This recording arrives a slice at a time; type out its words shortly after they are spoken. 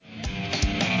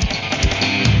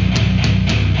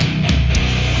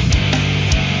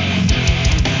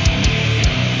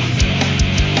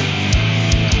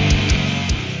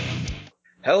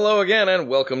Hello again, and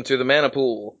welcome to the Mana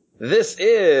Pool. This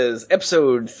is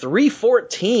episode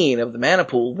 314 of the Mana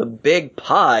Pool, the Big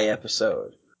Pie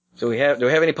episode. Do we have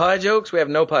any pie jokes? We have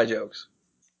no pie jokes.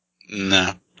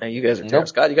 No. Hey, you guys are terrible.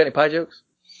 Scott, you got any pie jokes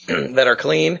that are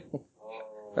clean?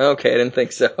 Okay, I didn't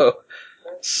think so.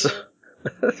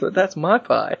 That's my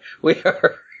pie. We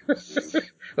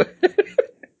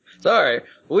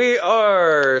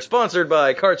are sponsored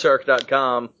by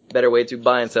CardShark.com. Better way to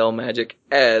buy and sell Magic.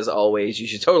 As always, you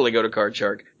should totally go to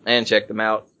CardShark and check them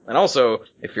out. And also,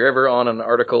 if you're ever on an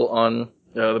article on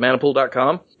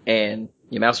themanapool.com and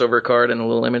you mouse over a card and a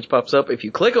little image pops up, if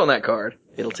you click on that card,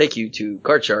 it'll take you to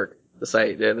CardShark, the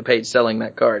site, the page selling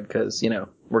that card, because,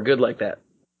 we're good like that.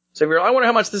 So if you're, I wonder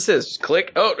how much this is. Just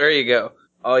click. Oh, there you go.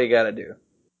 All you gotta do.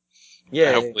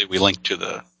 Yeah. Hopefully we linked to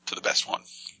the best one.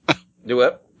 Do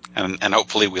what? And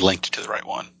hopefully we linked to the right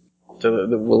one. For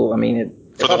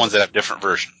the ones that have different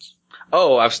versions.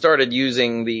 Oh, I've started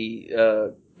using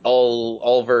the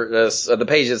the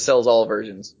page that sells all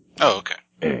versions. Oh,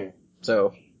 okay.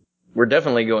 So we're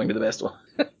definitely going to the best one.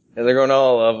 And they're going to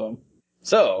all of them.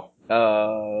 So,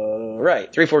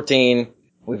 right, 314.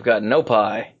 We've got no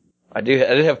pie. I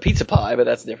did have pizza pie, but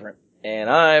that's different. And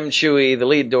I'm Chewy, the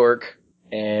lead dork.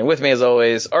 And with me, as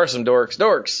always, are some dorks.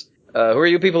 Dorks, who are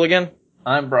you people again?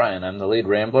 I'm Brian. I'm the lead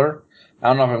rambler. I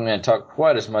don't know if I'm going to talk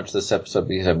quite as much this episode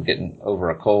because I'm getting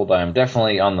over a cold. I am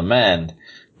definitely on the mend,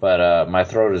 but my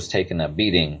throat has taken a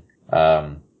beating.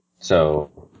 But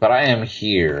I am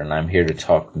here, and I'm here to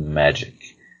talk Magic.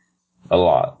 A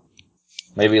lot.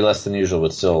 Maybe less than usual,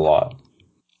 but still a lot.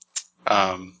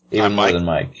 Even more than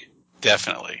Mike.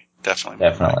 Definitely.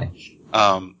 Definitely.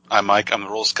 I'm Mike. I'm the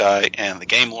rules guy and the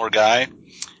game lore guy.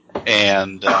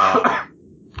 And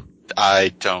I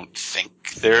don't think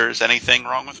there's anything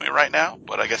wrong with me right now,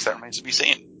 but I guess that remains to be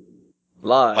seen.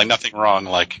 Live. Like nothing wrong,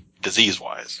 like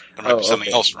disease-wise. There might be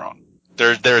something else wrong.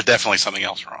 There's definitely something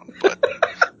else wrong, but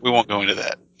we won't go into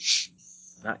that.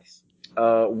 Nice.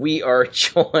 We are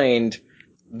joined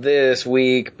this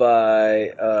week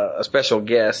by a special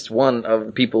guest, one of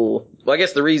the people, well, I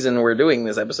guess the reason we're doing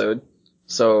this episode,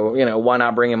 so, why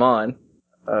not bring him on?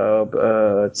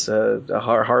 It's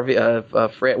Harvey,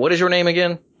 Fred. What is your name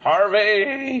again?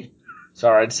 Harvey!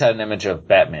 Sorry, I just had an image of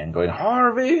Batman going,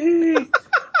 Harvey!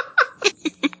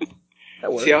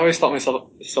 See, I always thought myself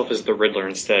as the Riddler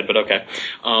instead, but okay.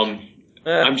 I'm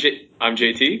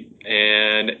JT,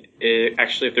 and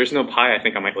actually, if there's no pie, I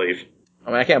think I might leave.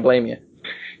 I can't blame you.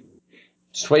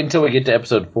 Just wait until we get to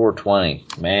episode 420.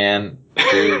 Man,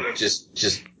 dude,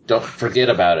 just don't forget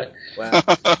about it. Wow.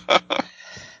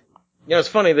 It's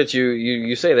funny that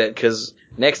you say that, because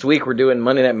next week we're doing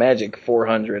Monday Night Magic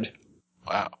 400.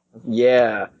 Wow.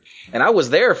 Yeah. And I was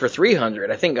there for 300.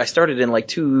 I think I started in like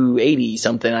 280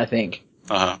 something, I think.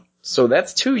 Uh-huh. So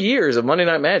that's 2 years of Monday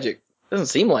Night Magic. Doesn't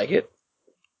seem like it.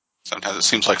 Sometimes it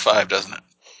seems like 5, doesn't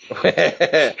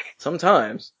it?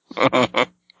 Sometimes.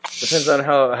 Depends on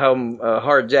how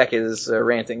hard Jack is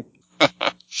ranting.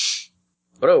 But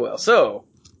oh well. So,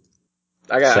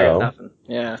 I got nothing.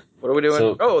 Yeah. What are we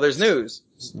doing? There's news.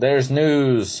 There's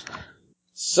news.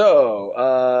 So,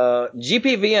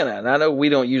 GP Vienna, and I know we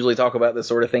don't usually talk about this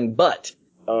sort of thing, but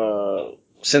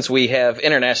since we have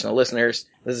international listeners,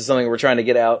 this is something we're trying to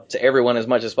get out to everyone as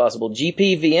much as possible.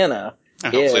 GP Vienna.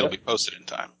 And hopefully it'll be posted in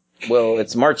time. Well,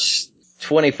 it's March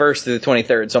 21st to the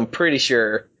 23rd, so I'm pretty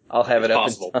sure I'll have it up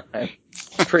in time.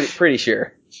 Pretty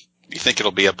sure. You think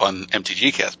it'll be up on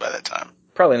MTGcast by that time?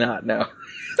 Probably not, no.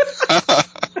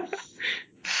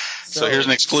 So here's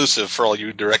an exclusive for all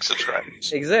you direct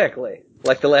subscribers. Exactly.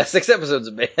 Like the last 6 episodes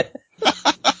have been.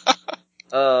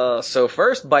 So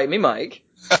first, Bite Me Mike.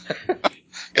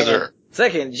 Yes, sir.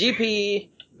 Second, GP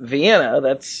Vienna,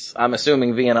 that's, I'm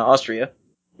assuming Vienna, Austria,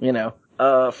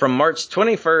 from March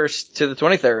 21st to the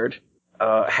 23rd,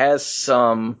 has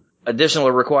some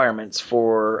additional requirements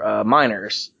for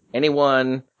minors.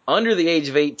 Anyone under the age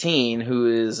of 18 who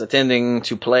is attending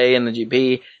to play in the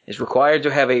GP is required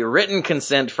to have a written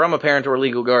consent from a parent or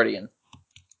legal guardian.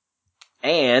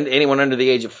 And anyone under the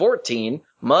age of 14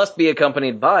 must be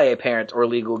accompanied by a parent or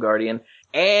legal guardian,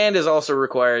 and is also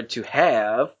required to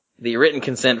have the written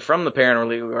consent from the parent or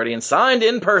legal guardian signed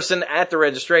in person at the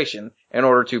registration in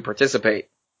order to participate.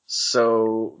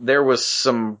 So there were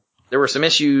some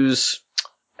issues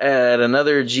at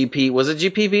another GP. Was it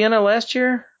GP Vienna last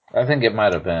year? I think it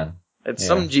might have been. It's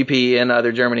some GP in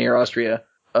either Germany or Austria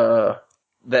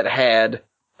that had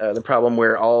the problem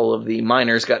where all of the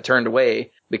minors got turned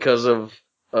away because of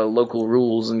local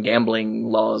rules and gambling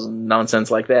laws and nonsense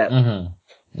like that. Mm-hmm.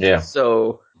 Yeah.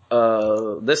 So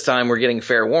this time we're getting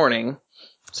fair warning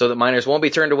so that minors won't be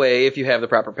turned away if you have the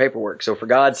proper paperwork. So for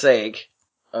God's sake,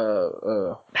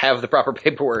 have the proper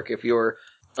paperwork if you're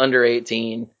under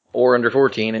 18 or under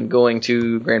 14 and going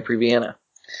to Grand Prix Vienna.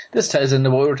 This ties into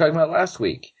what we were talking about last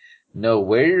week. Know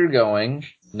where you're going,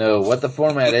 know what the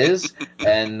format is,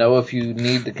 and know if you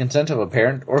need the consent of a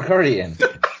parent or guardian.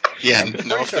 Yeah,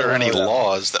 know if there are any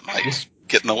laws that might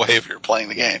get in the way of your playing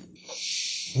the game.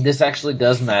 This actually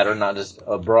does matter, not just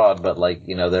abroad, but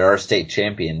there are state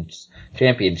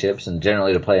championships, and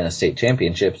generally to play in a state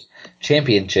championship,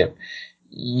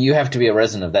 you have to be a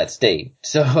resident of that state.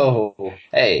 So,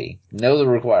 hey, know the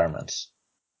requirements.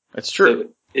 That's true. So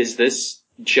is this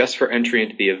just for entry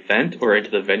into the event or into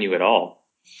the venue at all?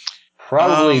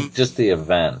 Probably just the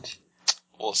event.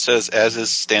 Well, it says, as is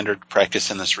standard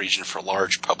practice in this region for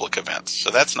large public events. So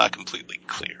that's not completely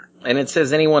clear. And it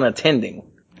says anyone attending.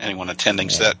 Anyone attending,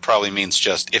 so that probably means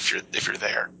just if you're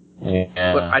there.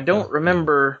 Yeah. But I don't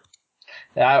remember.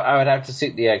 I would have to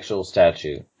see the actual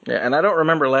statute. Yeah, and I don't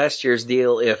remember last year's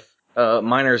deal if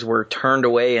minors were turned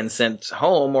away and sent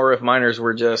home, or if minors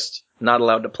were just not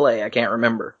allowed to play. I can't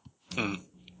remember. I'm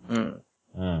going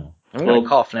to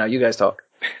cough now. You guys talk.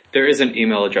 There is an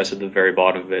email address at the very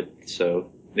bottom of it,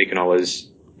 so they can always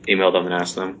email them and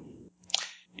ask them.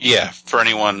 Yeah, for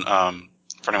anyone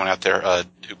out there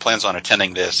who plans on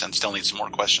attending this and still needs some more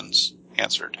questions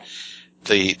answered,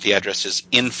 the address is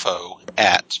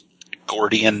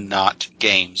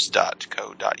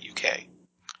info@gordiannotgames.co.uk.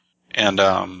 And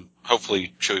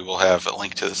hopefully Chewy will have a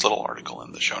link to this little article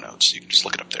in the show notes. You can just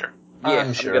look it up there. Yeah,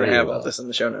 I'm going to have all this in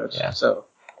the show notes. Yeah. So,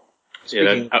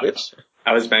 speaking of which,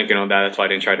 I was banking on that. That's why I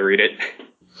didn't try to read it.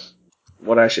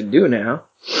 What I should do now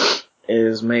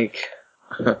is make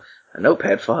a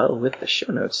notepad file with the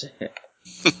show notes in it.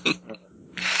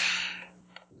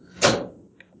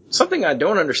 Something I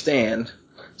don't understand.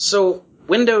 So,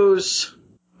 Windows,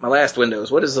 my last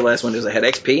Windows, what is the last Windows I had?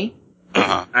 XP?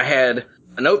 Uh-huh. I had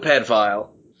a notepad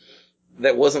file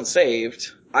that wasn't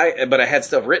saved, but I had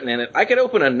stuff written in it. I could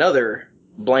open another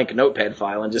blank notepad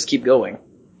file and just keep going.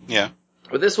 Yeah.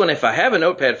 With this one, if I have a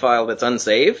notepad file that's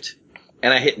unsaved,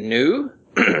 and I hit new,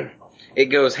 it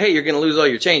goes, hey, you're going to lose all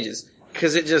your changes.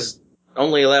 Because it just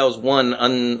only allows one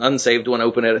unsaved one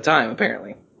open at a time,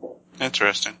 apparently.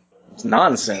 Interesting. It's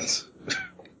nonsense.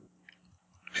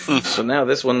 So now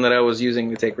this one that I was using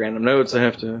to take random notes, I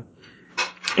have to...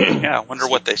 Yeah, I wonder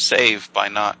what they save by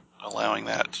not allowing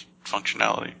that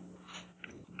functionality.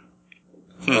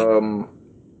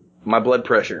 My blood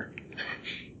pressure.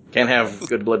 Can't have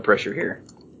good blood pressure here.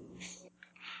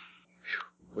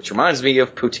 Which reminds me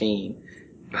of poutine.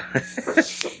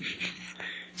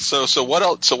 So what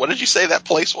else? So what did you say that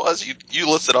place was? You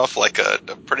listed off like a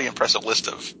pretty impressive list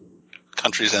of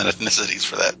countries and ethnicities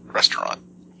for that restaurant.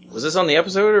 Was this on the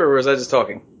episode, or was I just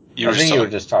talking? I think you were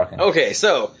just talking. Okay,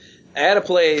 so at a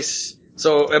place,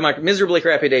 so at my miserably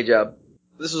crappy day job,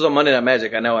 this was on Monday Night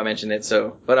Magic, I know I mentioned it,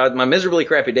 but my miserably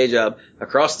crappy day job,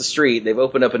 across the street, they've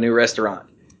opened up a new restaurant,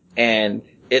 and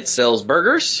it sells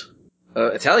burgers,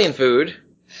 Italian food,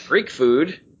 Greek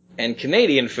food, and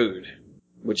Canadian food,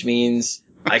 which means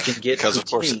I can get because poutine. Of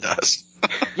course it does.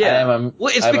 Yeah,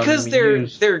 well, it's because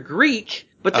they're Greek,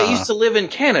 but they used to live in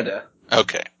Canada.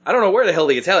 Okay. I don't know where the hell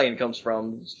the Italian comes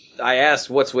from. I asked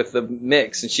what's with the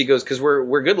mix, and she goes, because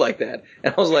we're good like that.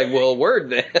 And I was like, well, word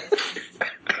then.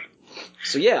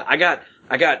 So yeah, I got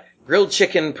grilled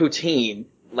chicken poutine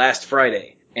last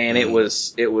Friday, and it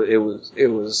was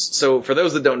so for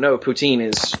those that don't know, poutine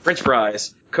is French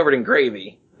fries covered in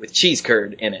gravy with cheese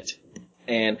curd in it.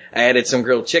 And I added some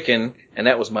grilled chicken, and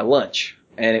that was my lunch,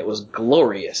 and it was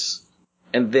glorious.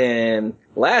 And then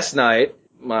last night,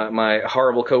 my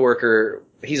horrible coworker,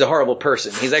 he's a horrible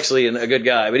person. He's actually a good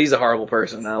guy, but he's a horrible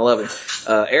person. I love him.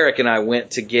 Eric and I went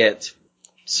to get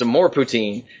some more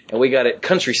poutine, and we got it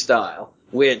country style,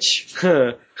 which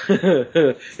it's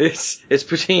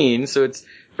poutine, so it's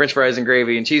French fries and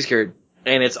gravy and cheese curd,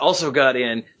 and it's also got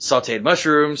in sautéed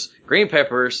mushrooms, green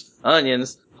peppers,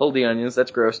 onions, hold the onions,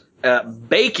 that's gross,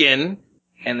 bacon,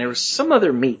 and there was some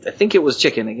other meat. I think it was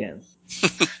chicken again.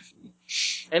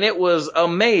 And it was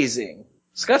amazing.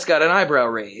 Scott's got an eyebrow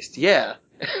raised, yeah.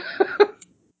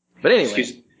 But anyway.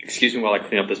 Excuse me while I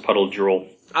clean up this puddle of drool.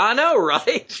 I know,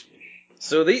 right?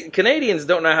 So the Canadians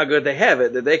don't know how good they have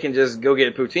it, that they can just go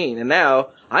get poutine. And now,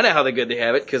 I know how good they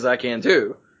have it, because I can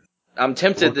too. I'm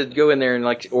tempted to go in there and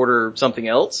order something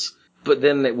else, but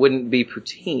then it wouldn't be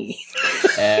poutine.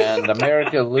 And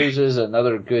America loses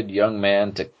another good young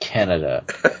man to Canada.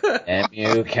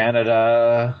 MU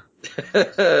Canada.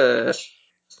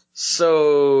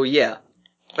 So, yeah.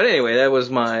 But anyway, that was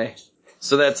my...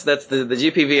 So that's the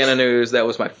GP Vienna news. That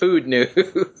was my food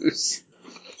news.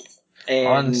 And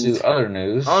on to other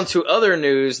news. On to other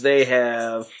news, they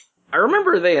have I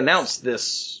remember they announced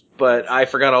this, but I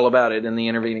forgot all about it in the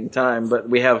intervening time. But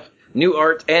we have new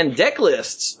art and deck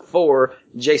lists for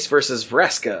Jace versus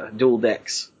Vraska dual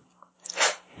decks.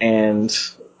 And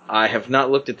I have not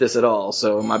looked at this at all,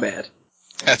 so my bad.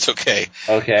 That's okay.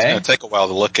 Okay. It's going to take a while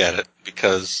to look at it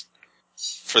because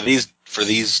for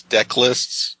these deck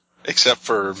lists, except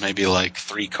for maybe like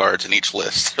 3 cards in each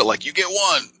list, they're like, you get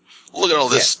one. Look at all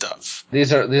this stuff.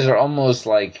 These are almost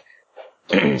like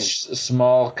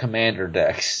small commander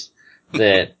decks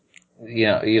that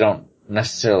you don't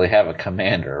necessarily have a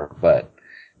commander, but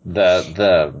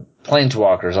the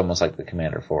planeswalker is almost like the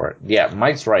commander for it. Yeah,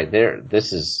 Mike's right there.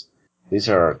 These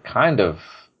are kind of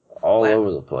all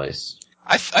over the place.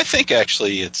 I think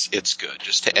actually it's good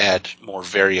just to add more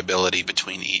variability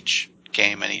between each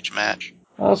game and each match.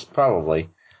 Well, it's probably.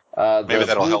 Maybe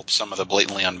that'll help some of the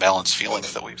blatantly unbalanced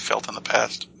feelings that we've felt in the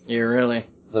past. Yeah, really.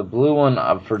 The blue one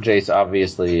for Jace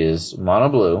obviously is mono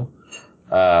blue.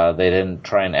 They didn't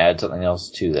try and add something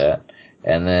else to that.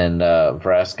 And then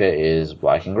Vraska is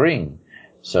black and green.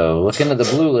 So looking at the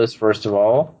blue list, first of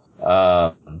all,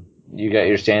 you got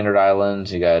your standard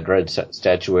islands, you got a Dread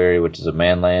Statuary, which is a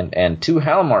manland, and 2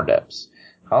 Halimar Depths.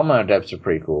 Halimar Depths are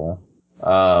pretty cool.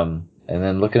 And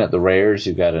then looking at the rares,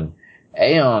 you've got an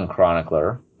Aeon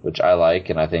Chronicler, which I like,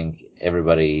 and I think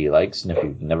everybody likes, and if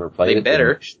you've never played it,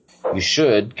 better. You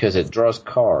should, because it draws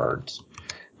cards.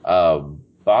 I'm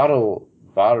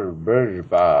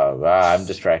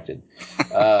distracted.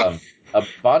 A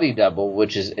Body Double,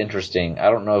 which is interesting. I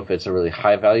don't know if it's a really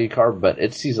high value card, but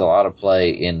it sees a lot of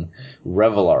play in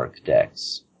Revelark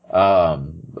decks.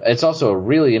 It's also a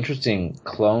really interesting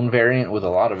clone variant with a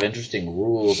lot of interesting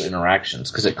rules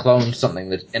interactions, because it clones something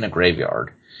that's in a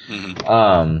graveyard. Mm-hmm.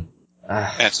 And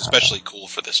it's especially cool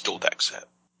for this dual deck set.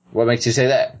 What makes you say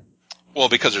that? Well,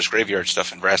 because there's graveyard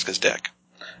stuff in Vraska's deck.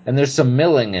 And there's some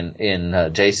milling in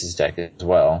Jace's deck as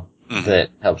well that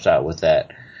helps out with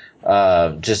that.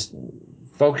 Just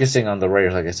focusing on the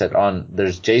rares, like I said,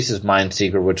 there's Jace's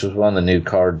Mindseeker, which was one of the new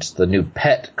cards, the new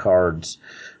pet cards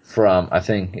from, I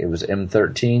think it was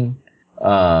M13.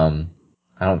 I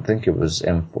don't think it was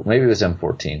maybe it was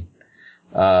M14. It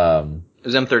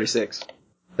was M36.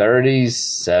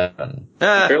 37.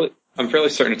 I'm fairly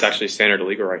certain it's actually standard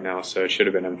illegal right now, so it should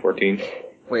have been M14.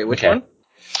 Wait, which one?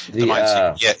 The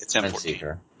Mindseeker. Yeah, it's M14.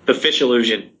 Mindseeker. The Fish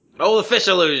Illusion. Oh, the Fish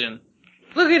Illusion.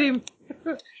 Look at him.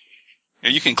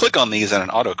 You can click on these and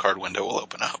an auto card window will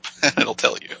open up, and it'll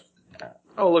tell you.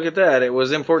 Oh, look at that. It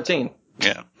was M14.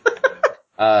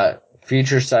 Yeah.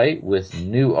 Future Sight with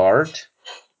new art,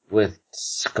 with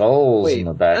skulls in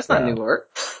the background. That's not new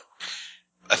art.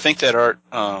 I think that art,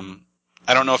 I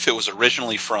don't know if it was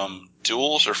originally from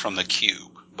Duels or from the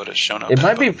Cube, but it's shown up. It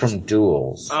might be from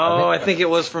Duels. Oh, I think it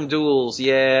was from Duels,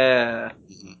 yeah.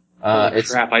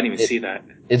 Crap, I didn't even see that.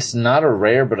 It's not a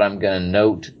rare, but I'm going to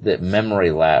note that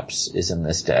Memory Lapse is in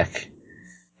this deck,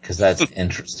 because that's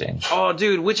interesting. Oh,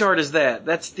 dude, which art is that?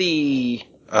 That's the...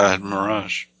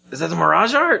 Mirage. Is that the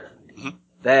Mirage art? Mm-hmm.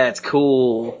 That's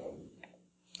cool.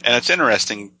 And it's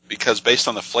interesting, because based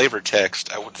on the flavor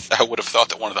text, I would have thought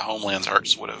that one of the Homelands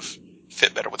arts would have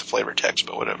fit better with the flavor text,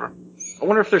 but whatever. I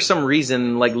wonder if there's some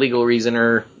reason, like legal reason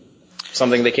or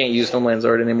something they can't use Homeland's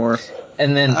art anymore.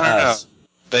 And then I don't know.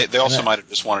 They also might have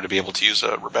just wanted to be able to use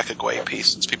a Rebecca Guay piece,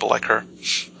 since people like her.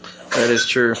 That is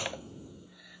true.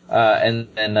 And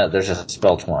there's a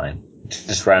Spell Twine,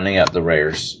 just rounding up the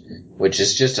rares, which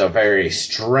is just a very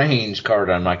strange card.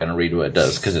 I'm not going to read what it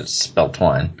does because it's Spell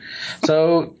Twine.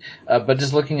 So, but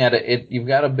just looking at it, you've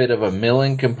got a bit of a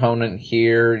milling component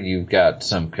here. You've got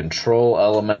some control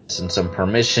elements and some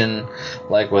permission,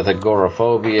 like with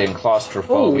agoraphobia and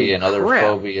claustrophobia and other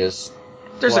phobias.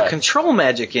 There's a control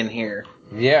magic in here.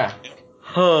 Yeah.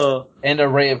 Huh. And a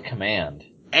Ray of Command.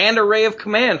 And a Ray of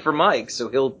Command for Mike, so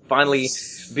he'll finally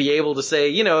be able to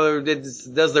say,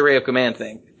 it does the Ray of Command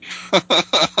thing.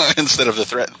 Instead of the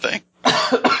threaten thing.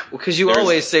 Because you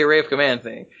always say Ray of Command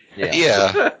thing.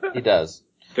 Yeah. He does.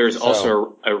 There's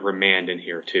also a Remand in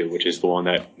here, too, which is the one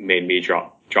that made me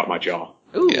drop my jaw.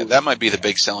 Ooh. Yeah, that might be the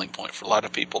big selling point for a lot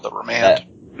of people, the Remand.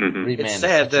 It's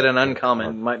sad that an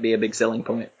uncommon might be a big selling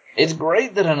point. It's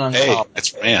great that an uncommon... Hey,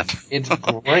 it's Remand. It's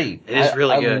great. It is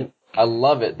really good. I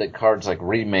love it that cards like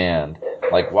Remand,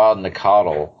 like Wild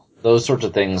Nicodle, those sorts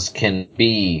of things can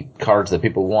be cards that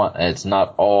people want, and it's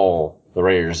not all the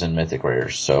rares and mythic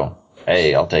rares. So,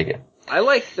 hey, I'll take it. I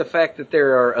like the fact that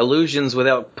there are illusions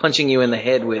without punching you in the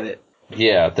head with it.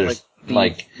 Yeah, there's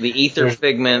the Ether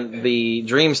Figment, the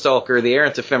Dreamstalker, the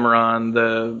Errant Ephemeron,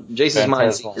 the Jace's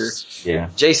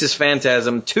Mindseeker, Jace's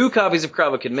Phantasm, 2 copies of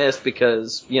Kravik and Mist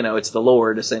because, it's the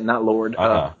Lord, not Lord.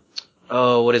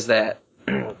 Uh-huh. What is that?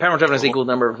 power and toughness equal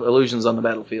number of illusions on the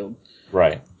battlefield.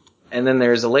 Right. And then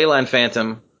there's a Leyline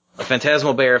Phantom, a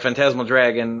Phantasmal Bear, a Phantasmal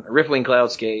Dragon, a Riftwing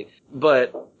Cloudskate,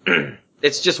 but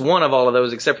it's just one of all of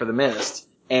those except for the Mist.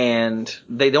 And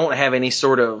they don't have any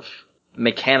sort of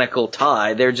mechanical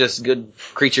tie. They're just good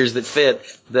creatures that fit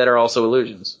that are also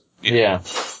illusions. Yeah.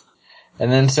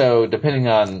 And then so, depending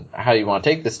on how you want to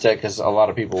take this deck, because a lot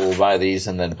of people will buy these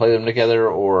and then play them together,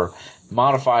 or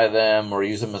modify them, or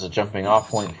use them as a jumping off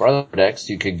point for other decks,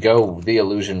 you could go the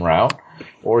illusion route,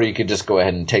 or you could just go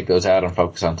ahead and take those out and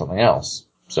focus on something else.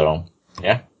 So,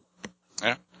 yeah.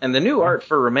 Yeah. And the new art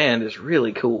for Remand is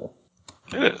really cool.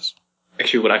 It is.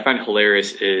 Actually, what I find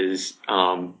hilarious is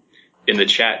in the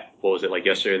chat, what was it, like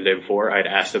yesterday or the day before, I'd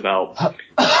asked about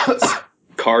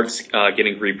cards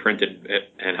getting reprinted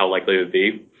and how likely it would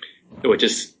be, which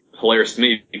is hilarious to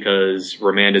me because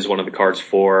Remand is one of the cards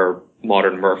for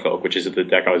Modern Merfolk, which is the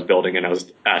deck I was building and I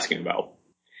was asking about.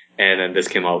 And then this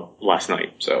came out last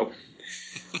night, so.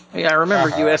 Yeah, I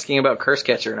remember you asking about Curse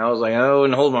Catcher, and I was like, I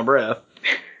wouldn't hold my breath.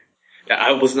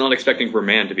 I was not expecting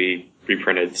Remand to be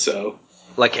reprinted, so.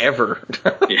 Like ever.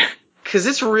 Yeah. Because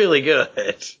it's really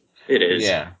good. It is.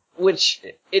 Yeah. Which,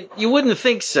 you wouldn't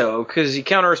think so, because you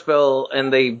counter a spell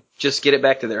and they just get it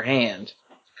back to their hand.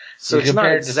 So it's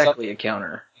not exactly a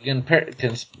counter. You can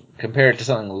compare it to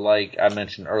something like I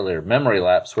mentioned earlier, Memory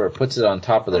Lapse, where it puts it on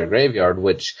top of their graveyard,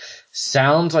 which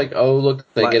sounds like, oh, look,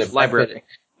 they get it back. Library.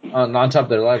 On top of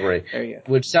their library. There you go.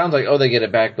 Which sounds like, oh, they get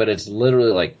it back, but it's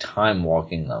literally like time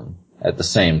walking them at the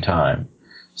same time.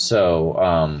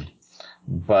 So,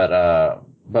 but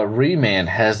Remand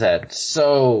has that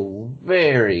so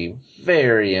very,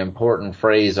 very important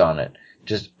phrase on it.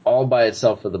 Just all by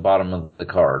itself at the bottom of the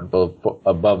card, both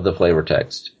above the flavor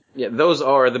text. Yeah, those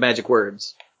are the magic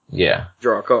words. Yeah.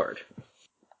 Draw a card.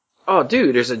 Oh,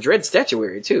 dude, there's a Dread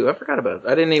Statuary, too. I forgot about it.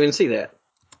 I didn't even see that.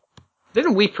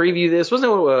 Didn't we preview this?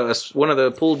 Wasn't it one of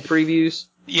the pooled previews?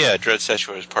 Yeah, Dread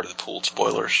Statuary is part of the pooled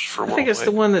spoilers for World I think it's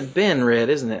the one that Ben read,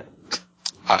 isn't it?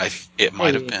 It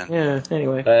might have been. Yeah,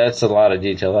 anyway. That's a lot of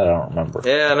detail I don't remember.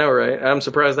 Yeah, I know, right? I'm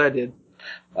surprised I did.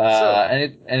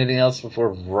 Anything else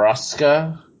before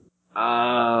Vraska?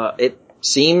 It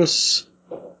seems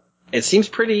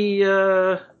pretty,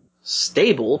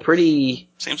 stable, pretty...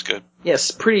 Seems good.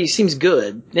 Yes, seems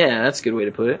good. Yeah, that's a good way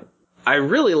to put it. I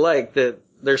really like that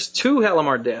there's 2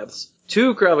 Halimar Depths,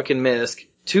 2 Kravakan Misk,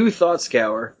 2 Thought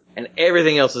Scour, and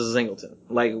everything else is a singleton.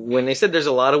 Like, when they said there's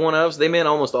a lot of one-ofs, they meant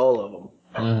almost all of them.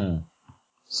 Mm.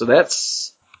 So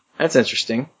that's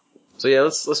interesting. So yeah,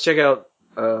 let's check out,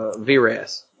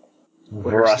 VRAS.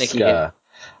 Vraska.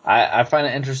 I find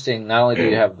it interesting, not only do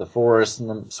you have the forests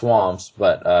and the swamps,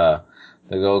 but,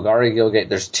 the Golgari Gilgate,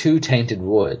 there's 2 Tainted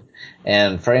Wood.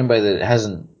 And for anybody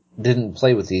that didn't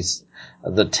play with these,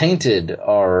 the Tainted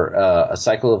are, a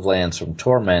cycle of lands from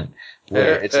Torment,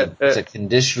 where it's a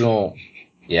conditional,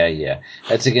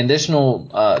 it's a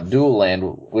conditional, dual land,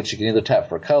 which you can either tap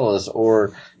for colorless,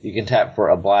 or you can tap for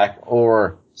a black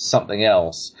or something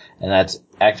else. And that's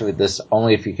activate this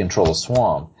only if you control a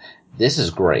swamp. This is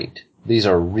great. These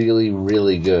are really,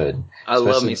 really good. I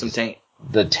love me some Taint.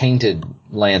 The Tainted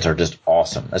lands are just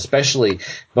awesome, especially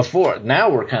before. Now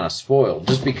we're kind of spoiled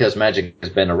just because Magic has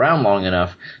been around long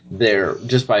enough. There,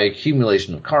 just by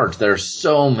accumulation of cards, there are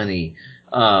so many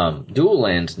dual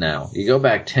lands now. You go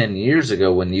back 10 years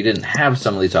ago when you didn't have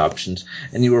some of these options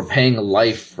and you were paying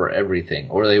life for everything,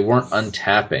 or they weren't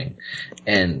untapping.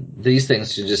 And these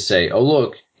things to just say, oh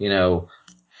look,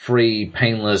 free,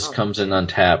 painless, comes in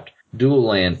untapped, dual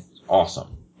land,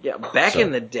 awesome. Yeah, back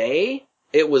in the day,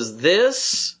 it was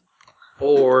this,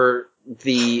 or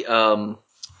the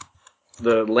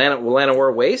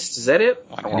Llanowar Waste, is that it?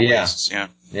 Llanowar Wastes,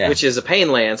 yeah. Which is a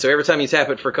pain land, so every time you tap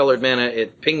it for colored mana,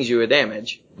 it pings you a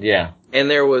damage. Yeah. And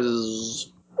there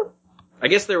was... I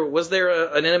guess was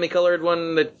there an enemy colored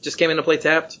one that just came into play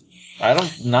tapped? I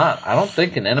don't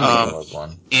think an enemy colored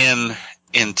one.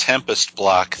 In Tempest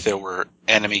block, there were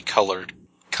enemy colored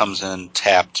comes in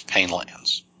tapped pain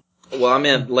lands. Well, I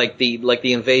meant like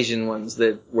the invasion ones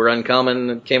that were uncommon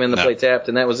that came into play tapped,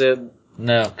 and that was it.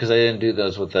 No, because I didn't do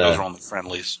those with those were on the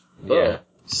friendlies. Yeah.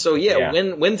 So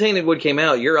when Tainted Wood came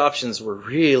out, your options were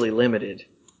really limited.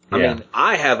 I mean,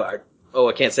 I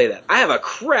can't say that. I have a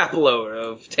crap load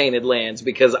of Tainted lands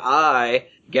because I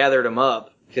gathered them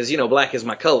up because black is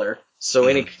my color. So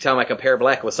anytime I compare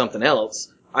black with something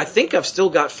else, I think I've still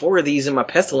got 4 of these in my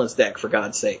Pestilence deck, for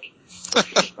God's sake.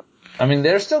 I mean,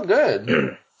 they're still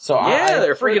good. So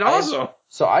they're freaking awesome.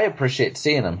 So I appreciate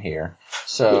seeing them here.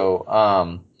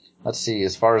 So, let's see,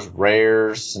 as far as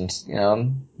rares, since,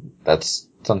 that's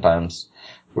sometimes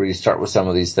where you start with some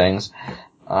of these things.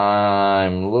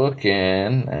 I'm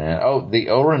looking, and the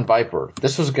Orin Viper.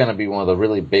 This was going to be one of the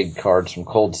really big cards from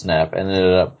Cold Snap, and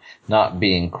ended up not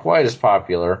being quite as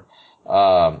popular.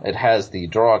 It has the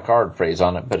draw a card phrase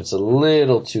on it, but it's a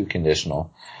little too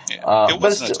conditional. Yeah. It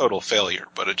wasn't a total failure,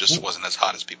 but it just wasn't as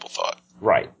hot as people thought.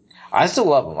 Right. I still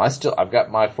love them. I've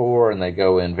got my 4, and they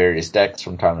go in various decks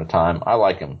from time to time. I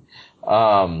like them.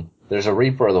 There's a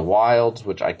Reaper of the Wilds,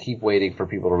 which I keep waiting for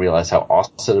people to realize how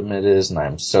awesome it is, and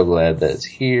I'm so glad that it's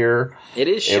here. It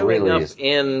is showing up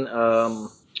in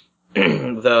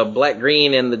the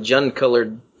black-green and the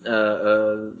Jund-colored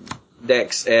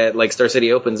decks at like Star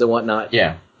City Opens and whatnot.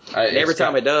 Yeah. And every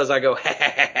time it does, I go,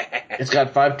 It's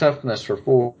got 5 toughness for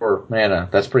 4 mana.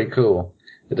 That's pretty cool.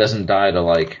 It doesn't die to,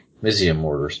 like, Mysium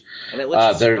Mortars. And it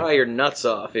lets you fry your nuts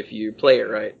off if you play it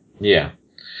right. Yeah.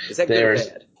 Is that good or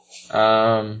bad?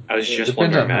 I was just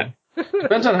wondering, Matt.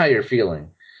 Depends on how you're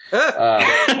feeling. There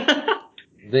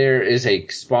is a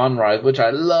Spawn Rise, which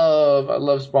I love. I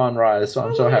love Spawn Rise, so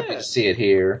I'm so happy to see it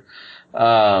here.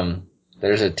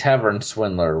 There's a Tavern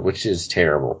Swindler, which is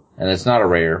terrible. And it's not a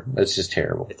rare. It's just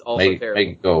terrible. It's also terrible. Make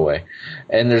it go away.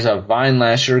 And there's a Vine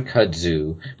Lasher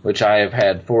Kudzu, which I have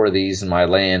had 4 of these in my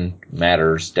Land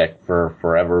Matters deck for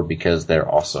forever because they're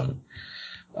awesome.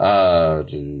 Is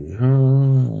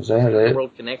that it?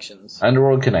 Underworld Connections.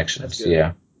 Underworld Connections,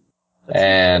 yeah.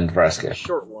 And Vraska. A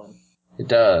short one. It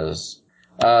does.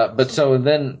 But so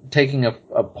then taking a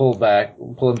pulling back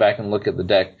and look at the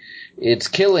deck, it's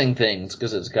killing things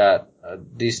because it's got a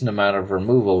decent amount of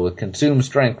removal with Consume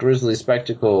Strength, Grizzly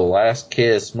Spectacle, Last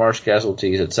Kiss, Marsh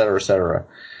Casualties, etc., etc.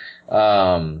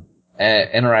 And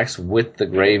interacts with the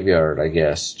graveyard, I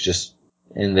guess, just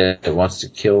in that it wants to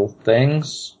kill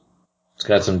things. It's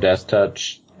got some Death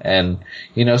Touch, and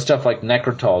stuff like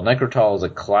Necrotol. Necrotol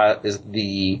is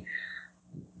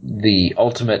the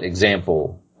ultimate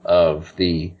example of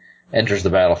the enters the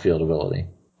battlefield ability.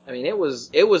 I mean, it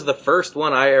was the first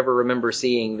one I ever remember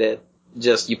seeing that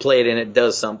just you play it and it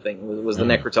does something. It was the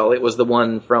Necrotol. It was the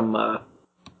one from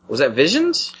was that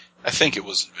Visions? I think it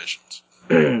was in Visions.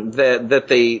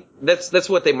 That's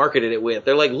what they marketed it with.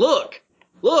 They're like, look,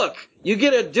 you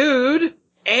get a dude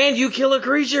and you kill a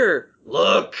creature.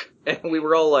 Look, and we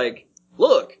were all like,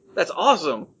 look, that's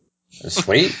awesome. It's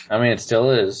sweet. I mean, it still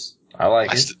is. I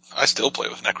like it. I still play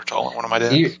with Necrotol in one of my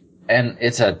decks. And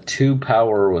it's a 2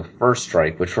 power with First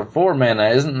Strike, which for 4 mana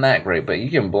isn't that great, but you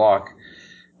can block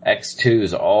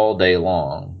X2s all day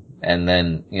long. And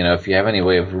then, if you have any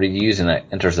way of reusing that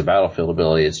enters the battlefield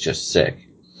ability, it's just sick.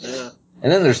 Yeah.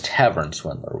 And then there's Tavern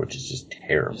Swindler, which is just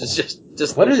terrible. It's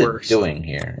just what the is worst. it doing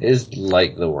here? It is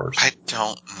like the worst. I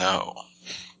don't know.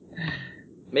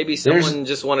 Maybe someone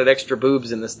just wanted extra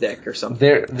boobs in this deck or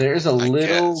something. There's a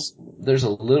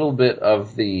little bit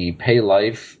of the pay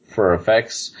life for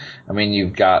effects. I mean,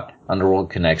 you've got Underworld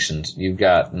Connections. You've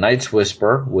got Night's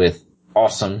Whisper with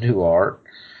awesome new art.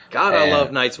 God, I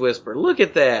love Night's Whisper. Look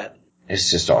at that.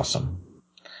 It's just awesome.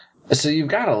 So you've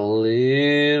got a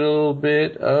little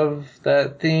bit of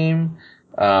that theme.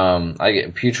 I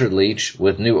get Putrid Leech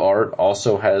with new art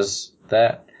also has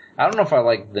that. I don't know if I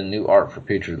like the new art for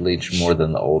Putrid Leech more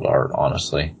than the old art,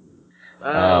 honestly.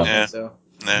 I don't think so.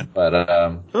 Yeah.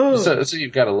 But, so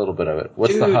you've got a little bit of it.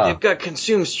 What's Dude, the hub? they've got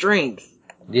Consume Strength.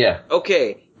 Yeah.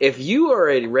 Okay, if you are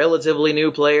a relatively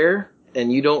new player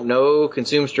and you don't know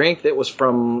Consume Strength, it was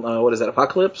from, what is that,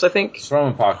 Apocalypse, I think? It's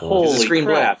from Apocalypse. Holy Screen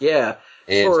crap. Black, yeah.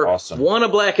 It's For awesome. 1 a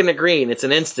black and a green, it's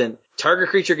an instant. Target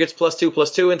creature gets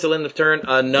 +2/+2 until end of turn.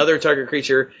 Another target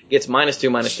creature gets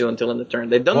 -2/-2 until end of turn.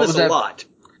 They've done this a lot.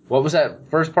 What was that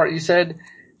first part you said?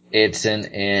 It's an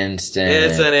instant.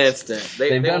 It's an instant.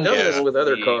 They've done this Yeah. with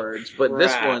other cards, but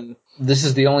this one... This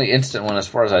is the only instant one as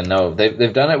far as I know.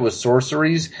 They've done it with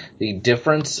sorceries. The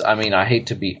difference, I mean, I hate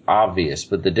to be obvious,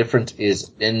 but the difference is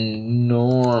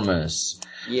enormous.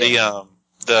 Yeah.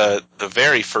 The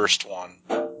very first one,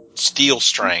 Steel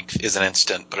Strength, is an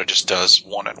instant, but it just does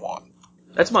 1 and 1.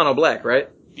 That's mono black, right?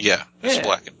 Yeah, it's Yeah.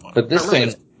 black and 1. But this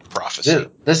thing, Prophecy.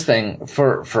 this thing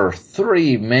for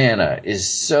 3 mana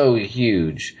is so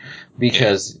huge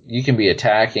because you can be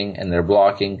attacking and they're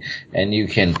blocking, and you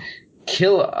can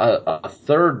kill a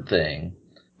third thing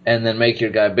and then make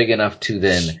your guy big enough to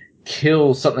then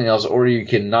kill something else, or you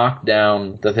can knock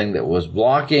down the thing that was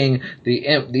blocking.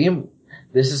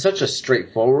 This is such a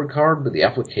straightforward card, but the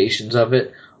applications of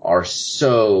it are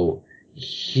so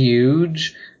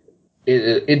huge.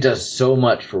 It does so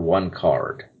much for 1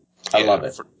 card. I love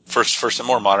it. For some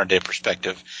more modern day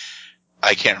perspective,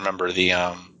 I can't remember the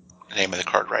name of the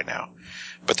card right now,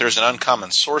 but there's an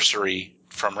uncommon sorcery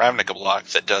from Ravnica Block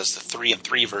that does the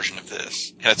 3-3 version of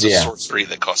this, and it's a sorcery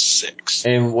that costs 6.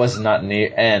 It was not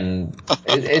near, and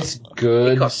it's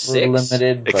good It costs for 6?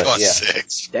 limited, It but costs yeah.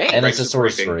 6. Dang. And Rites it's a of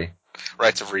Reaping. sorcery.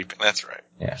 Rites of Reaping, that's right.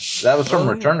 Yeah. That was from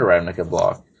Oh. Return to Ravnica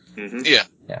Block. Mm-hmm. Yeah.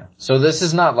 Yeah. So this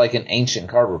is not like an ancient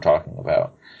card we're talking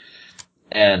about.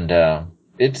 And,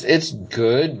 it's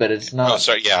good, but it's not Oh,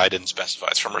 sorry, yeah, I didn't specify.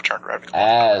 It's from Return to Ravnica Block.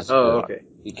 as Oh, good. okay.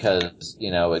 Because,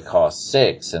 it costs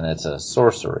 6 and it's a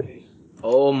sorcery.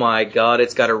 Oh my god,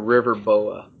 it's got a river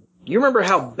boa. You remember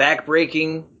how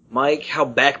backbreaking, Mike,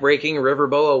 River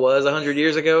Boa was 100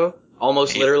 years ago?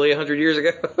 Almost literally 100 years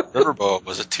ago? Riverboa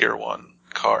was a tier 1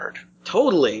 card.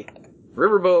 Totally.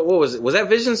 River Boa, what was it? Was that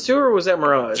Visions 2 or was that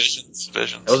Mirage? Visions.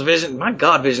 That was Vision. My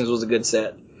god, Visions was a good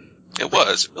set. It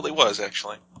really was,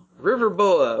 actually. River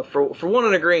Boa, for 1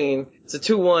 and a green, it's a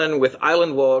 2/1 with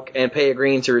Island Walk and pay a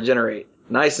green to regenerate.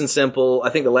 Nice and simple. I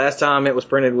think the last time it was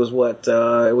printed was what?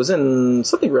 It was in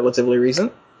something relatively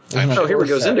recent. Oh, here we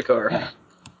go, Zendikar.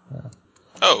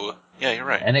 Oh, yeah, you're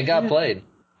right. And it got played.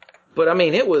 But I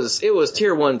mean, it was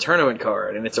tier 1 tournament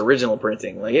card and its original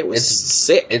printing. Like, it was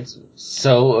sick. It's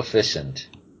so efficient.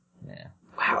 Yeah.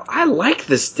 Wow, I like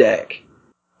this deck.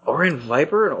 Orin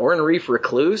Viper, an Orin Reef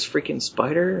Recluse, freaking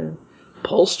Spider,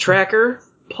 Pulse Tracker.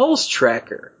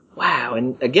 Wow,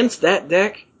 and against that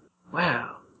deck,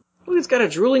 wow. Look, it's got a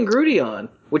Drooling Grudion,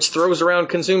 which throws around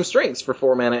Consume Strengths for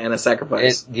 4 mana and a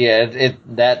sacrifice.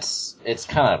 It's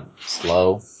kind of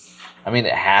slow. I mean,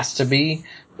 it has to be,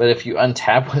 but if you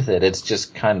untap with it, it's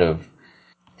just kind of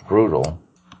brutal.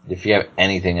 If you have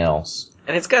anything else.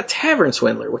 And it's got Tavern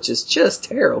Swindler, which is just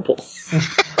terrible.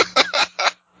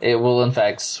 It will, in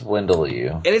fact, swindle you.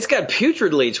 And it's got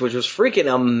Putrid Leech, which was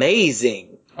freaking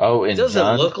amazing. Oh, and It doesn't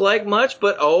Jund? look like much,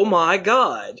 but oh my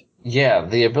god. Yeah,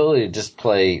 the ability to just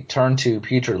play turn 2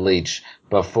 Putrid Leech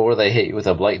before they hit you with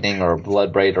a Lightning or a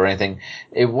Bloodbraid or anything.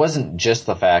 It wasn't just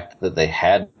the fact that they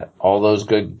had all those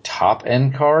good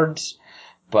top-end cards,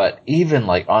 but even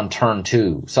like on turn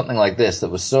 2, something like this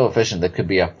that was so efficient that could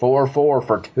be a 4/4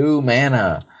 for 2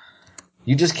 mana.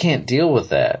 You just can't deal with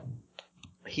that.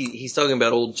 He's talking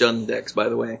about old Jund decks, by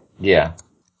the way. Yeah.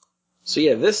 So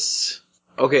yeah,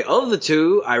 okay, of the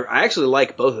two, I actually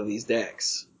like both of these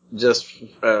decks. Just,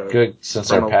 Good, since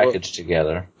they're packaged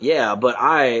together. Yeah, but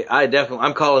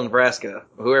I'm calling Nebraska,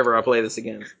 whoever I play this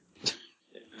against.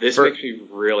 This makes me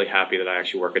really happy that I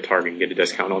actually work at Target and get a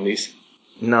discount on these.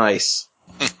 Nice.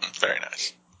 Very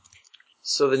nice.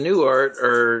 So the new art,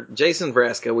 or Jason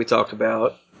Nebraska, we talked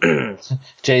about.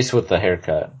 Jace with the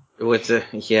haircut.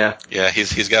 Yeah,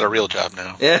 he's got a real job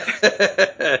now.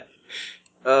 yeah.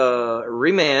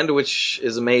 Remand, which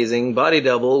is amazing. Body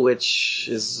Double, which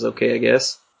is okay, I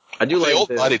guess. I do like the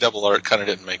old Body Double art kind of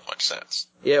didn't make much sense.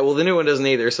 Yeah, well, the new one doesn't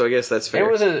either, so I guess that's fair.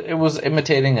 It was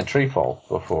imitating a Treefall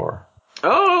before.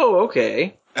 Oh,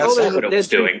 okay. That's what it was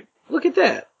doing. Look at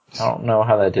that. I don't know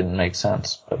how that didn't make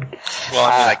sense, but well,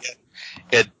 I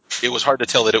get it was hard to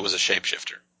tell that it was a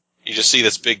shapeshifter. You just see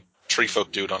this big tree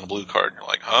folk dude on a blue card, and you're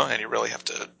like, huh? And you really have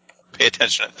to pay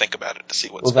attention and think about it to see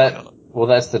what's going on. Well,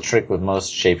 that's the trick with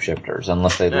most shapeshifters,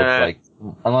 unless they look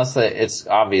it's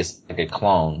obvious like a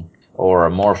clone or a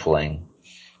morphling,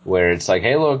 where it's like,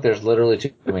 hey, look, there's literally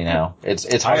 2 of me now. It's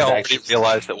hard I to already actually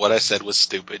realized that what I said was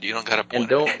stupid. You don't got to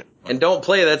point and don't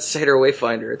play that Satyr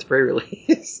Wayfinder. It's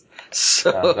pre-release.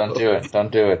 So no, don't do it.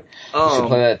 Don't do it. You should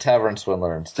play that Tavern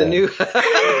Swindler instead.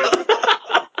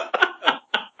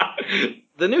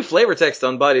 The new flavor text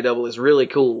on Body Double is really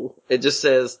cool. It just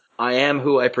says, I am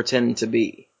who I pretend to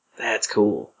be. That's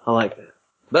cool. I like that.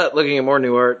 But looking at more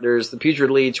new art, there's the Putrid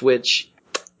Leech, which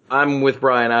I'm with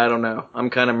Brian. I don't know. I'm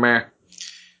kind of meh.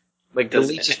 Like, the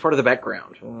leech is part of the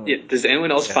background. Yeah, does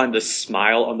anyone else find the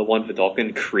smile on the one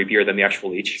Vidalkin creepier than the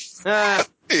actual leech? Ah,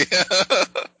 Yeah.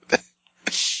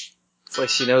 it's like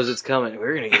she knows it's coming.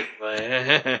 We're gonna get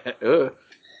Ugh.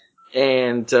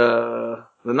 And the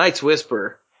Night's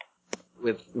Whisper,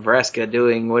 with Vraska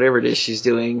doing whatever it is she's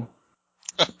doing.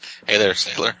 Hey there,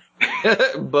 sailor.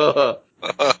 Buh.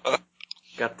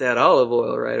 Got that olive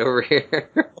oil right over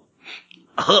here.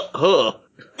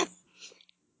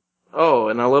 Oh,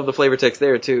 and I love the flavor text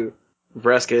there, too.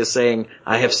 Vraska is saying,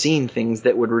 I have seen things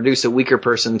that would reduce a weaker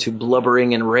person to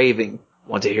blubbering and raving.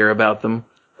 Want to hear about them?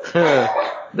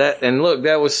 And look,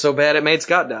 that was so bad it made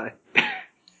Scott die.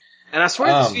 And I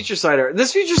swear this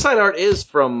future side art is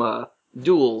from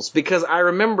Duels, because I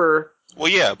remember...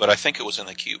 Well, yeah, but I think it was in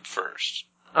the cube first.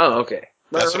 Oh, okay.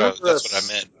 That's what I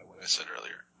meant by what I said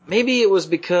earlier. Maybe it was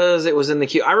because it was in the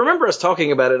queue. I remember us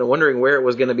talking about it and wondering where it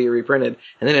was going to be reprinted,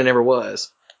 and then it never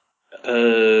was.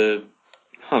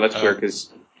 That's weird, because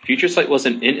Future Sight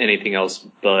wasn't in anything else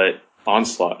but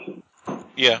Onslaught.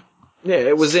 Yeah. Yeah,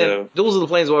 it was in Duels of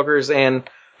the Planeswalkers and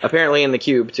apparently in the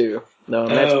Cube too. No,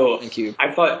 Magic in Cube.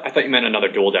 I thought you meant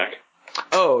another dual deck.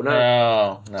 Oh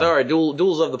no. Sorry,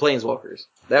 Duels of the Planeswalkers.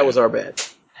 That was our bad.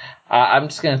 I'm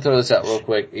just gonna throw this out real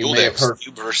quick. Dual decks,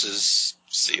 Cube versus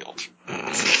Sealed.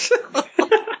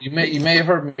 You may have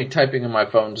heard me typing in my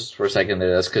phone just for a second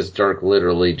there. That's because Dirk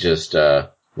literally just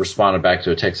responded back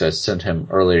to a text I sent him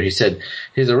earlier. He said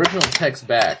his original text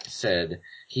back said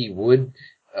he would.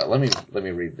 Let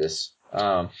me read this.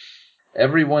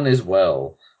 Everyone is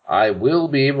well. I will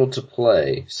be able to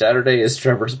play. Saturday is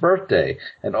Trevor's birthday,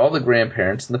 and all the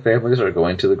grandparents and the families are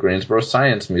going to the Greensboro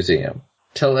Science Museum.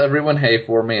 Tell everyone hey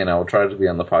for me, and I will try to be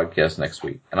on the podcast next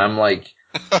week. And I'm like,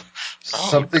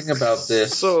 something about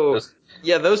this. So,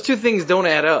 yeah, those two things don't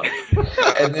add up.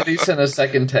 And then he sent a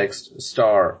second text,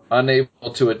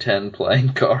 unable to attend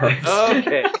playing cards.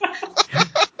 Okay.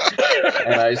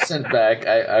 And I sent back,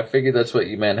 I figured that's what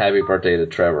you meant, happy birthday to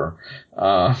Trevor.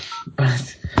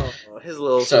 His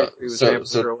little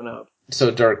growing up.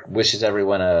 So Dirk wishes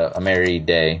everyone a merry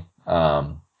day.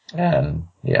 And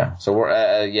yeah, so we're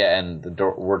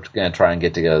we're gonna try and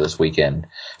get together this weekend.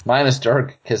 Minus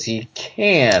Dirk, cause he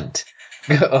can't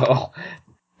go.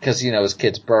 Cause, his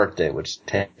kid's birthday, which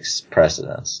takes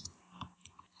precedence.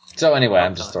 So anyway,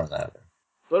 I'm just throwing that out there.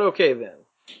 But okay then.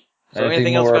 So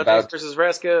anything else about Jace versus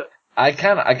Vraska? I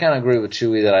kind of agree with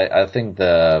Chewy that I think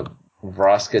the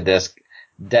Vraska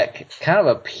deck kind of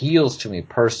appeals to me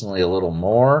personally a little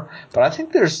more, but I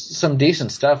think there's some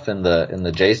decent stuff in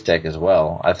the Jace deck as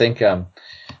well. I think it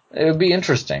would be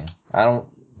interesting. I don't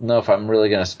know if I'm really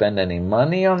going to spend any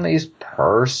money on these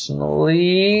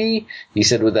personally. He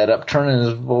said with that upturn in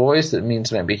his voice, that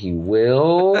means maybe he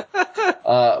will.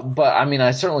 But I mean,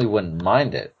 I certainly wouldn't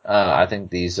mind it. I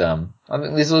think these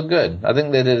look good. I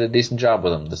think they did a decent job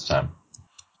with them this time.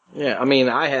 Yeah, I mean,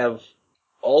 I have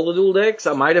all the dual decks.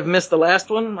 I might have missed the last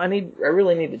one. I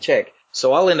really need to check.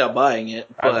 So I'll end up buying it.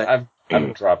 But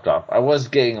I've dropped off. I was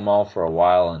getting them all for a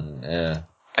while, and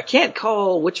I can't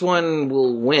call which one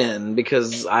will win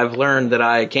because I've learned that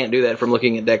I can't do that from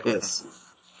looking at deck lists.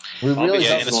 We really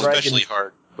and it's especially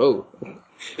hard. Oh.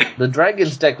 The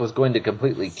Dragons deck was going to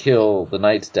completely kill the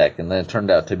Knights deck, and then it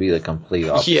turned out to be the complete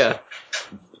opposite. Yeah.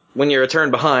 When you're a turn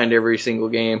behind every single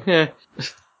game.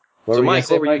 So, Mike,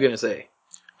 what were you going to say?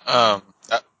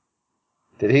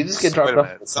 Did he just get dropped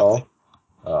off the call?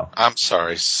 Oh. I'm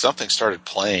sorry. Something started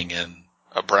playing in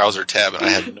a browser tab, and I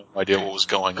had no idea what was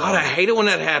going on. God, I hate it when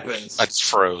that happens. I just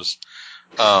froze.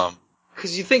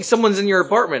 Because you think someone's in your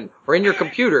apartment or in your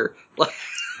computer.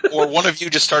 Or one of you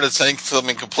just started saying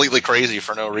something completely crazy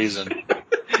for no reason.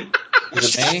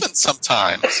 Which happens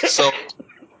sometimes.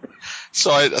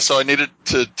 So I needed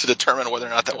to determine whether or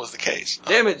not that was the case.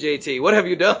 Damn it, JT, what have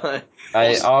you done?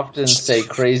 I often say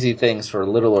crazy things for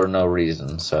little or no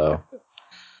reason, so.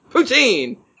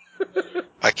 Poutine!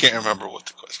 I can't remember what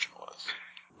the question was.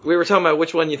 We were talking about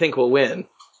which one you think will win.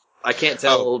 I can't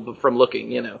tell from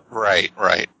looking, Right.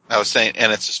 I was saying,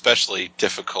 and it's especially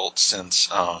difficult since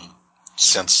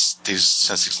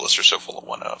these lists are so full of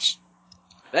 1-ofs.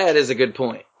 That is a good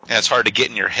point. And it's hard to get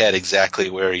in your head exactly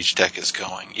where each deck is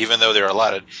going, even though there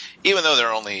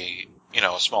are only,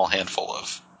 a small handful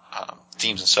of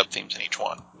themes and sub-themes in each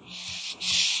one.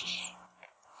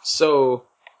 So,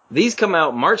 these come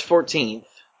out March 14th,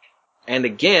 and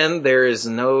again, there is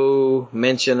no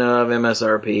mention of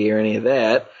MSRP or any of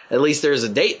that. At least there's a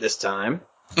date this time.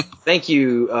 Thank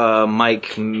you,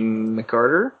 Mike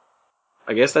McCarter.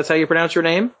 I guess that's how you pronounce your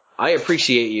name. I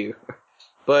appreciate you.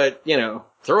 But,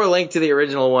 throw a link to the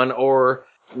original one or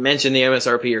mention the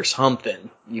MSRP or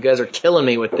something. You guys are killing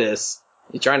me with this.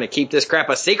 You trying to keep this crap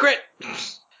a secret?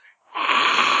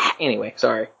 Anyway,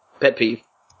 sorry. Pet peeve.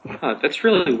 That's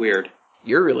really weird.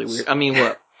 You're really weird. I mean,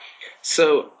 what?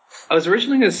 So, I was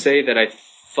originally going to say that I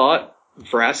thought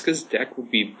Vraska's deck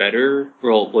would be better,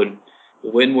 would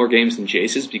win more games than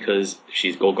Jace's because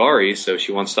she's Golgari, so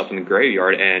she wants stuff in the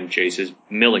graveyard, and Jace is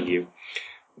milling you.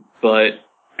 But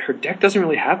her deck doesn't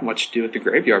really have much to do with the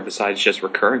graveyard besides just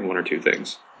recurring one or two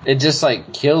things. It just,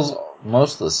 kills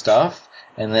most of the stuff,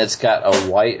 and then it's got a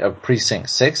white of Precinct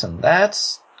 6, and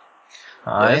that's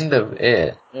kind of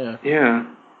it. Yeah.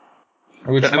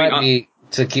 Which might be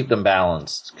to keep them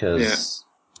balanced, because... Yeah.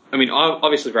 I mean,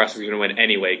 obviously Vraska's going to win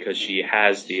anyway, because she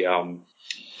has the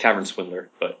Tavern Swindler,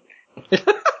 but...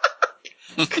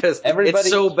 Because it's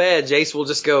so bad, Jace will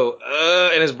just go,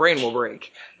 and his brain will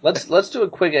break. Let's do a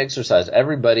quick exercise.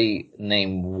 Everybody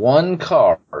name one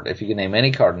card. If you can name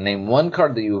any card, name one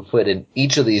card that you would put in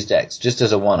each of these decks, just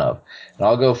as a one of. And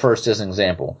I'll go first as an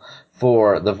example.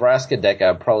 For the Vraska deck,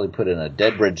 I'd probably put in a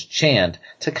Deadbridge Chant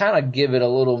to kind of give it a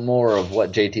little more of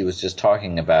what JT was just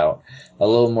talking about. A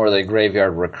little more of the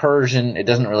graveyard recursion. It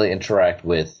doesn't really interact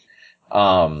with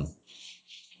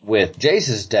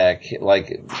Jace's deck,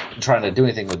 like trying to do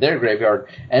anything with their graveyard,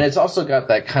 and it's also got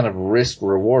that kind of risk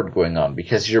reward going on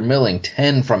because you're milling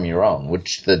 10 from your own,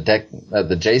 which the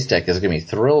Jace deck is going to be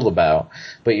thrilled about,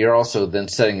 but you're also then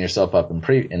setting yourself up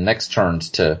in next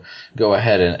turns to go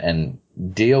ahead and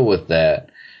deal with that.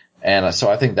 And so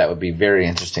I think that would be very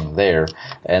interesting there.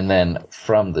 And then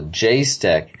from the Jace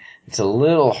deck, it's a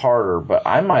little harder, but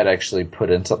I might actually put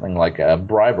in something like a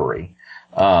bribery.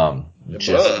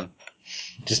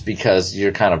 Just because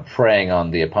you're kind of preying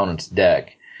on the opponent's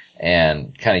deck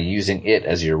and kind of using it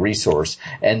as your resource.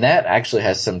 And that actually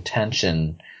has some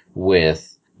tension with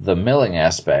the milling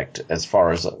aspect as far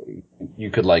as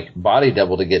you could like body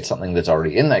double to get something that's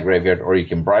already in that graveyard, or you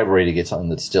can bribery to get something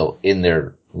that's still in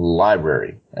their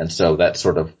library. And so that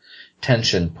sort of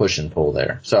tension, push and pull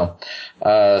there. So,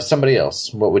 somebody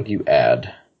else, what would you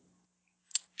add?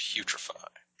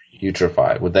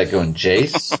 Putrefy. Would that go in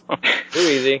Jace? Too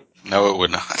easy. No, it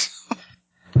would not.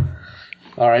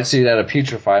 Alright, so you'd add a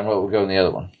Putrefy, and what would go in the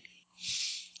other one?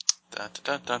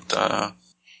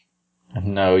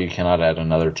 No, you cannot add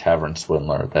another Tavern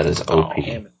Swindler. That is OP.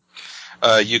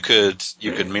 You could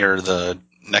mirror the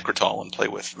Necrotal and play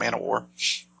with Mana War.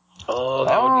 Oh,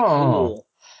 that would be cool.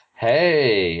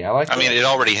 Hey, I like that. I mean, it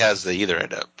already has the Either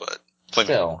Head up, but play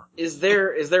Mana War. Is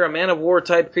there a Mana War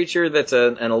type creature that's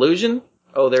an illusion?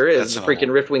 Oh, there is. The freaking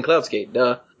Riftwing Cloudscape.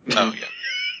 Duh. Oh, yeah.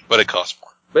 But it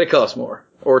costs more.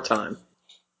 Or time.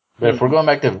 But if we're going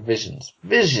back to Visions,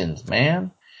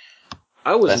 man.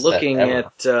 I was looking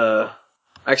at, I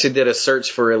actually did a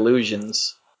search for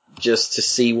illusions just to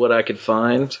see what I could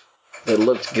find that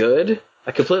looked good.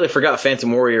 I completely forgot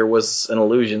Phantom Warrior was an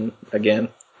illusion again.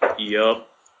 Yup.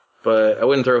 But I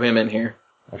wouldn't throw him in here.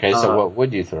 Okay, so what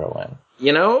would you throw in?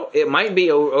 You know, it might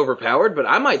be overpowered, but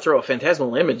I might throw a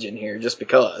Phantasmal Image in here just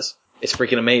because. It's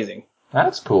freaking amazing.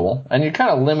 That's cool. And you're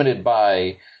kind of limited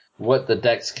by what the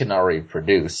decks can already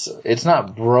produce. It's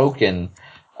not broken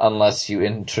unless you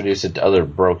introduce it to other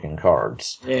broken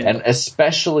cards. Yeah. And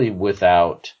especially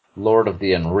without Lord of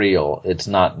the Unreal, it's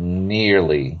not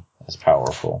nearly as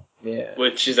powerful. Yeah.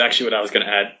 Which is actually what I was going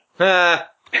to add.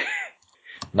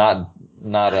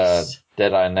 Not a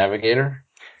Deadeye Navigator?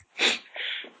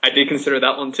 I did consider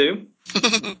that one too.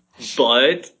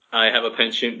 But I have a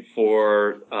penchant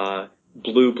for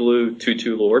blue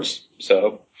 2/2 Lords,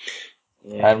 so.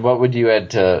 Yeah. And what would you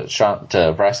add to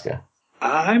Vraska?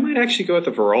 I might actually go with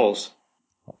the Varals.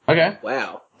 Okay.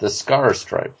 Wow. The Scar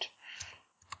Striped.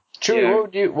 Chewie,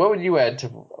 yeah. What would you add to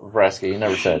Vraska? You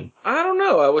never said. I don't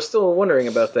know. I was still wondering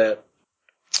about that.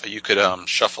 You could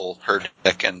shuffle her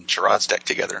deck and Charad's deck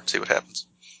together and see what happens.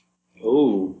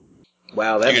 Ooh.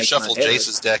 Wow, that you could shuffle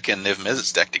Jace's deck and Niv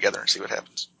Mizzet's deck together and see what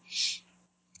happens.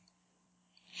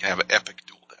 You can have an epic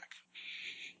dual deck.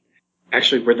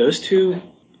 Actually, were those two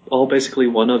all basically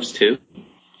one-ofs too?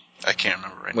 I can't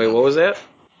remember right now. Wait, what was that?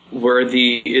 Were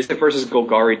the Izzet versus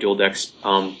Golgari dual decks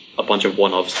a bunch of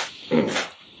one-ofs?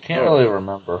 Can't really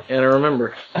remember. Can't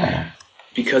remember.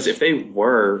 Because if they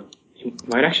were, you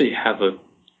might actually have a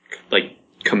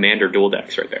commander dual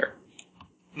decks right there.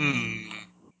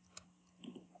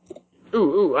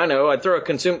 Ooh, I know. I'd throw a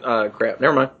crap.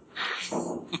 Never mind.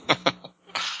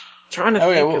 Trying to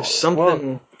think of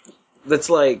something that's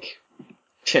like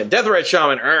Deathrite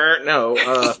Shaman. No.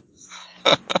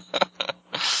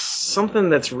 Something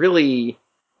that's really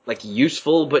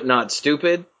useful but not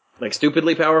stupid. Like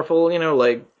stupidly powerful, you know,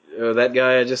 like that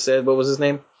guy I just said. What was his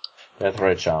name?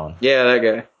 Deathrite Shaman. Yeah, that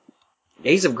guy.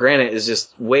 Ace of Granite is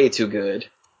just way too good.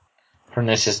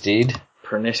 Pernicious Deed.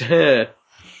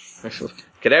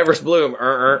 Cadaverous Bloom.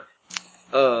 I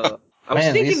was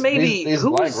thinking maybe these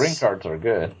black green cards are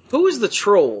good. Who is the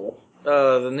troll?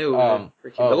 The new the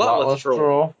Lotless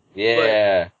troll.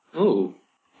 Yeah. But, ooh,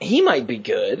 he might be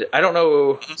good. I don't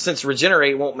know since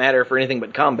Regenerate won't matter for anything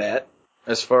but combat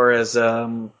as far as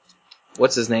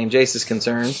what's his name, Jace is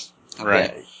concerned.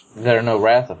 Right. Yeah, there are no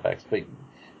wrath effects,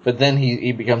 but then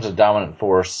he becomes a dominant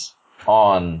force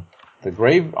on the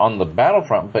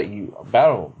battlefield,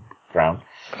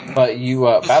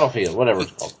 whatever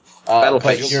it's called.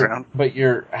 But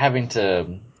you're having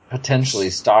to potentially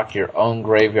stock your own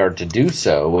graveyard to do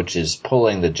so, which is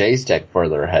pulling the Jace deck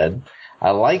further ahead.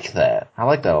 I like that. I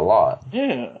like that a lot.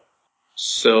 Yeah.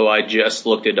 So I just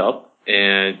looked it up.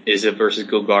 And Izzet versus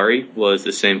Golgari was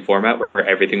the same format where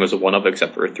everything was a 1-up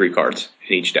except for 3 cards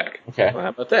in each deck. Okay. Well, how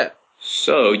about that?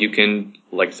 So you can,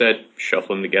 like I said,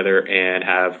 shuffle them together and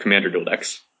have Commander duel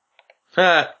decks.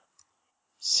 Ha!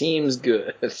 Seems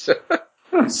good.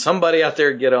 Somebody out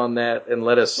there get on that and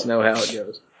let us know how it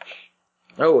goes.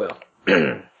 Oh well.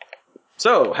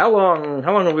 So, how long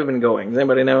have we been going? Does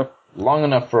anybody know? Long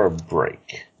enough for a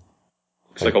break.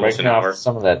 It's like almost an hour.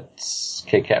 Some of that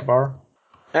Kit Kat bar.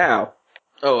 Ow.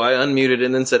 Oh, I unmuted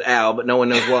and then said ow, but no one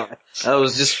knows why. I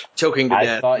was just choking to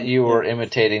death. I thought you were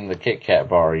imitating the Kit Kat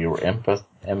bar. You were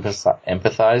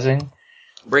empathizing?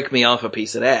 Break me off a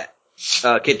piece of that.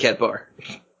 Kit Kat bar.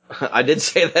 I did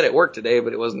say that at work today,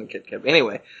 but it wasn't a Kit Kat.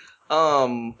 Anyway.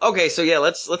 Okay, so yeah,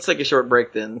 let's take a short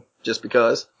break then, just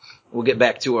because. We'll get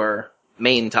back to our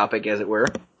main topic, as it were.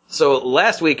 So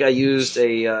last week I used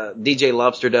a DJ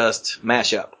Lobster Dust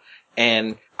mashup,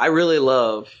 and I really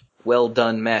love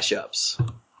well-done mashups.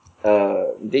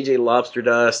 DJ Lobster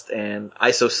Dust and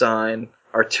ISOsign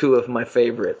are 2 of my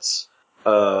favorites.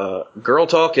 Girl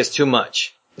Talk is too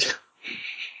much.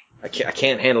 I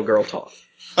can't handle Girl Talk.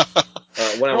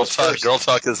 Girl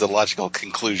Talk is the logical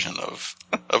conclusion of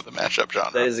the mashup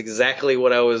genre. That is exactly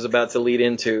what I was about to lead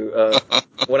into.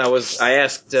 I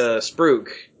asked Spruik,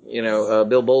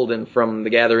 Bill Bolden from The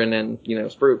Gathering and,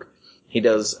 Spruik. He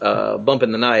does Bump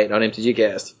in the Night on MTG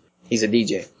Cast. He's a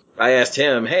DJ. I asked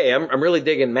him, hey, I'm really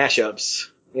digging mashups.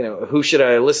 Who should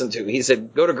I listen to? He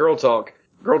said, go to Girl Talk.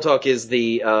 Girl Talk is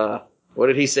the, what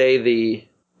did he say?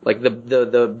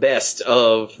 The best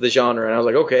of the genre. And I was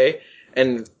like, okay.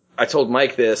 And I told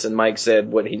Mike this, and Mike said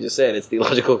what he just said. It's the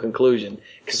logical conclusion.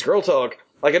 Because Girl Talk,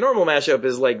 like a normal mashup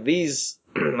is like these,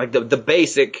 like the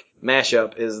basic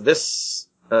mashup is this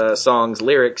song's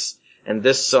lyrics and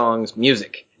this song's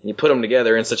music. And you put them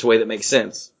together in such a way that makes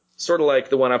sense. Sort of like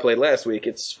the one I played last week.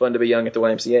 It's fun to be young at the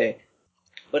YMCA.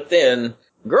 But then,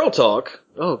 Girl Talk,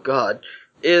 oh god,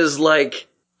 is like,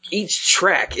 each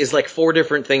track is like 4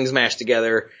 different things mashed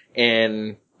together,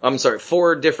 and,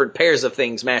 4 different pairs of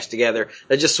things mashed together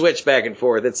that just switch back and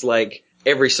forth. It's like,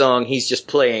 every song he's just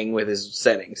playing with his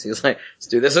settings. He's like, let's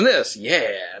do this and this.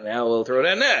 Yeah, now we'll throw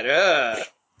down that.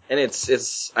 And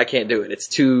it's, I can't do it. It's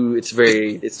too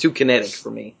kinetic for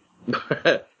me.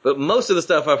 But most of the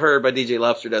stuff I've heard by DJ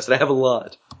Lobster Dust, and I have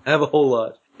a whole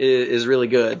lot, is really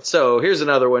good. So here's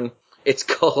another one. It's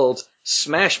called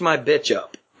Smash My Bitch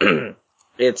Up.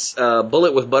 It's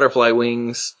Bullet with Butterfly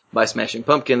Wings by Smashing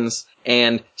Pumpkins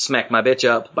and Smack My Bitch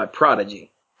Up by Prodigy.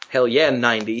 Hell yeah,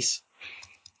 90s.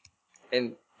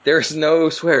 And there's no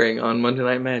swearing on Monday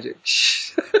Night Magic.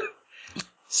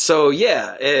 So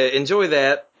yeah, enjoy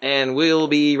that, and we'll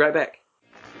be right back.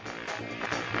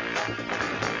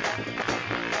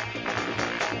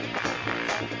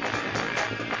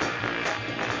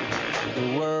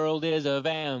 The world is a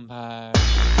vampire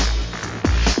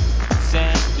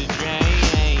sent to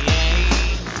drain,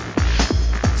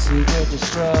 secret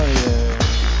destroyer,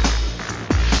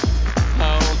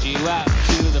 hold you up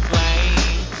to the flames.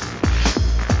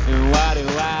 And what do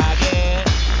I get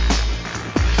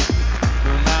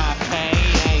for my pain?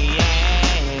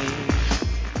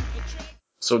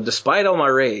 So despite all my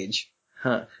rage,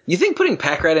 you think putting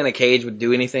Pack Rat in a cage would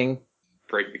do anything?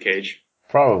 Break the cage.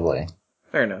 Probably.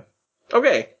 Fair enough.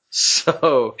 Okay,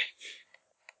 so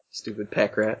stupid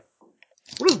Pack Rat.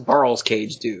 What does Barl's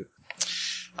Cage do?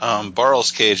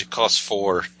 Barl's Cage, it costs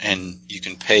 4, and you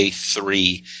can pay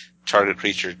 3. Target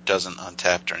creature doesn't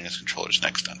untap during its controller's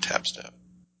next untap step.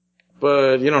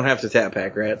 But you don't have to tap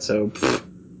Pack Rat, so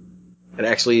it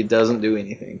actually doesn't do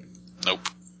anything. Nope.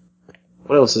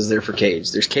 What else is there for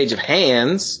Cage? There's Cage of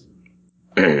Hands.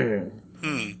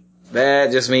 That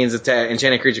just means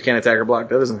enchanted creature can't attack or block.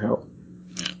 That doesn't help.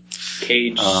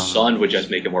 Cage Sun would just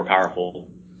make it more powerful.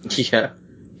 Yeah.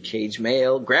 Cage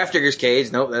Mail. Gravedigger's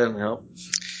Cage. Nope, that doesn't help.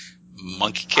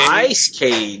 Monkey Cage? Ice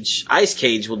Cage. Ice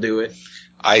Cage will do it.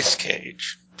 Ice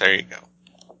Cage. There you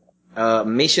go.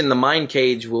 Mission the Mind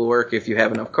Cage will work if you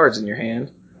have enough cards in your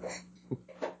hand.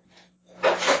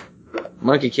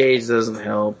 Monkey Cage doesn't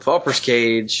help. Pauper's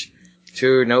Cage.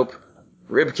 2, nope.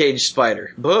 Rib Cage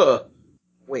Spider. Buh.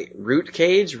 Wait, Root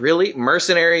Cage? Really?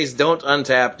 Mercenaries don't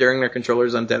untap during their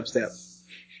controller's untap step.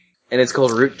 And it's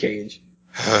called Root Cage.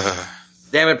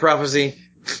 Damn it, Prophecy.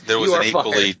 There was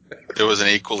an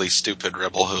equally stupid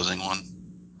Rebel Hosing one.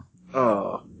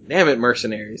 Oh, damn it,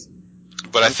 Mercenaries.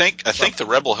 But I think the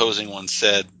Rebel Hosing one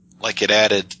said, like,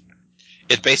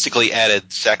 it basically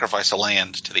added Sacrifice a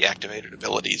Land to the activated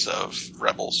abilities of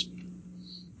Rebels.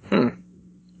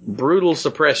 Brutal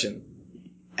Suppression.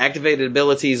 Activated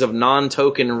abilities of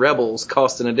non-token Rebels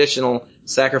cost an additional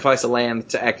Sacrifice a Land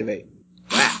to activate.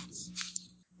 Wow.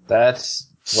 That's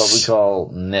what we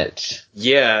call niche.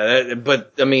 Yeah,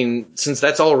 but I mean, since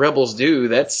that's all Rebels do,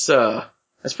 that's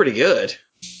pretty good.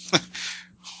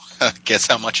 Guess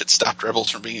how much it stopped Rebels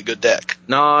from being a good deck?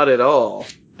 Not at all.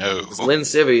 No. Lynn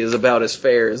Civvy is about as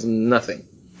fair as nothing.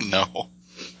 No.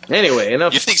 Anyway,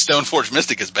 enough. You think Stoneforge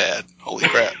Mystic is bad? Holy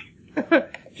crap.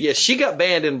 Yeah, she got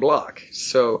banned in block,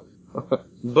 so,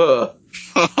 buh.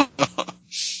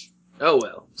 Oh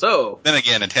well. So. Then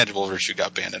again, Intangible Virtue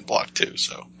got banned in block too,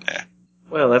 so, yeah.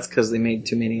 Well, that's because they made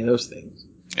too many of those things.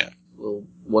 Yeah. Little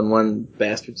 1/1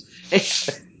 bastards.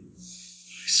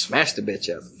 Smashed a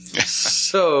bitch up.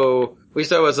 So, we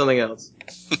start with something else.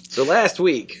 So last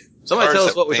week, somebody tell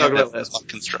us what we talked about last week.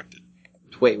 Constructed.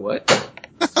 Wait, what?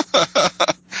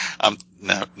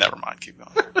 No, never mind. Keep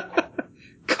going.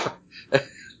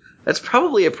 That's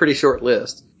probably a pretty short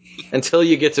list until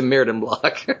you get to Mirrodin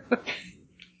block.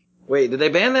 Wait, did they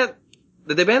ban that?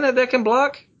 Did they ban that deck in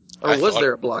block? Or was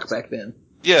there a block back then?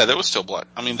 Yeah, there was still block.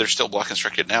 I mean, there's still block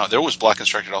constructed now. There was block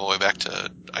constructed all the way back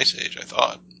to Ice Age, I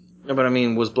thought. No, but I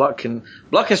mean, was block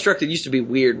constructed used to be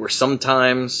weird, where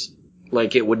sometimes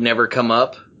like it would never come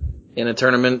up in a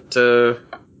tournament. Oh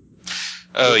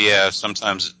yeah,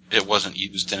 sometimes it wasn't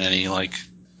used in any like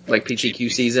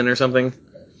PTQ season or something.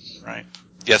 Right.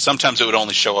 Yeah, sometimes it would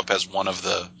only show up as one of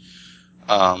the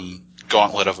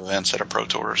gauntlet of events at a Pro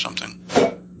Tour or something.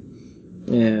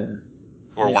 Yeah.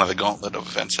 Or one of the gauntlet of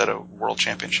events at a World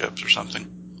Championships or something.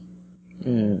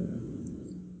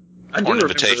 I do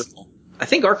remember. I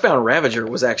think Arcbound Ravager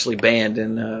was actually banned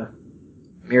in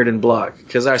Mirrodin block,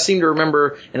 because I seem to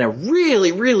remember in a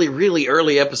really, really, really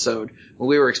early episode when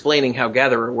we were explaining how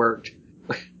Gatherer worked,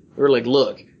 we were like,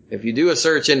 look, if you do a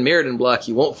search in Mirrodin block,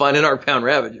 you won't find an Arcbound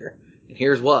Ravager. And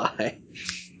here's why.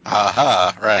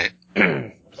 Aha, right.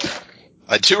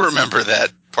 I do remember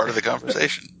that part of the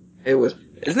conversation.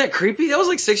 Isn't that creepy? That was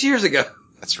like 6 years ago.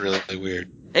 That's really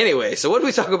weird. Anyway, so what did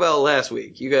we talk about last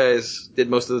week? You guys did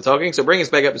most of the talking, so bring us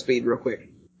back up to speed real quick.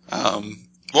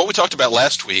 What we talked about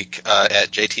last week, at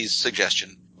JT's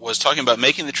suggestion, was talking about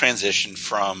making the transition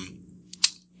from,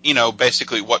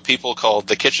 basically what people called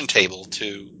the kitchen table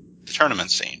to the tournament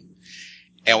scene.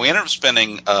 And we ended up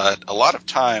spending a lot of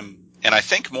time, and I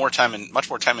think much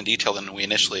more time in detail than we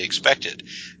initially expected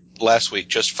last week,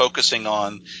 just focusing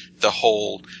on the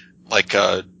whole,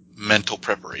 mental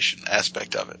preparation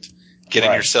aspect of it.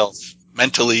 Getting yourself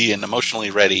mentally and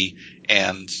emotionally ready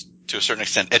and to a certain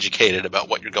extent educated about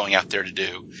what you're going out there to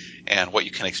do and what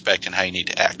you can expect and how you need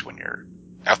to act when you're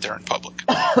out there in public.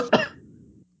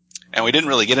 And we didn't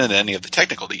really get into any of the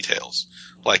technical details,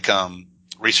 like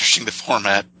researching the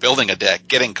format, building a deck,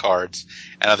 getting cards,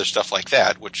 and other stuff like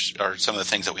that, which are some of the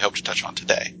things that we hope to touch on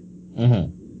today.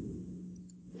 Mm-hmm.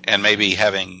 And maybe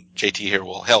having JT here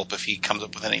will help if he comes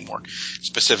up with any more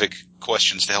specific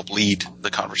questions to help lead the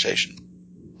conversation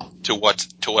to what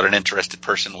an interested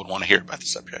person would want to hear about the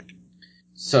subject.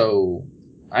 So,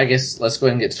 I guess let's go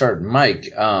ahead and get started.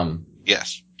 Mike,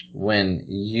 yes. When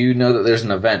you know that there's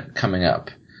an event coming up,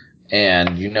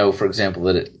 and you know, for example,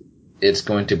 that it's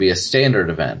going to be a standard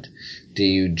event, do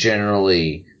you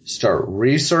generally start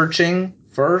researching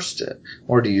first,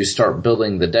 or do you start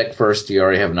building the deck first? Do you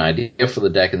already have an idea for the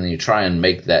deck, and then you try and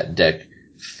make that deck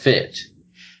fit?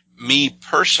 Me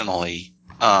personally,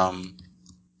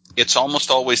 it's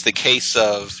almost always the case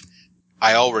of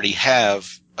I already have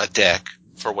a deck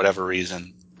for whatever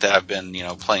reason that I've been,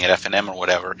 playing at FNM or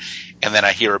whatever, and then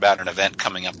I hear about an event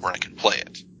coming up where I can play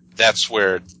it. That's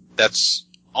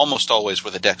almost always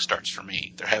where the deck starts for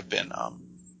me. There have been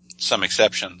some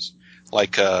exceptions,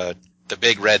 like the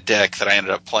big red deck that I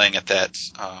ended up playing at that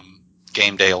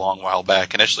game day a long while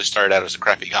back initially started out as a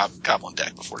crappy goblin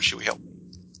deck before Chewie helped me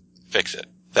fix it,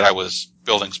 that I was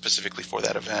building specifically for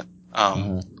that event.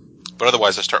 But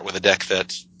otherwise I start with a deck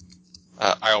that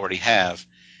I already have,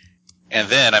 and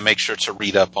then I make sure to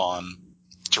read up on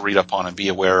and be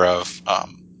aware of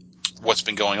what's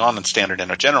been going on in Standard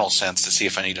in a general sense to see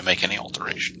if I need to make any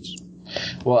alterations.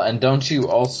 Well, and don't you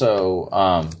also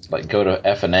go to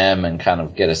FNM and kind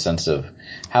of get a sense of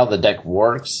how the deck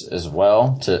works as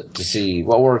well to see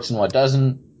what works and what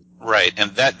doesn't? Right,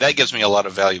 and that gives me a lot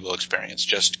of valuable experience.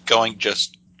 Just going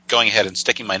ahead and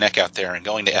sticking my neck out there and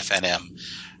going to FNM,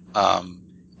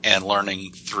 and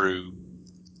learning through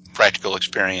practical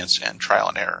experience and trial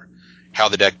and error how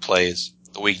the deck plays,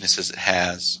 the weaknesses it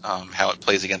has, how it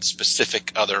plays against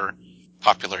specific other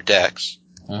popular decks.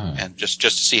 And just to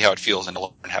see how it feels and to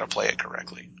learn how to play it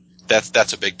correctly.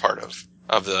 That's a big part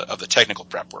of the technical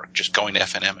prep work, just going to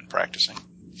FNM and practicing.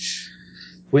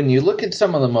 When you look at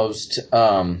some of the most,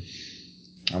 I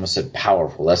almost said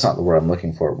powerful, that's not the word I'm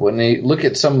looking for. When you look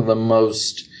at some of the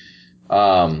most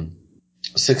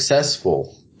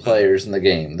successful players in the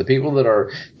game, the people that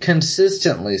are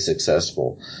consistently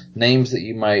successful, names that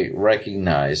you might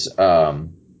recognize,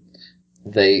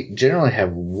 they generally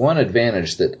have one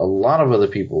advantage that a lot of other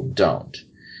people don't.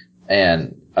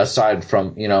 And aside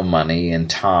from, money and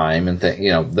time and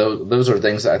those are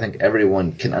things that I think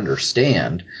everyone can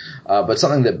understand. But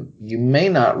something that you may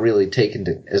not really take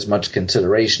into as much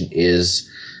consideration is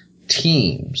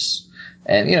teams.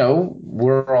 And,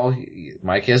 we're all,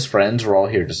 Mike has friends, we're all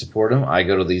here to support him. I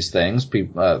go to these things,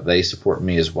 people, they support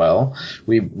me as well.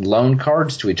 We loan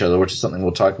cards to each other, which is something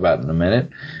we'll talk about in a minute.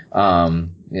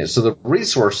 So the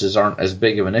resources aren't as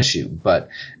big of an issue, but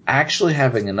actually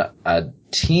having a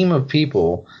team of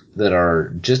people that are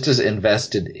just as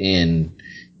invested in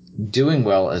doing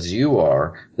well as you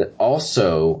are, that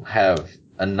also have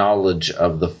a knowledge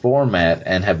of the format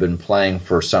and have been playing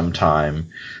for some time,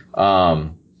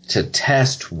 to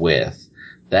test with,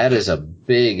 that is a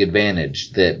big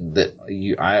advantage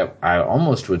I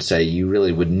almost would say you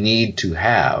really would need to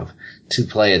have to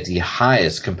play at the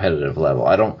highest competitive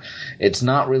level. It's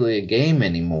not really a game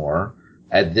anymore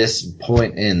at this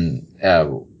point in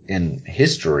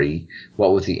history,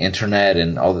 what with the internet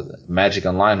and all the Magic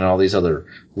Online and all these other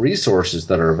resources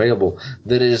that are available,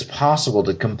 that it is possible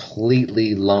to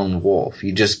completely lone wolf.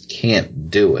 You just can't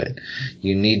do it.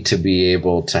 You need to be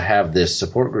able to have this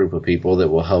support group of people that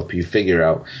will help you figure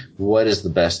out what is the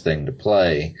best thing to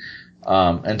play.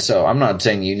 And so I'm not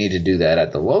saying you need to do that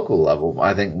at the local level.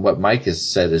 I think what Mike has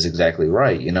said is exactly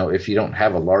right. If you don't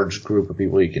have a large group of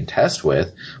people you can test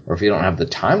with, or if you don't have the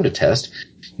time to test,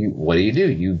 what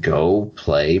do? You go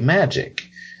play Magic.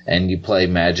 And you play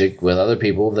Magic with other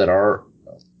people that are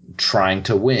trying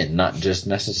to win, not just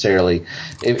necessarily.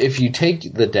 If you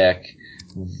take the deck,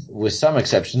 with some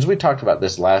exceptions, we talked about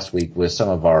this last week with some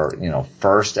of our,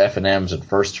 first FNMs and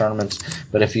first tournaments,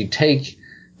 but if you take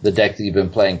the deck that you've been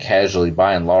playing casually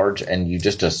by and large, and you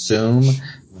just assume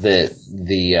that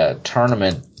the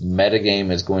tournament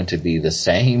metagame is going to be the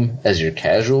same as your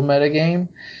casual metagame,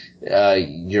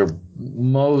 you're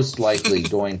most likely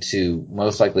going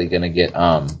to get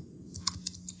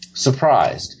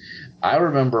surprised. I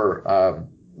remember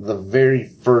the very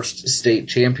first state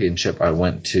championship I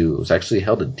went to, it was actually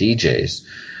held at DJ's.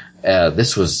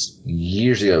 This was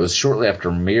years ago. It was shortly after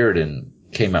Mirrodin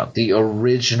came out, the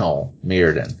original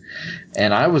Mirrodin.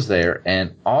 And I was there,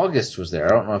 and August was there. I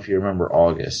don't know if you remember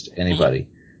August. Anybody?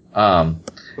 The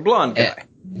blonde guy.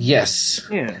 Yes.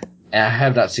 Yeah. And I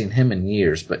have not seen him in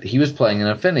years, but he was playing an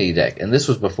Affinity deck, and this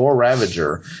was before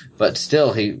Ravager, but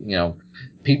still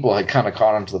people had kind of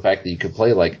caught on to the fact that you could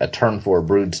play like a turn 4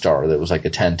 Broodstar that was like a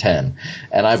 10-10.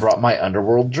 And I brought my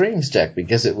Underworld Dreams deck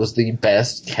because it was the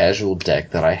best casual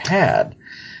deck that I had.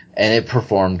 And it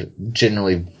performed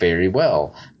generally very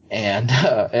well. And,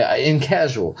 in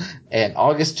casual. And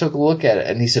August took a look at it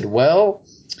and he said, well,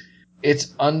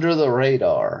 it's under the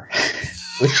radar.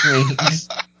 Which means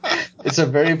it's a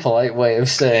very polite way of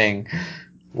saying,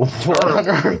 no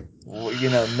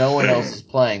one else is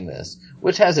playing this.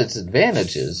 Which has its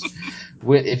advantages,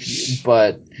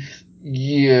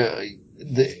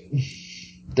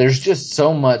 there's just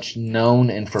so much known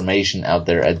information out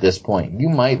there at this point. You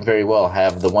might very well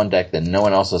have the one deck that no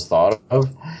one else has thought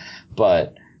of,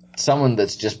 but someone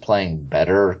that's just playing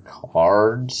better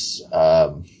cards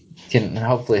can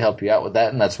hopefully help you out with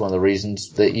that, and that's one of the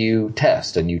reasons that you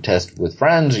test. And you test with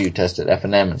friends, or you test at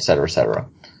FNM, et cetera, et cetera.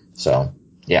 So,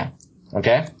 yeah.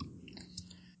 Okay?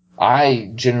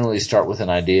 I generally start with an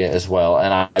idea as well,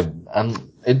 and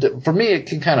for me it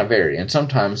can kind of vary, and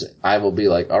sometimes I will be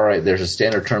like, alright, there's a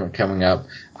standard tournament coming up,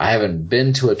 I haven't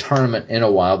been to a tournament in a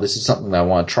while, this is something that I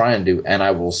want to try and do, and I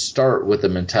will start with the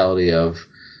mentality of,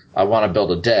 I want to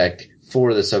build a deck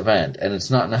for this event, and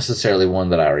it's not necessarily one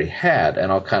that I already had,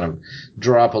 and I'll kind of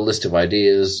draw up a list of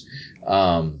ideas,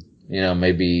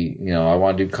 maybe, I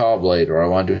want to do Cobblade, or I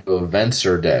want to do a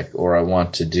Venser deck, or I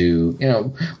want to do,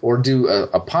 or do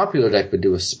a popular deck but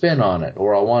do a spin on it,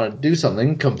 or I want to do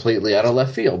something completely out of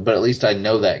left field, but at least I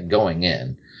know that going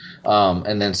in.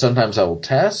 And then sometimes I will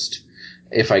test.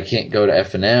 If I can't go to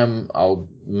FNM, I'll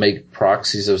make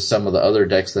proxies of some of the other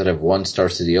decks that have 1-star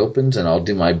city opens, and I'll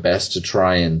do my best to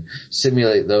try and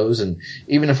simulate those. And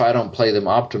even if I don't play them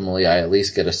optimally, I at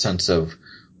least get a sense of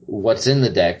what's in the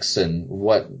decks and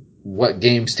what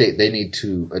game state they need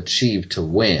to achieve to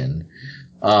win,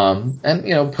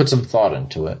 and put some thought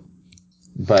into it.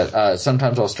 But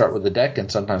sometimes I'll start with the deck, and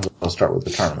sometimes I'll start with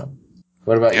the tournament.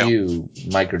 What about you,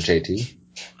 Mike or JT?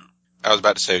 I was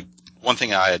about to say, one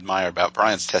thing I admire about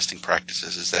Brian's testing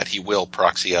practices is that he will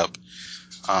proxy up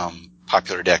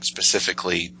popular decks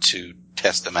specifically to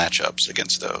test the matchups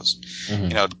against those.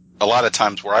 Mm-hmm. a lot of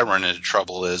times where I run into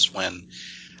trouble is when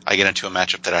I get into a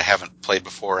matchup that I haven't played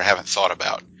before or haven't thought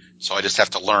about. So I just have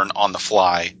to learn on the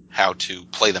fly how to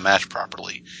play the match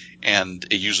properly. And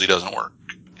it usually doesn't work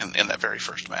in that very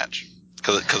first match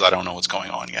because I don't know what's going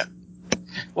on yet.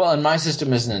 Well, and my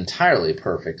system isn't entirely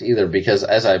perfect either because,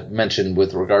 as I mentioned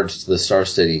with regards to the Star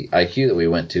City IQ that we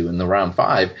went to in the round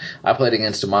 5, I played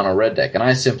against a mono red deck, and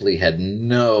I simply had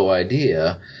no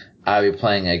idea I'd be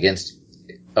playing against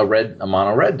a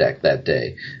mono red deck that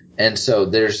day. And so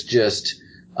there's just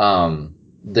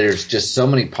so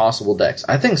many possible decks.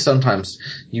 I think sometimes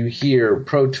you hear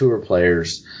Pro Tour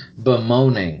players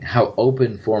bemoaning how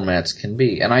open formats can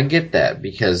be. And I get that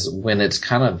because when it's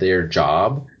kind of their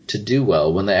job to do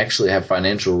well, when they actually have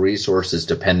financial resources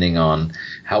depending on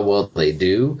how well they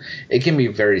do, it can be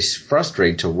very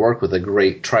frustrating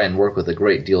to try and work with a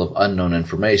great deal of unknown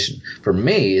information. For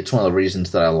me, it's one of the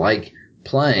reasons that I like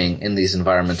playing in these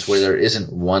environments where there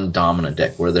isn't one dominant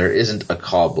deck, where there isn't a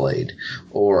Caw-Blade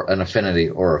or an Affinity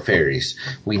or a Fairies.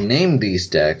 We name these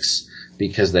decks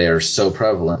because they are so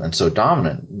prevalent and so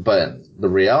dominant, but the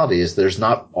reality is there's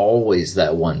not always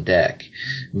that one deck.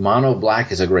 Mono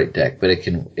black is a great deck, but it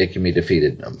can be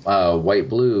defeated. White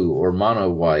blue or mono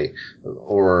white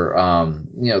or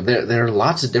there are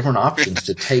lots of different options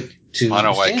to take to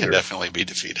mono white standard. Can definitely be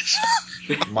defeated.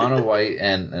 Mono white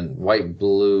and white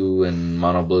blue and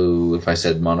mono blue, if I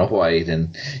said mono white,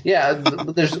 and yeah,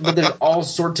 but there's all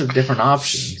sorts of different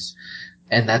options,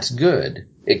 and that's good.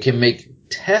 It can make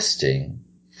testing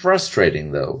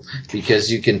frustrating though,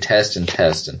 because you can test and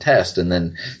test and test, and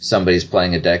then somebody's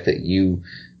playing a deck that you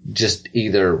just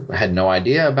either had no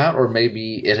idea about, or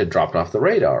maybe it had dropped off the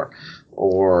radar,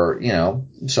 or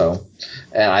so.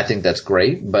 And I think that's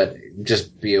great, but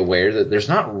just be aware that there's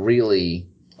not really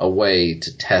a way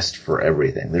to test for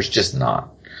everything. There's just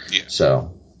not. Yeah.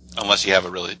 So unless you have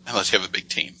a big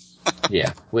team.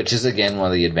 Yeah, which is again one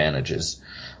of the advantages.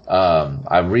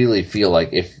 I really feel like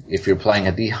if you're playing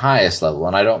at the highest level,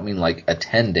 and I don't mean like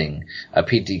attending a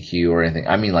PTQ or anything,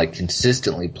 I mean like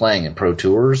consistently playing in Pro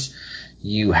Tours,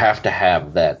 you have to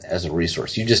have that as a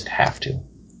resource. You just have to.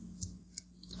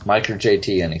 Mike or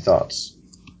JT, any thoughts?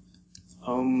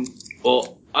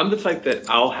 Well, I'm the type that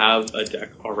I'll have a deck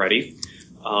already.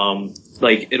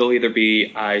 Like it'll either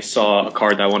be I saw a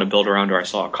card that I want to build around, or I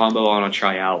saw a combo I want to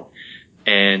try out,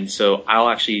 and so I'll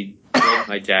actually build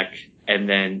my deck and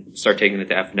then start taking it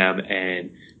to F&M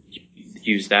and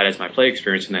use that as my play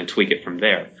experience and then tweak it from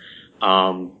there.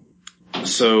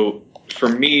 So for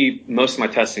me, most of my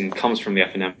testing comes from the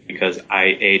F&M because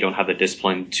I don't have the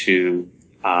discipline to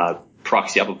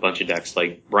proxy up a bunch of decks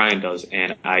like Brian does,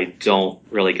 and I don't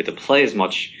really get to play as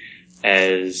much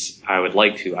as I would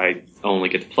like to. I only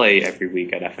get to play every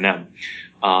week at F&M.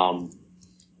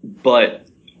 But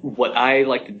what I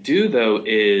like to do though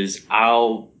is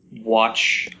I'll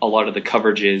watch a lot of the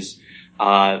coverages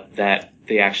that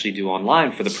they actually do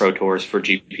online for the Pro Tours, for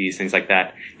GPs, things like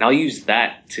that. And I'll use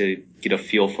that to get a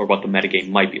feel for what the metagame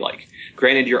might be like.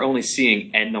 Granted, you're only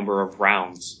seeing N number of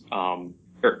rounds,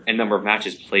 or N number of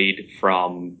matches played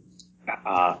from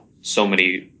so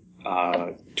many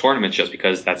tournaments, just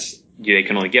because they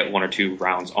can only get 1 or 2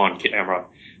 rounds on camera,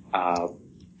 or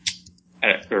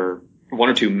 1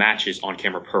 or 2 matches on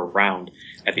camera per round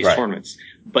at these tournaments.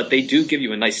 But they do give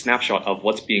you a nice snapshot of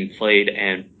what's being played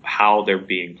and how they're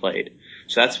being played.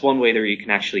 So that's one way that you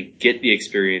can actually get the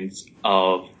experience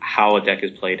of how a deck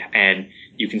is played, and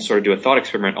you can sort of do a thought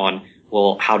experiment on,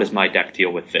 well, how does my deck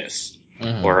deal with this?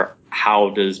 Mm-hmm. Or how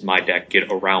does my deck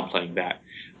get around playing that?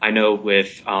 I know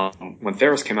with when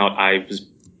Theros came out, I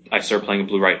started playing a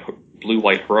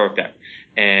blue-white heroic deck,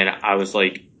 and I was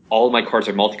like, all of my cards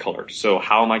are multicolored, so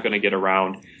how am I going to get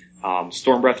around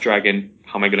Stormbreath Dragon?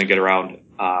 How am I going to get around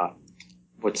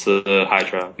what's the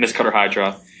Hydra? Mistcutter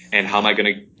Hydra, and how am I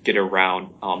going to get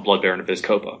around Blood Baron of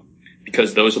Vizkopa?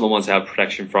 Because those are the ones that have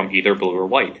protection from either blue or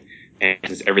white. And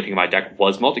since everything in my deck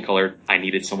was multicolored, I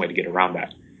needed some way to get around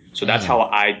that. So that's how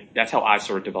I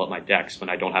sort of develop my decks when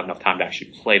I don't have enough time to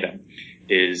actually play them,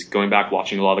 is going back,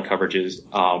 watching a lot of the coverages,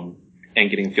 and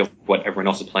getting a feel for what everyone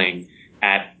else is playing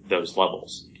at those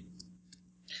levels.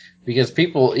 Because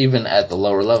people, even at the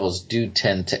lower levels, do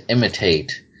tend to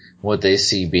imitate what they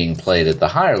see being played at the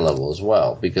higher level as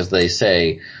well. Because they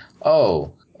say,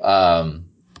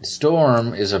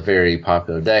 Storm is a very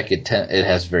popular deck. It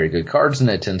has very good cards, and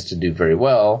it tends to do very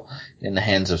well in the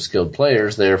hands of skilled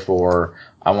players. Therefore,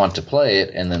 I want to play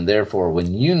it. And then, therefore,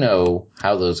 when you know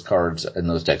how those cards and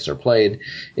those decks are played,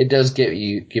 it does give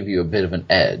you a bit of an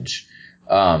edge.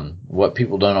 what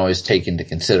people don't always take into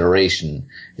consideration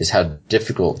is how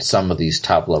difficult some of these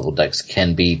top-level decks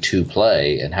can be to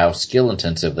play and how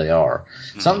skill-intensive they are.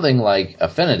 Mm-hmm. Something like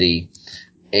Affinity,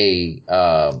 a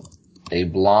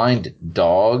blind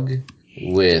dog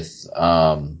with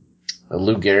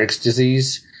Lou Gehrig's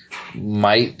disease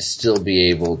might still be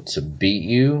able to beat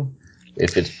you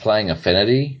if it's playing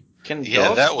Affinity.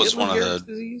 That was one of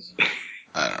the.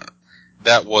 I don't know.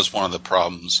 That was one of the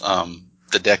problems.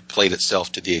 The deck played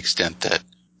itself to the extent that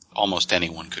almost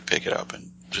anyone could pick it up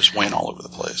and just win all over the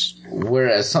place.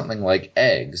 Whereas something like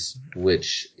Eggs,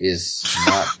 which is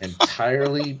not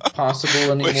entirely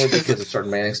possible anymore because of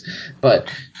certain mechanics, but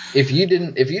if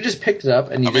you just picked it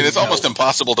up and you it's almost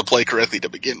impossible to play correctly to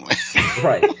begin with.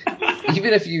 Right.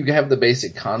 Even if you have the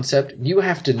basic concept, you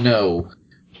have to know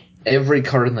every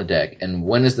card in the deck and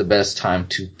when is the best time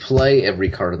to play every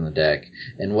card in the deck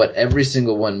and what every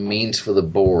single one means for the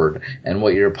board and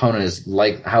what your opponent is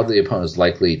like, how the opponent is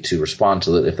likely to respond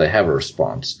to it if they have a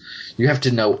response. You have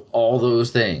to know all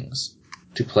those things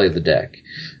to play the deck.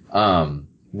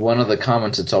 One of the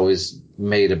comments that's always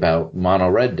made about mono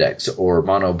red decks or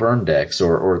mono burn decks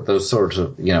or those sorts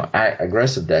of,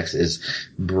 aggressive decks is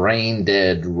brain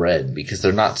dead red because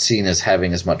they're not seen as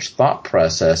having as much thought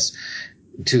process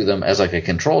to them as like a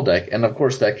control deck. And of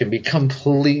course that can be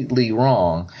completely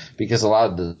wrong because a lot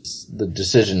of the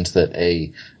decisions that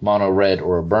a mono red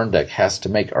or a burn deck has to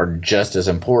make are just as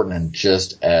important and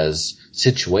just as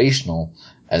situational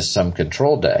as some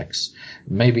control decks.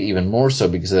 Maybe even more so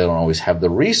because they don't always have the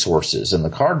resources in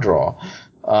the card draw.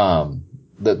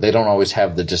 That they don't always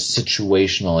have the just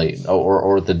situationally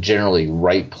or the generally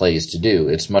right plays to do.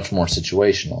 It's much more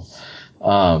situational.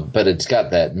 But it's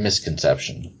got that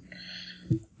misconception.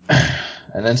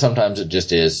 And then sometimes it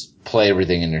just is play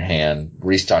everything in your hand,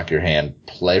 restock your hand,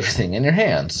 play everything in your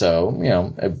hand. So,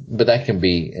 but that can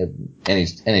be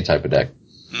any type of deck.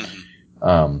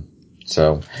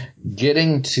 So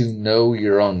getting to know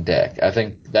your own deck, I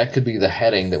think that could be the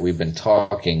heading that we've been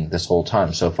talking this whole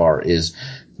time so far is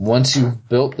once you've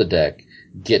built the deck,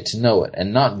 get to know it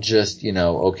and not just,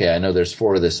 okay, I know there's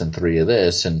 4 of this and 3 of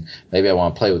this and maybe I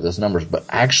want to play with those numbers, but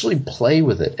actually play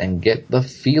with it and get the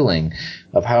feeling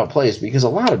of how it plays because a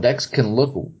lot of decks can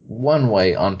look one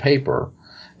way on paper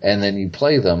and then you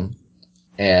play them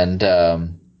and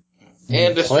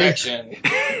distraction.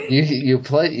 You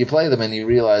play them and you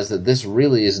realize that this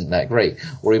really isn't that great.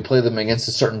 Or you play them against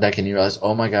a certain deck and you realize,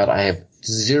 oh my god, I have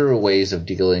 0 ways of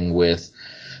dealing with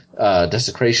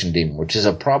Desecration Demon, which is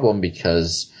a problem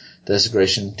because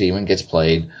Desecration Demon gets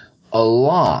played a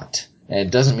lot. And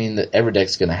it doesn't mean that every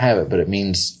deck's going to have it, but it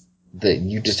means that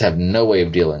you just have no way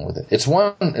of dealing with it. It's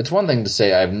one thing to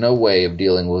say I have no way of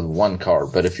dealing with one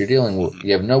card, but if you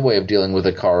have no way of dealing with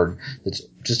a card that's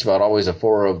just about always a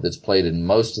 4/0 that's played in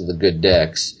most of the good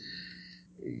decks,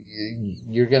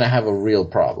 you're going to have a real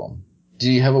problem. Do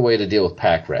you have a way to deal with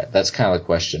Pack Rat? That's kind of the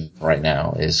question right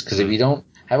now, is because if you don't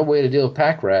have a way to deal with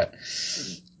Pack Rat,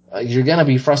 you're going to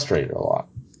be frustrated a lot.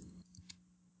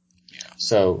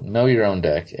 So know your own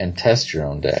deck and test your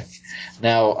own deck.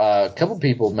 Now, a couple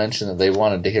people mentioned that they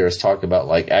wanted to hear us talk about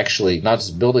actually not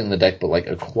just building the deck, but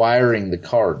acquiring the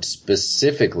cards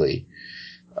specifically.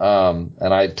 And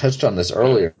I touched on this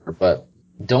earlier, but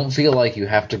don't feel like you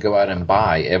have to go out and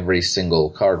buy every single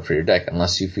card for your deck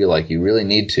unless you feel like you really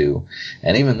need to.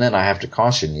 And even then I have to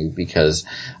caution you because,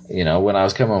 when I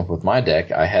was coming up with my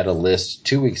deck, I had a list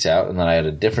 2 weeks out and then I had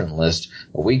a different list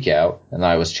a week out and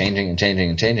I was changing and changing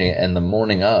and changing it. And the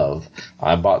morning of,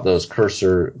 I bought those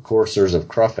Coursers of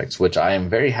Crufix, which I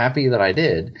am very happy that I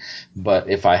did.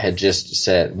 But if I had just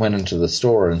went into the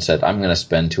store and said, I'm going to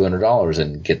spend $200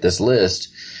 and get this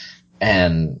list,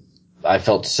 and I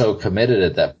felt so committed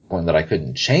at that point that I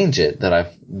couldn't change it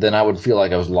then I would feel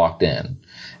like I was locked in.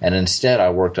 And instead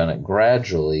I worked on it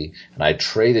gradually and I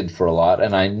traded for a lot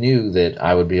and I knew that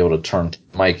I would be able to turn to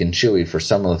Mike and Chewy for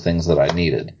some of the things that I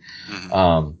needed.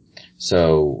 Mm-hmm.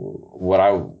 So what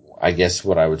I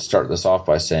would start this off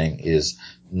by saying is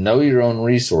know your own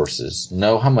resources,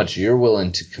 know how much you're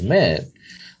willing to commit,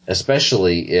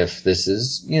 especially if this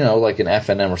is, like an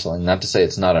FNM or something, not to say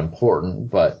it's not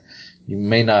important, but you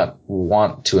may not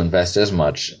want to invest as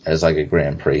much as a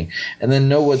Grand Prix. And then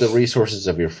know what the resources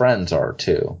of your friends are,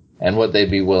 too, and what they'd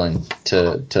be willing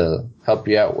to help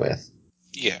you out with.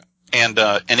 Yeah. And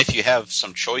if you have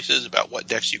some choices about what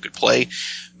decks you could play,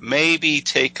 maybe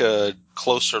take a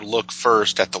closer look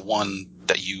first at the one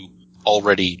that you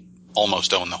already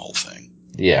almost own the whole thing.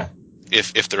 Yeah.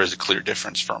 If there is a clear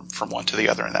difference from one to the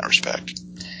other in that respect.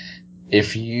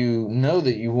 If you know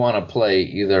that you want to play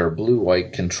either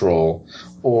blue-white control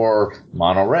or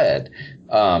mono-red,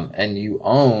 and you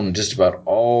own just about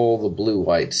all the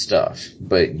blue-white stuff,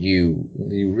 but you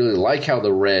really like how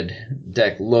the red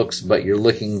deck looks, but you're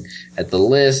looking at the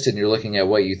list and you're looking at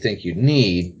what you think you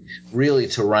need really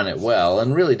to run it well,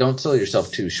 and really don't sell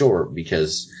yourself too short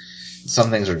because some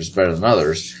things are just better than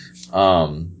others.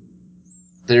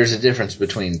 There's a difference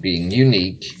between being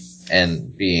unique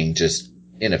and being just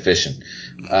inefficient.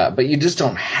 But you just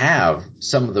don't have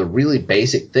some of the really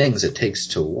basic things it takes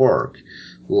to work.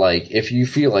 Like, if you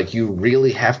feel like you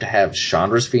really have to have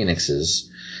Chandra's Phoenixes,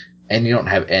 and you don't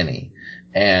have any,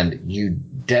 and you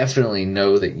definitely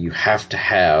know that you have to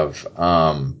have,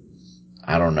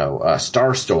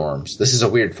 Star Storms. This is a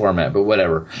weird format, but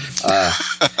whatever.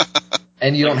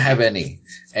 And you don't have any.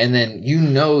 And then you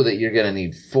know that you're going to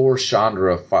need 4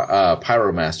 Chandra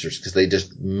Pyromasters because they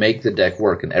just make the deck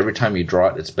work. And every time you draw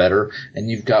it, it's better. And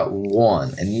you've got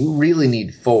 1, and you really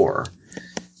need 4.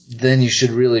 Then you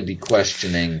should really be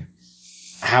questioning,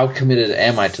 how committed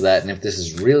am I to that? And if this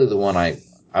is really the one I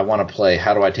want to play,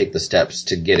 how do I take the steps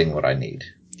to getting what I need?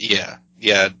 Yeah.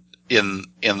 In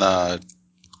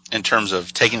terms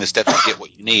of taking the steps to get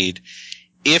what you need,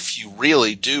 if you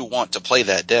really do want to play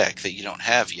that deck that you don't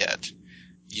have yet,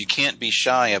 you can't be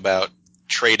shy about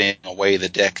trading away the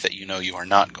deck that you know you are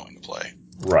not going to play.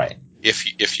 Right. If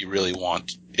you really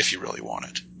want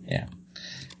it. Yeah.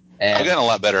 And I've gotten a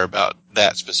lot better about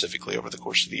that specifically over the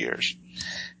course of the years.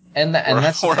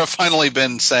 That's where I've finally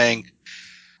been saying,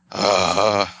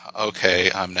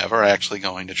 okay, I'm never actually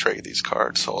going to trade these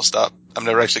cards, so I'll stop. I'm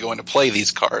never actually going to play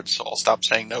these cards, so I'll stop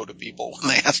saying no to people when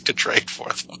they ask to trade for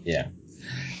them. Yeah.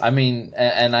 I mean,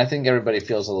 and I think everybody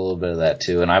feels a little bit of that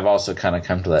too, and I've also kind of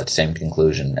come to that same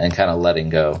conclusion and kind of letting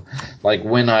go. Like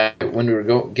when we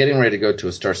were getting ready to go to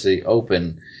a Star City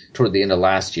Open toward the end of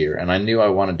last year, and I knew I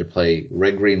wanted to play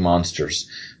Red-Green Monsters,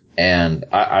 and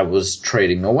I was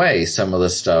trading away some of the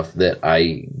stuff that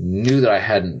I knew that I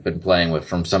hadn't been playing with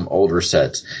from some older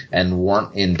sets and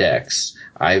weren't in decks.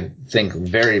 I think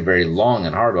very, very long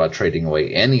and hard about trading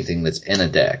away anything that's in a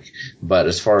deck. But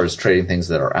as far as trading things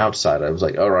that are outside, I was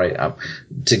like, all right,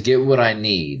 to get what I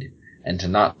need and to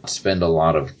not spend a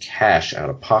lot of cash out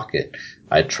of pocket,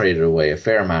 I traded away a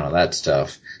fair amount of that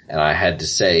stuff. And I had to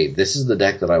say, this is the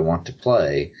deck that I want to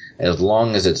play, as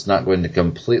long as it's not going to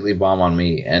completely bomb on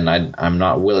me and I'm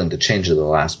not willing to change it at the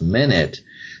last minute,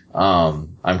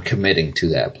 I'm committing to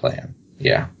that plan.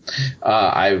 Yeah.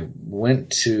 I went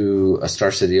to a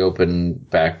Star City Open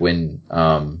back when,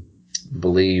 trying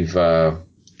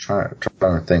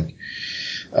to think.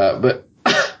 But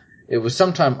it was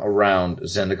sometime around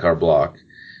Zendikar block,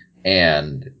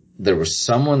 and there was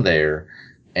someone there,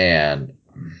 and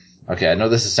okay, I know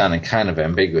this is sounding kind of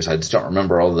ambiguous. I just don't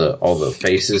remember all the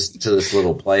faces to this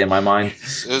little play in my mind.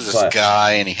 It was this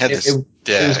guy, and he had this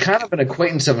deck. It was kind of an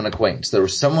acquaintance of an acquaintance. There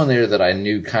was someone there that I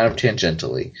knew kind of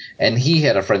tangentially, and he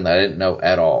had a friend that I didn't know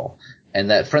at all.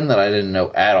 And that friend that I didn't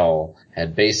know at all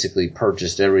had basically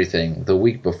purchased everything the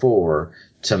week before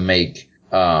to make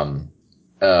a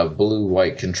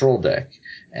blue-white control deck.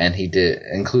 And he did,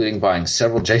 including buying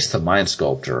several Jace the Mind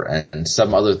Sculptor and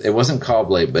some other. It wasn't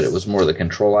Cobblade, but it was more the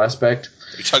control aspect.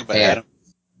 You're talking about Adam?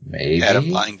 Maybe.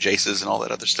 Adam buying Jaces and all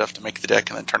that other stuff to make the deck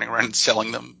and then turning around and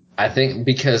selling them. I think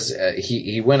because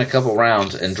he went a couple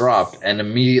rounds and dropped and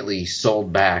immediately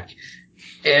sold back.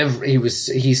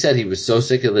 He said he was so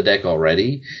sick of the deck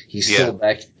already. He sold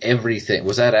back everything.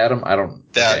 Was that Adam?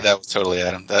 That was totally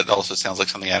Adam. That also sounds like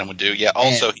something Adam would do. Yeah.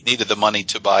 Also, he needed the money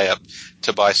to buy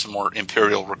some more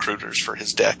Imperial Recruiters for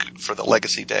his deck for the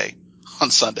Legacy Day on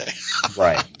Sunday.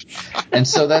 Right. And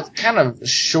so that's kind of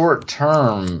short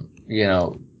term,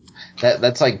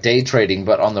 that's like day trading,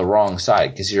 but on the wrong side,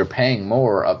 because you're paying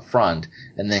more up front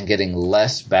and then getting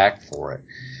less back for it.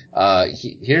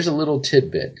 Here's a little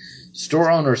tidbit.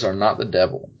 Store owners are not the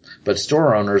devil, but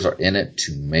store owners are in it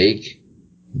to make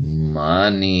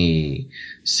money.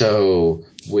 So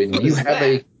when you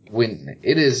have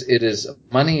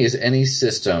money is any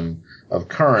system of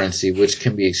currency which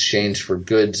can be exchanged for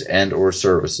goods and or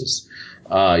services,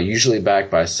 usually backed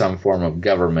by some form of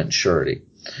government surety.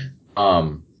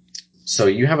 So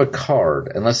you have a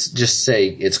card, and let's just say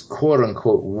it's quote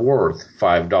unquote worth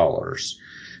 $5.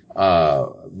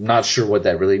 Not sure what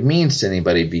that really means to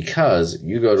anybody, because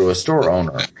you go to a store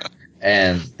owner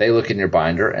and they look in your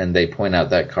binder and they point out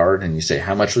that card and you say,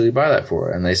 how much will you buy that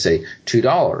for? And they say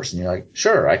 $2. And you're like,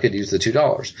 sure, I could use the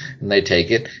 $2. And they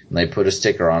take it and they put a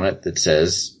sticker on it that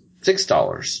says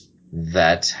 $6.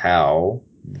 That's how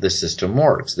the system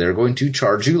works. They're going to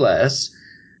charge you less.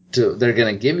 They're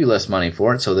going to give you less money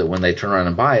for it so that when they turn around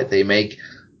and buy it, they make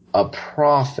a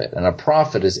profit. And a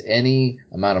profit is any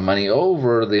amount of money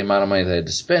over the amount of money they had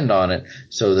to spend on it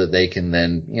so that they can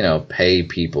then, pay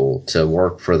people to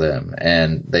work for them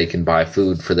and they can buy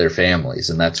food for their families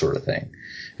and that sort of thing.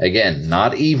 Again,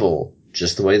 not evil,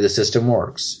 just the way the system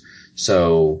works.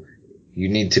 So you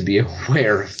need to be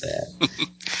aware of that.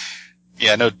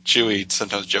 Yeah, I know Chewie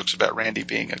sometimes jokes about Randy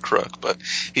being a crook, but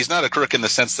he's not a crook in the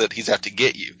sense that he's out to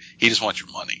get you. He just wants your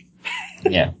money.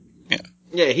 Yeah.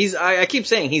 Yeah, I keep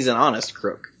saying he's an honest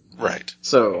crook. Right.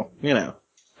 So,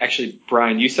 Actually,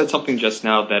 Brian, you said something just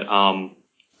now that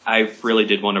I really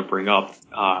did want to bring up.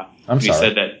 I'm sorry.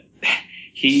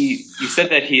 You said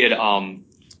that he had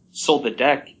sold the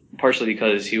deck partially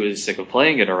because he was sick of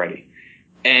playing it already.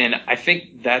 And I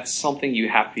think that's something you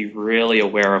have to be really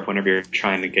aware of whenever you're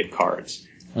trying to get cards,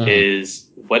 is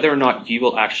whether or not you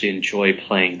will actually enjoy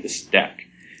playing this deck.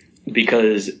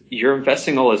 Because you're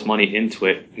investing all this money into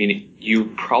it, meaning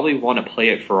you probably want to play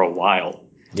it for a while.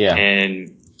 Yeah.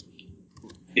 And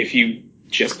if you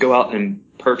just go out and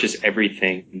purchase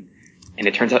everything and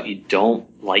it turns out you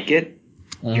don't like it,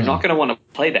 you're not going to want to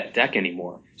play that deck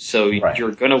anymore. So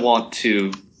you're going to want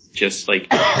to just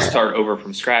start over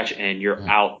from scratch, and you're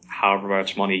out however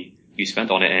much money you spent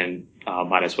on it and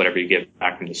minus whatever you get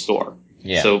back from the store.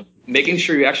 Yeah. So making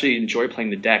sure you actually enjoy playing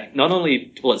the deck, not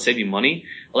only will it save you money,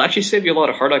 it'll actually save you a lot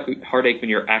of heartache when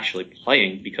you're actually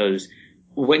playing, because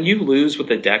when you lose with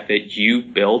a deck that you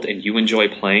build and you enjoy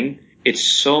playing, it's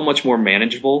so much more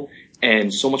manageable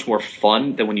and so much more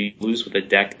fun than when you lose with a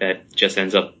deck that just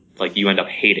ends up you end up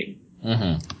hating.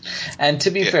 And to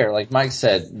be fair, like Mike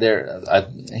said,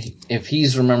 if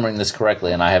he's remembering this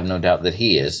correctly, and I have no doubt that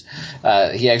he is,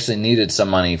 he actually needed some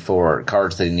money for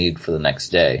cards that he needed for the next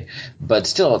day. But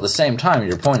still, at the same time,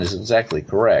 your point is exactly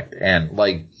correct. And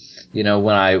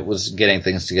when I was getting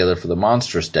things together for the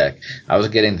Monstrous deck, I was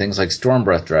getting things like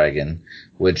Stormbreath Dragon,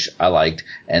 which I liked,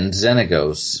 and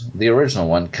Xenagos, the original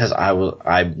one, because I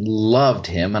loved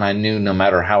him, and I knew no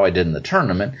matter how I did in the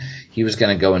tournament, he was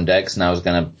going to go in decks, and I was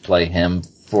going to play him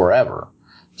forever.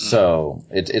 So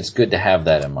it's good to have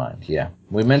that in mind. Yeah,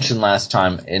 we mentioned last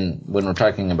time when we're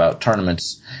talking about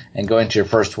tournaments and going to your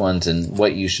first ones and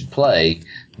what you should play,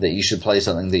 that you should play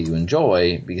something that you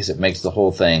enjoy, because it makes the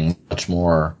whole thing much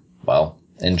more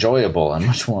enjoyable and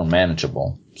much more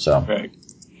manageable. So. Right.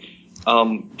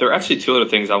 There are actually two other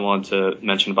things I wanted to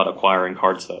mention about acquiring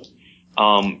cards, though.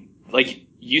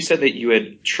 You said that you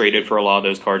had traded for a lot of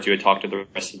those cards. You had talked to the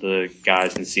rest of the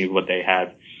guys and seen what they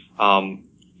had.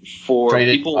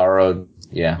 Traded, borrowed,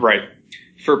 yeah. Right.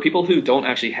 For people who don't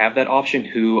actually have that option,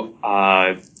 who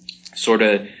sort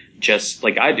of just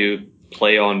like I do,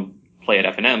 play at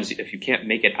F&Ms, if you can't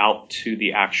make it out to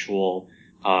the actual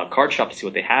card shop to see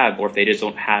what they have, or if they just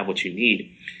don't have what you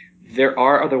need, there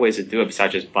are other ways to do it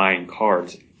besides just buying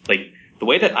cards. The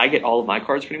way that I get all of my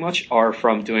cards pretty much are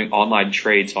from doing online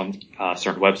trades on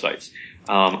certain websites.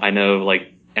 I know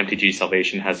MTG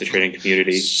Salvation has a trading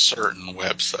community. Certain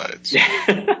websites.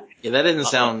 Yeah, that didn't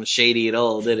sound shady at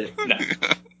all, did it?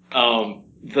 No.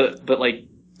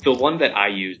 The one that I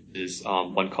use is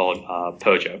one called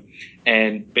Pojo.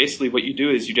 And basically what you do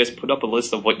is you just put up a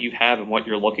list of what you have and what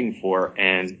you're looking for,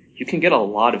 and you can get a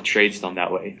lot of trades done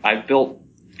that way. I've built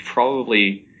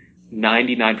probably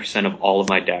 99% of all of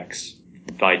my decks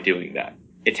by doing that.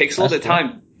 It takes a little bit of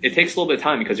time. It takes a little bit of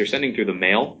time because you're sending through the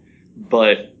mail,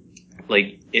 but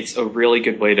it's a really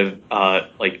good way to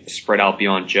spread out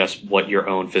beyond just what your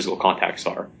own physical contacts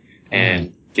are,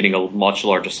 and getting a much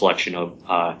larger selection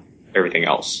of everything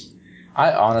else.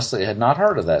 I honestly had not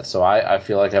heard of that, so I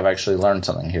feel like I've actually learned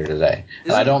something here today.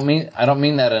 And I don't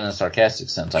mean that in a sarcastic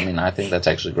sense. I mean, I think that's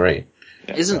actually great.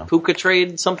 Yeah. Isn't Puka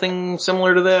Trade something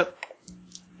similar to that?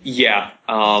 Yeah.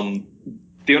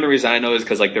 The only reason I know is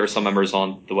because there are some members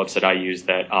on the website I use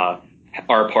that are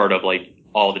part of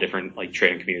all the different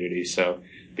trading communities. So,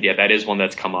 but yeah, that is one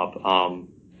that's come up.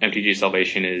 MTG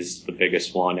Salvation is the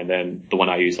biggest one, and then the one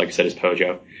I use, like I said, is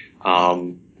Pojo.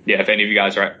 Yeah, if any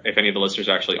of the listeners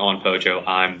are actually on Pojo,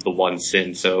 I'm the one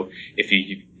sin. So if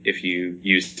you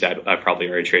use that, I probably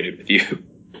already traded with you.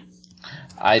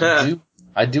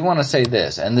 I do want to say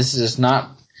this, and this is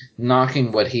not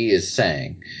knocking what he is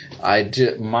saying.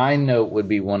 My note would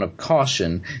be one of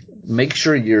caution. Make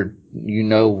sure you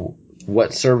know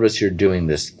what service you're doing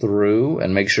this through,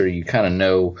 and make sure you kind of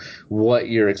know what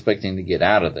you're expecting to get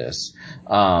out of this.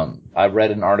 I read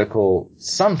an article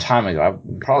some time ago,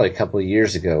 probably a couple of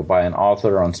years ago, by an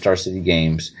author on Star City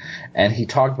Games, and he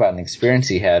talked about an experience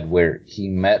he had where he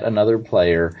met another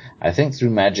player, I think through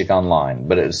Magic Online,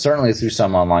 but it was certainly through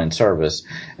some online service,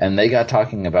 and they got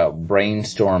talking about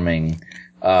brainstorming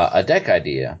a deck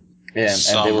idea. And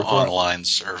some they were online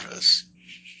service.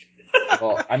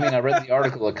 Well, I mean, I read the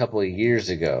article a couple of years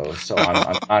ago, so I'm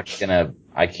not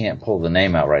I can't pull the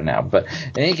name out right now. But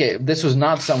in any case, this was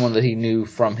not someone that he knew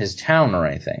from his town or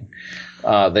anything.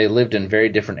 They lived in very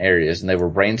different areas, and they were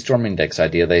brainstorming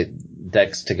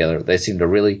decks together. They seemed to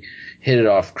really hit it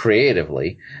off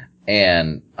creatively.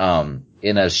 And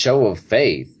in a show of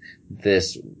faith,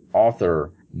 this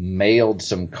author mailed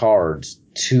some cards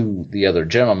to the other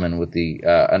gentleman with the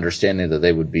understanding that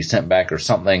they would be sent back, or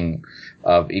something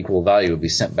of equal value would be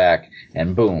sent back,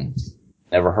 and boom,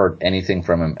 never heard anything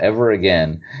from him ever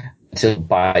again until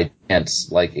by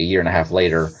chance, like a year and a half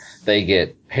later, they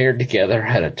get paired together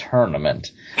at a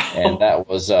tournament, and that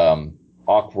was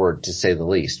awkward to say the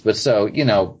least. But so,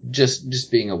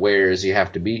 just being aware, as you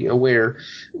have to be aware.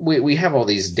 We have all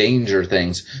these danger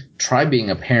things. Try being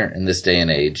a parent in this day and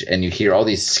age, and you hear all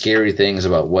these scary things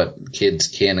about what kids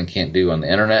can and can't do on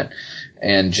the internet,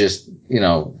 and just,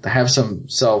 have some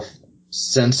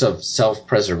sense of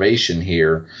self-preservation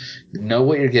here. Know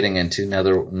what you're getting into.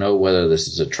 Know whether this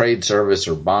is a trade service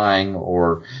or buying,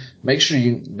 or make sure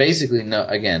you basically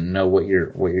know what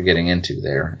you're getting into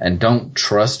there, and don't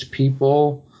trust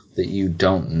people that you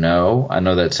don't know. I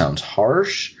know that sounds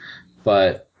harsh,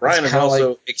 but Brian is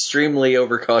also extremely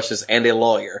overcautious and a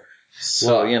lawyer,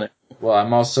 so Well,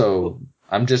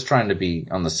 I'm just trying to be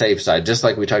on the safe side. Just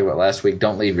like we talked about last week,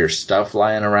 don't leave your stuff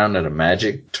lying around at a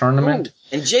Magic tournament. Ooh,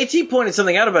 and JT pointed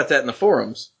something out about that in the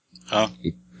forums. Huh?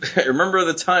 Remember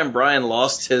the time Brian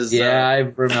lost his... Yeah, I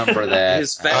remember that.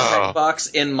 His fast box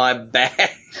in my bag.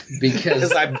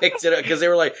 Because I picked it up, because they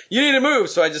were like, you need to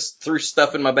move, so I just threw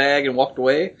stuff in my bag and walked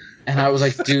away. And I was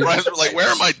like, dude... Brian's like, where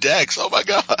are my decks? Oh my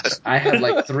god. I had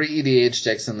like 3 EDH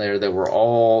decks in there that were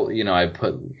all, I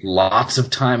put lots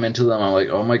of time into them. I'm like,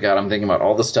 oh my god, I'm thinking about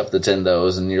all the stuff that's in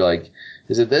those. And you're like,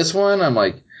 is it this one? I'm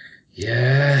like,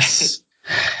 yes.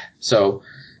 So,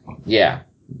 yeah.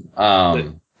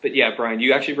 But yeah, Brian,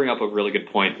 you actually bring up a really good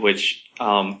point, which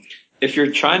if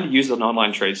you're trying to use an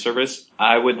online trade service,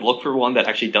 I would look for one that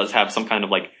actually does have some kind of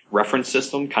like reference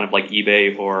system, kind of like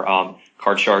eBay or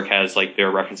CardShark has like their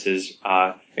references,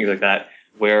 things like that,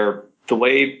 where the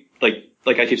way, like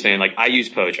I keep saying, like I use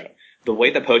Pojo. The way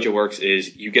that Pojo works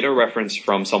is you get a reference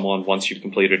from someone once you've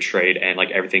completed a trade and like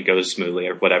everything goes smoothly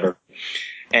or whatever.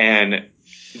 And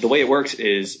the way it works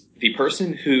is the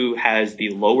person who has the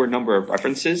lower number of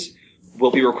references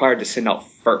will be required to send out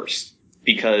first,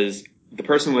 because the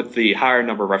person with the higher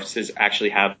number of references actually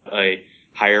have a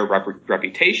higher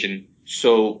reputation,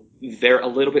 so they're a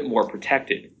little bit more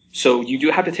protected. So you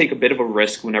do have to take a bit of a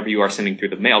risk whenever you are sending through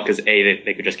the mail, because A,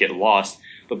 they could just get lost,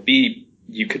 but B,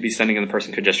 you could be sending and the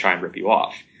person could just try and rip you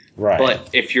off. Right. But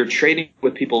if you're trading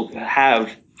with people who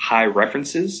have high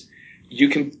references, you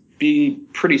can be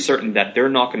pretty certain that they're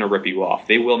not going to rip you off.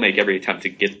 They will make every attempt to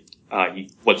get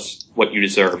what you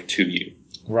deserve to you.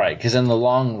 Right, because in the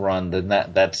long run, then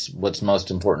that's what's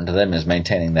most important to them, is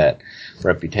maintaining that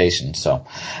reputation. So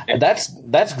that's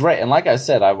great. And like I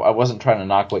said, I wasn't trying to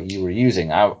knock what you were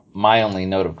using. My only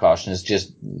note of caution is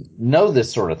just know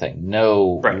this sort of thing.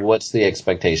 Know what's the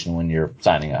expectation when you're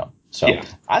signing up. So yeah.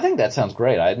 I think that sounds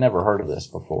great. I had never heard of this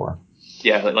before.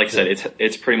 Yeah, like I said,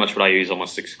 it's pretty much what I use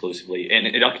almost exclusively, and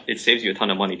it saves you a ton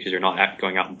of money because you're not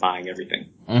going out and buying everything.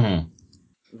 Mm-hmm.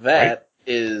 That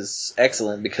is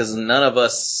excellent, because none of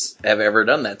us have ever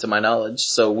done that to my knowledge,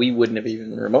 so we wouldn't have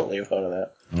even remotely thought of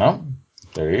that. No.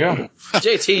 There you go.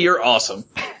 JT, you're awesome.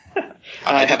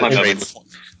 I did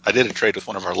a trade with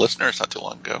one of our listeners not too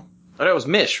long ago. Oh, that was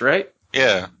Mish, right?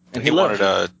 Yeah. And he wanted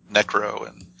a Necro,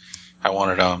 and I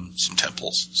wanted some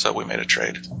Temples, so we made a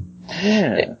trade.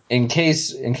 Yeah. In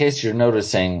case you're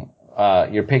noticing,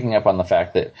 you're picking up on the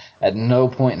fact that at no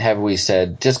point have we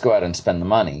said, just go out and spend the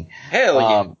money. Hell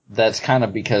yeah. That's kind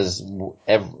of because,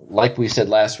 like we said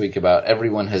last week about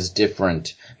everyone has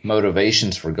different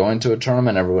motivations for going to a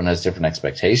tournament. Everyone has different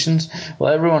expectations.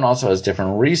 Well, everyone also has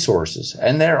different resources.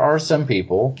 And there are some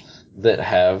people that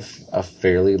have a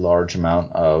fairly large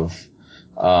amount of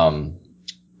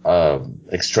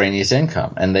extraneous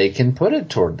income, and they can put it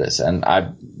toward this. And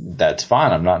that's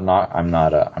fine.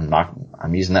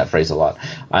 I'm using that phrase a lot.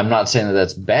 I'm not saying that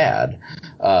that's bad,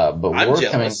 but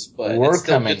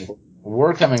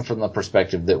we're coming from the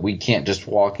perspective that we can't just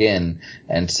walk in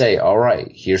and say, all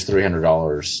right, here's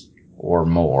 $300 or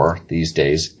more these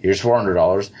days. Here's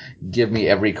 $400. Give me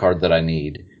every card that I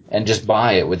need, and just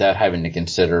buy it without having to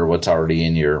consider what's already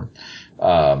in your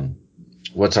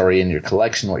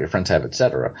collection, what your friends have,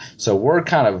 etc. So we're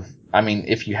kind of,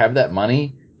 if you have that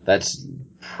money, that's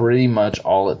pretty much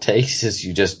all it takes, is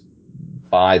you just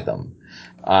buy them.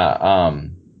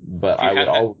 But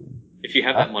if you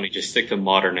have that money, just stick to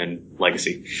Modern and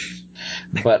Legacy.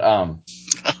 But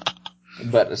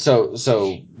But so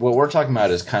what we're talking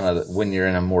about is kind of when you're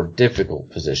in a more difficult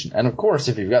position. And of course,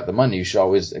 if you've got the money, you should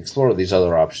always explore these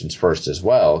other options first as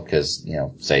well, because,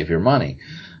 save your money.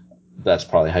 That's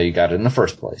probably how you got it in the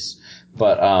first place.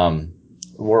 But,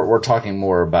 we're talking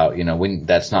more about, when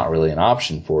that's not really an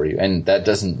option for you. And that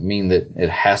doesn't mean that it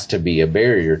has to be a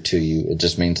barrier to you. It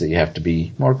just means that you have to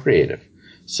be more creative.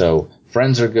 So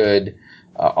friends are good.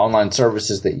 Online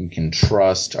services that you can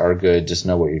trust are good. Just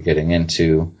know what you're getting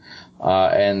into.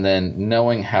 And then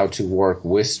knowing how to work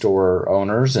with store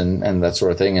owners and that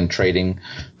sort of thing, and trading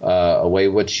away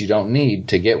what you don't need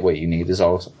to get what you need is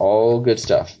all good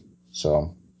stuff.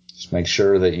 So just make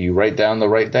sure that you write down the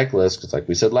right deck list, because like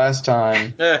we said last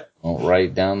time, don't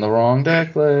write down the wrong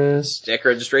deck list. Deck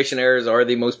registration errors are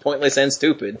the most pointless and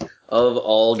stupid of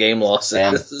all game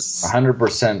losses. And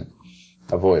 100%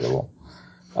 avoidable.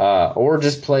 Or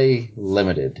just play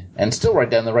limited and still write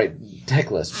down the right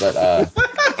deck list, but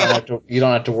you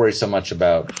don't have to worry so much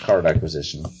about card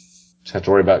acquisition. Just have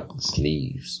to worry about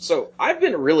sleeves. So I've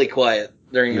been really quiet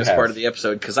during this part of the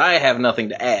episode because I have nothing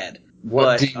to add.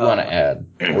 What do you want to add?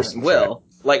 Well,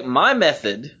 like my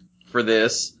method for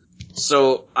this,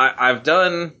 so I've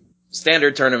done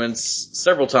standard tournaments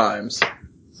several times.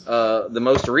 The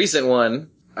most recent one,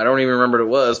 I don't even remember what it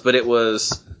was, but it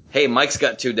was, hey, Mike's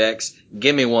got 2 decks,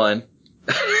 give me one.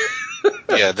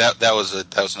 Yeah, that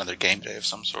was another game day of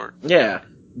some sort. Yeah.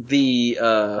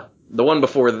 The one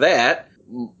before that,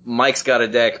 Mike's got a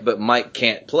deck, but Mike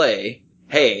can't play.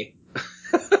 Hey,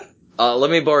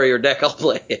 let me borrow your deck, I'll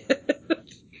play it.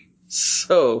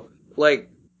 So, like,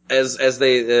 as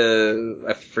they,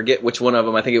 I forget which one of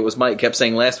them, I think it was Mike, kept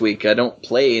saying last week, I don't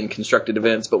play in constructed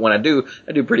events, but when I do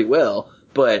pretty well.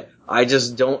 But I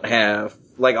just don't have,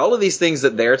 like, all of these things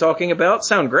that they're talking about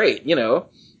sound great,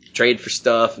 trade for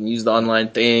stuff and use the online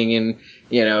thing and,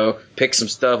 pick some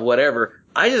stuff, whatever.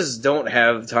 I just don't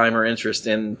have time or interest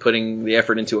in putting the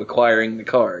effort into acquiring the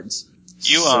cards.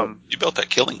 You built that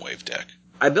Killing Wave deck.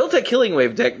 I built that Killing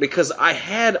Wave deck because I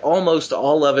had almost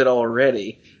all of it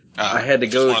already. I had to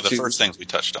go one of the first things we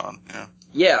touched on.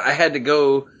 Yeah, I had to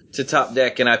go to Top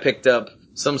Deck and I picked up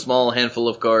some small handful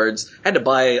of cards. I had to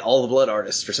buy all the Blood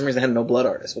Artists. For some reason I had no Blood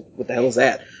Artists. What the hell is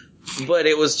that? But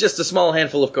it was just a small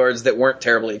handful of cards that weren't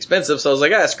terribly expensive, so I was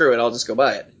like, screw it, I'll just go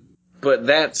buy it. But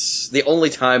that's the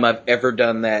only time I've ever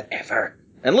done that, ever.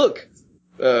 And look,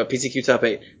 PCQ top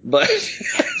 8. But,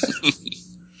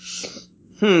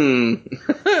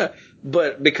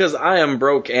 but because I am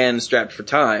broke and strapped for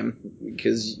time,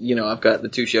 because, I've got the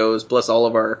 2 shows plus all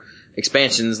of our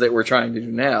expansions that we're trying to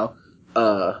do now,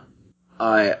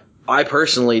 I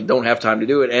personally don't have time to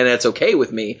do it, and that's okay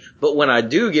with me. But when I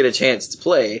do get a chance to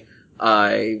play,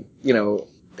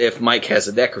 if Mike has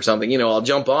a deck or something, I'll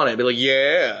jump on it and be like,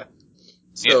 yeah.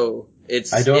 So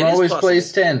I don't always play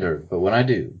standard, but when I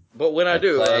do. But when I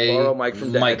do, I borrow Mike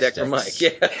from deck from Mike.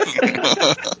 Yeah.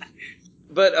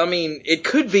 But, I mean, it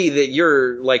could be that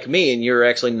you're like me and you're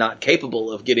actually not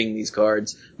capable of getting these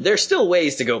cards. There's still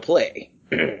ways to go play.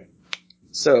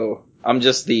 So, I'm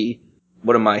just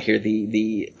what am I here? I'm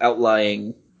the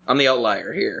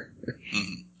outlier here.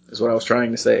 Is what I was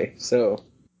trying to say. So,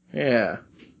 yeah.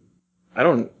 I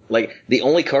don't, the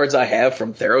only cards I have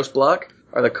from Theros Block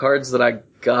are the cards that I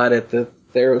got at the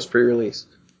Theros pre-release.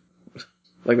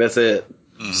 That's it.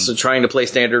 So trying to play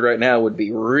standard right now would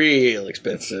be real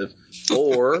expensive.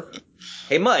 Or,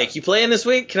 hey Mike, you playing this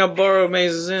week? Can I borrow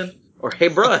Mazes in? Or, hey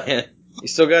Brian, you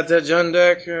still got that Jund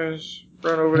deck?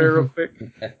 Run over there real quick.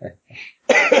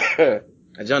 A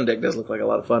Jund deck does look like a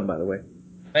lot of fun, by the way.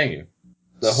 Thank you.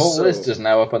 The whole list is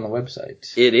now up on the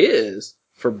website. It is,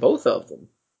 for both of them.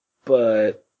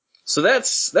 But, so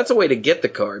that's a way to get the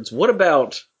cards. What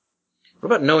about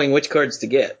knowing which cards to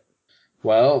get?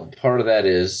 Well, part of that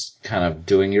is kind of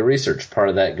doing your research. Part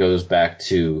of that goes back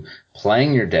to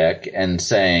playing your deck and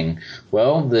saying,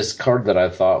 well, this card that I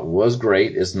thought was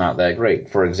great is not that great.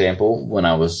 For example, when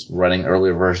I was running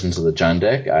earlier versions of the Jund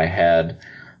deck, I had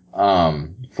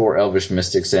 4 Elvish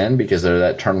Mystics in because they're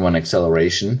that turn 1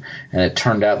 acceleration, and it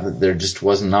turned out that there just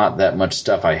was not that much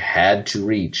stuff I had to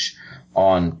reach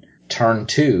on turn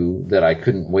 2 that I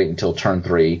couldn't wait until turn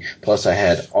 3. Plus, I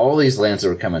had all these lands that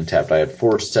were coming tapped. I had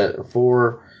 4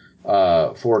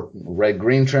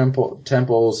 red-green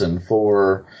temples and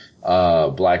 4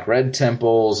 black-red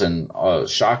temples and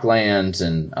shock lands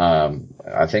and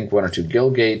I think 1 or 2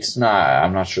 guild gates. Nah,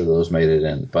 I'm not sure those made it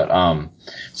in. But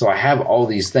so I have all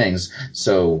these things.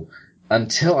 So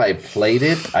until I played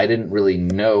it, I didn't really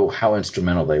know how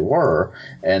instrumental they were.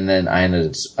 And then I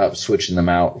ended up switching them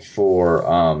out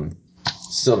for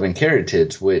Sylvan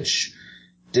Caryatids, which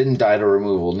didn't die to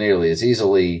removal nearly as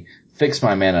easily. fixed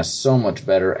my mana so much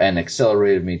better and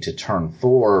accelerated me to turn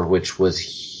 4, which was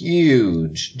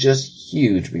huge, just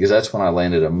huge, because that's when I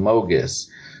landed a Mogus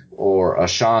or a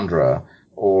Chandra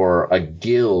or a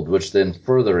Guild, which then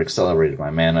further accelerated my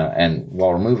mana. And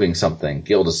while removing something,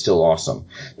 Guild is still awesome.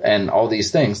 And all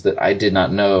these things that I did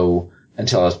not know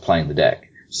until I was playing the deck.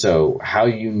 So how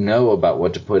you know about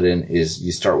what to put in is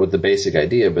you start with the basic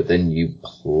idea, but then you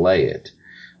play it.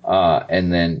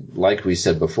 And then, like we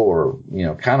said before,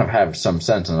 kind of have some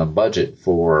sense and a budget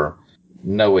for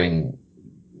knowing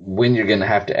when you're going to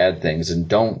have to add things. And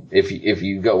don't, if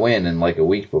you go in and like a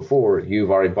week before,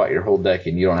 you've already bought your whole deck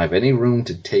and you don't have any room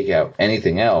to take out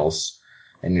anything else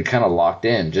and you're kind of locked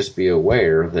in, just be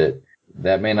aware that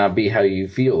that may not be how you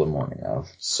feel the morning of.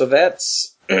 So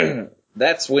that's,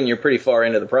 that's when you're pretty far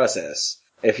into the process.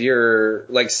 If you're,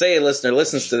 like, say a listener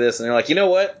listens to this and they're like, you know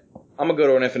what? I'm going to go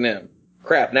to an F&M.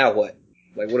 Crap, now what?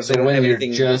 Like, what if they don't have anything?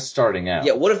 When you're just starting out.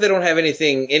 Yeah, what if they don't have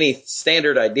any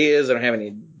standard ideas, they don't have any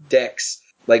decks?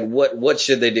 Like, what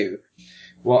should they do?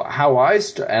 Well, how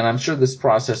and I'm sure this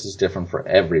process is different for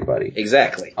everybody.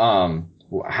 Exactly.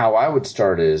 How I would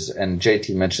start is, and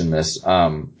JT mentioned this,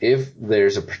 if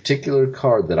there's a particular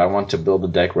card that I want to build a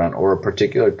deck around or a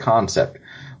particular concept,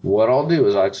 what I'll do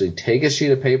is I'll actually take a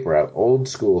sheet of paper out, old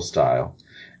school style,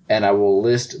 and I will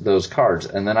list those cards,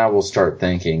 and then I will start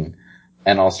thinking,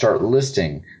 and I'll start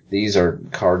listing, these are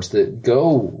cards that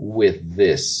go with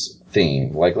this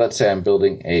theme. Like, let's say I'm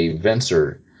building a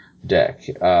Venser deck,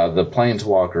 the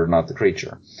Planeswalker, not the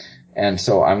creature. And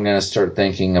so I'm going to start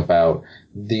thinking about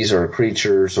these are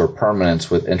creatures or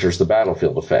permanents with enters the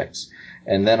battlefield effects.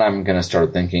 And then I'm going to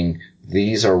start thinking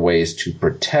these are ways to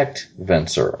protect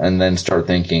Venser. And then start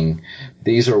thinking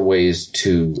these are ways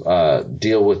to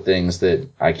deal with things that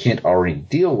I can't already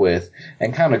deal with,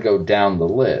 and kind of go down the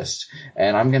list.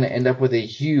 And I'm going to end up with a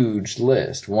huge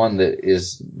list, one that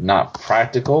is not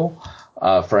practical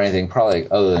for anything probably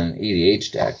other than an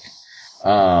EDH deck.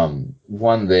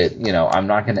 One that, I'm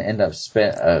not going to end up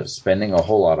spending a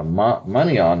whole lot of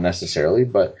money on necessarily,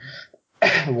 but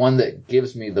one that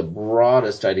gives me the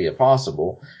broadest idea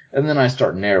possible, and then I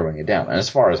start narrowing it down. And as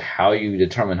far as how you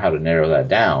determine how to narrow that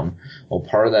down, well,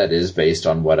 part of that is based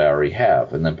on what I already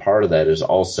have, and then part of that is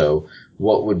also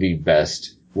what would be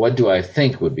best, what do I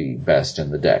think would be best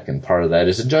in the deck, and part of that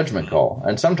is a judgment call.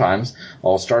 And sometimes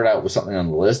I'll start out with something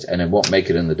on the list, and it won't make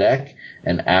it in the deck,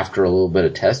 and after a little bit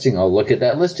of testing, I'll look at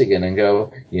that list again and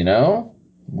go,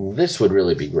 this would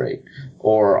really be great.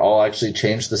 Or I'll actually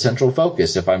change the central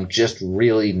focus if I'm just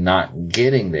really not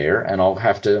getting there, and I'll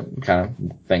have to kind of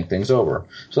think things over.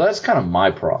 So that's kind of my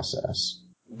process.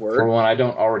 Word. For when I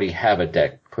don't already have a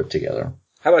deck put together.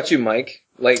 How about you, Mike?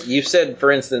 Like you said,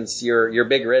 for instance, your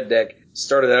big red deck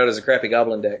started out as a crappy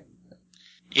goblin deck.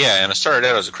 Yeah, and it started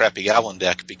out as a crappy goblin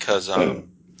deck because I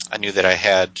knew that I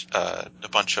had a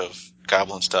bunch of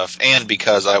goblin stuff, and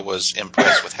because I was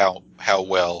impressed with how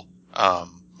well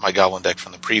my goblin deck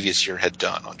from the previous year had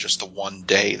done on just the one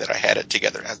day that I had it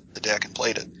together as the deck and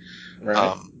played it.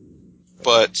 Right.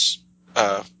 But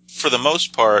for the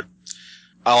most part,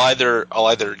 I'll either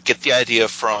get the idea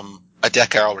from a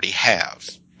deck I already have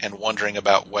and wondering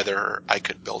about whether I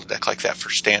could build a deck like that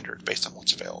for standard based on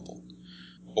what's available,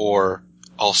 or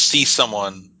I'll see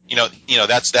someone,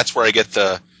 that's where I get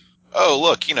the, oh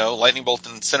look, lightning bolt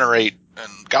and incinerate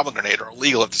and goblin grenade are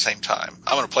illegal at the same time.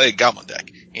 I'm going to play a goblin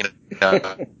deck,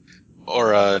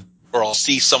 or I'll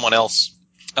see someone else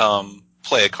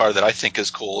play a card that I think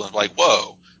is cool and like,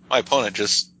 whoa, my opponent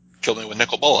just killed me with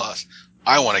Nicol Bolas.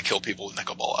 I want to kill people with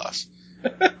Nicol Bolas.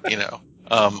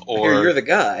 Or you're the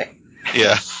guy.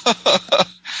 Yeah.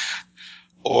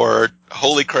 Or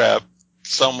holy crap,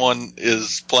 someone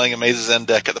is playing a Maze's End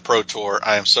deck at the Pro Tour.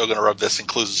 I am so going to rub this in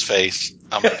Cluz's face.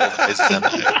 I'm going to build a Maze's End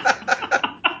deck.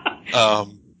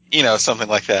 Something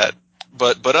like that.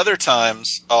 But other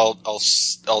times I'll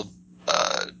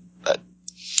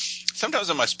sometimes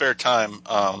in my spare time,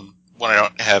 when I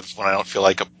don't feel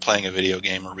like playing a video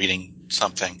game or reading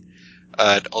something,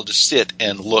 I'll just sit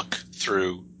and look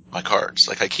through my cards.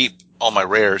 Like I keep all my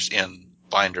rares in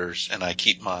binders, and I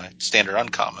keep my standard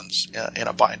uncommons in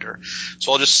a binder.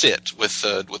 So I'll just sit with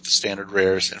the standard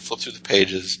rares and flip through the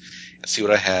pages and see what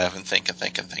I have and think.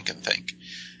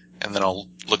 And then I'll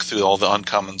look through all the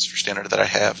uncommons for standard that I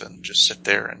have and just sit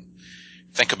there and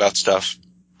think about stuff,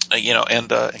 and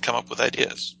come up with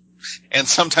ideas. And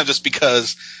sometimes it's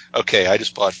because, okay, I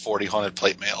just bought 40 haunted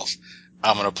plate mails.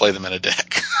 I'm going to play them in a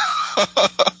deck.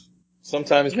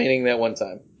 Sometimes meaning that one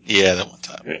time. Yeah, that one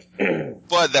time.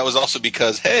 But that was also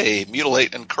because, hey,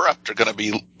 Mutilate and Corrupt are going to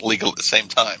be legal at the same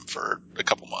time for a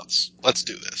couple months. Let's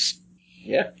do this.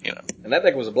 Yeah. You know, and that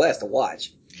deck was a blast to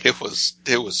watch. it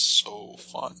was so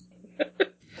fun.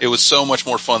 It was so much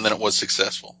more fun than it was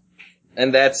successful.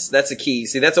 And that's a key.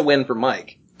 See, that's a win for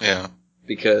Mike. Yeah.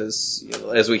 Because,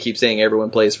 as we keep saying, everyone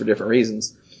plays for different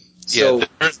reasons. So,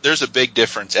 yeah, there's a big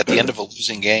difference. At the end of a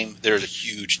losing game, there's a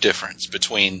huge difference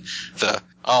between the,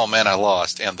 oh man, I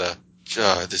lost, and the,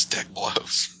 this deck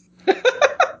blows.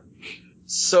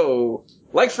 So,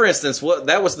 like for instance,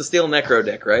 that was the Steel Necro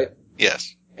deck, right?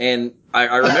 Yes. And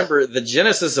I remember the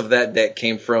genesis of that deck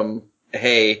came from,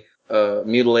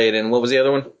 Mutilate, and what was the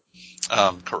other one?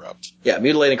 Corrupt. Yeah,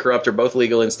 Mutilate and Corrupt are both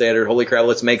legal in Standard. Holy crap,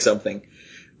 let's make something.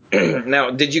 Now,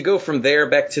 did you go from there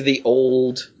back to the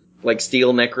old,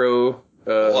 Steel Necro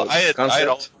Well, I had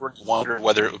concept? already wondered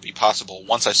whether it would be possible.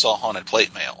 Once I saw Haunted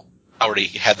Plate Mail, I already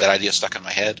had that idea stuck in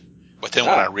my head. But then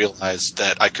when I realized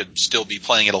that I could still be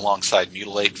playing it alongside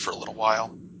Mutilate for a little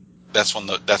while, that's when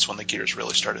the gears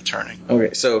really started turning.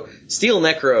 Okay, so Steel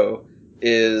Necro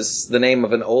is the name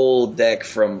of an old deck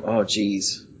from,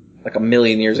 like a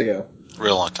million years ago.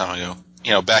 Real long time ago.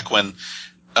 You know, back when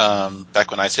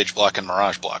Ice Age Block and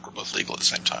Mirage Block were both legal at the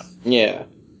same time. Yeah.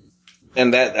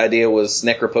 And that idea was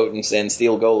Necropotence and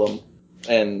Steel Golem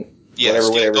and whatever.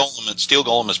 Steel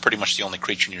Golem is pretty much the only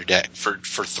creature in your deck. For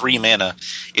 3 mana,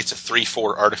 it's a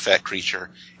 3/4 artifact creature,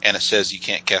 and it says you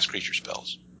can't cast creature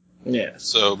spells. Yeah.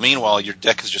 So meanwhile, your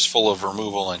deck is just full of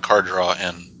removal and card draw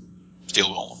and Steel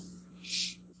Golem.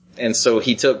 And so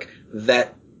he took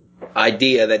that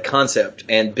idea, that concept,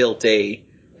 and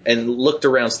looked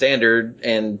around Standard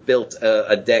and built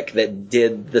a deck that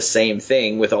did the same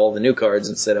thing with all the new cards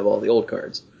instead of all the old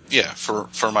cards. Yeah,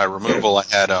 for my removal, I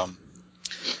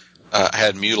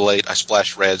had Mutilate. I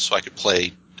splashed red so I could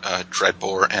play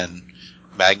Dreadbore and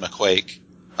Magma Quake.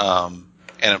 And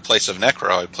in place of Necro,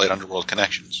 I played Underworld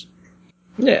Connections.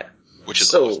 Yeah, which is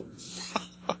so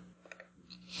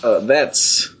awesome.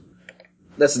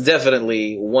 That's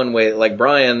definitely one way. Like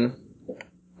Brian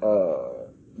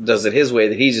does it his way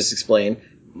that he just explained.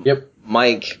 Yep.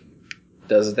 Mike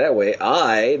does it that way.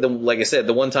 Like I said,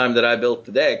 the one time that I built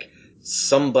the deck,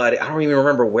 somebody, I don't even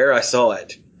remember where I saw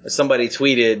it. Somebody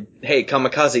tweeted, "Hey,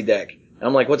 kamikaze deck." And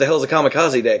I'm like, what the hell is a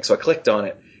kamikaze deck? So I clicked on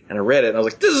it and I read it and I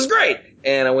was like, this is great.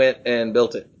 And I went and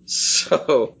built it.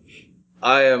 So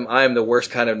I am the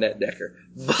worst kind of net decker.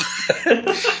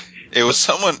 It was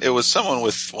someone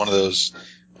with one of those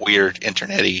weird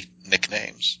internet-y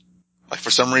nicknames. Like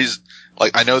for some reason,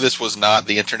 I know this was not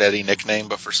the internet-y nickname,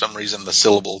 but for some reason the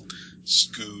syllable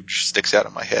Scooge sticks out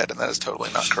in my head, and that is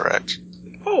totally not correct.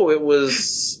 It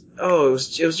was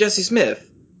Jesse Smith.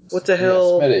 What the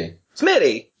hell?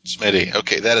 Smitty.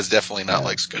 Okay, that is definitely not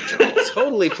like Scooge at all.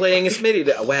 Totally playing a Smitty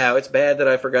deck. Wow, it's bad that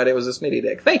I forgot it was a Smitty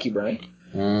deck. Thank you, Brian.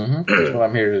 Mm-hmm. That's what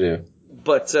I'm here to do.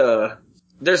 But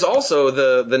there's also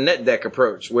the net deck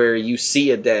approach where you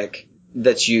see a deck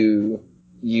that you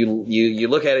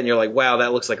look at it and you're like, wow,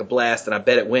 that looks like a blast, and I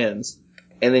bet it wins.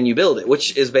 And then you build it,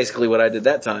 which is basically what I did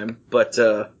that time. But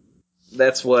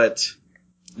that's what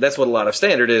a lot of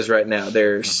Standard is right now.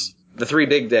 There's the 3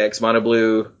 big decks, Mono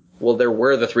Blue. Well, there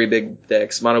were the 3 big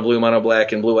decks, Mono Blue, Mono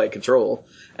Black, and Blue White Control.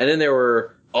 And then there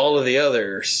were all of the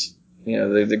others. You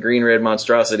know, the Green Red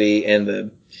Monstrosity and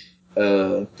the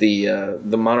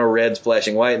Mono Red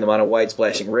splashing white and the Mono White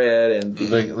splashing red and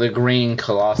the Green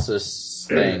Colossus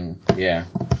thing. Yeah.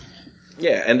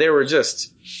 Yeah, and there were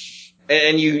just,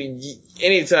 and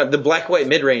anytime the Black White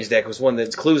mid range deck was one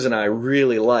that Clues and I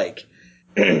really like.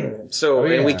 And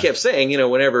we kept saying,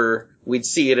 whenever we'd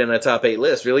see it in a top 8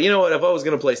 list, really, if I was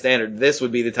going to play Standard, this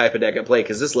would be the type of deck I'd play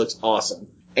because this looks awesome.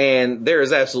 And there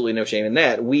is absolutely no shame in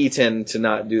that. We tend to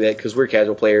not do that because we're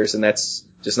casual players and that's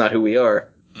just not who we are.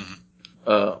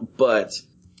 Mm-hmm. But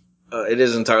it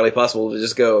is entirely possible to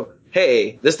just go,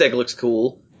 hey, this deck looks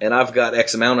cool and I've got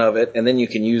X amount of it, and then you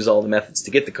can use all the methods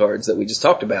to get the cards that we just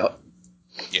talked about.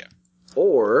 Yeah.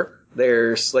 Or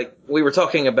there's, we were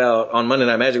talking about on Monday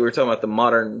Night Magic, we were talking about the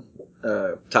modern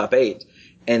top 8,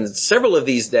 and several of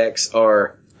these decks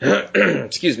are,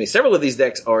 several of these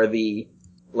decks are the,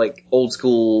 old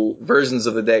school versions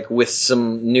of the deck with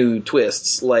some new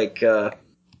twists, the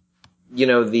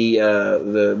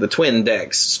twin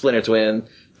decks, Splinter Twin,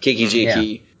 Kiki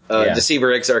Jiki,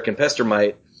 Deceiver, Exarch, and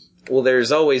Pestermite. Well,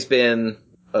 there's always been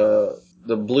the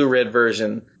blue-red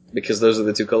version, because those are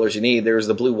the 2 colors you need. There's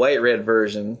the blue-white-red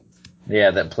version.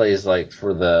 Yeah, that plays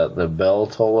for the Bell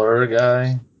Toller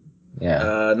guy.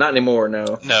 Yeah. Not anymore,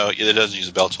 no. No, it doesn't use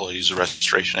a Bell Toller. It uses a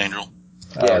Restoration Angel.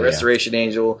 Yeah, Restoration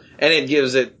Angel. And it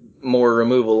gives it more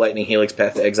removal, Lightning Helix,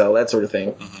 Path to Exile, that sort of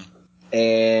thing. Mm-hmm.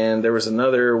 And there was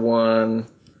another one.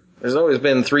 There's always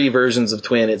been 3 versions of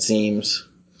Twin, it seems.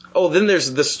 Oh, then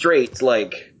there's the straight,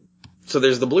 So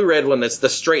there's the blue-red one that's the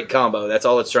straight combo. That's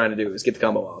all it's trying to do is get the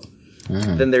combo off.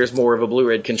 Then there's more of a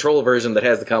blue-red control version that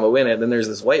has the combo in it. Then there's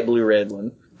this white-blue-red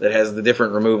one that has the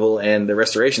different removal and the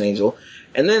Restoration Angel.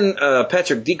 And then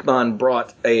Patrick Diekman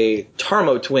brought a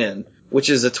Tarmo twin, which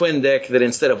is a twin deck that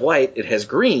instead of white, it has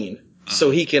green.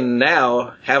 So he can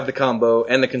now have the combo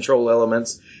and the control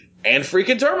elements and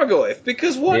freaking Tarmogoyf,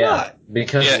 because why not?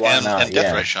 Because why not? And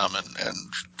Death Ray Shaman and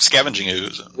Scavenging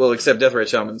Ooze. Well, except Death Ray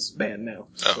Shaman's banned now.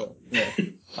 Oh. Yeah.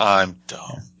 I'm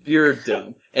dumb. You're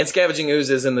dumb. And Scavenging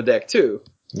Ooze is in the deck, too.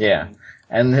 Yeah.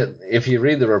 And if you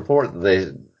read the report,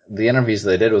 the interviews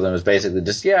they did with him is basically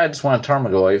just, I just want a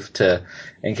Tarmogoyf to,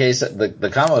 in case the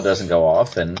combo doesn't go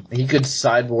off, and he could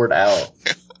sideboard out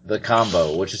the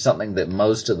combo, which is something that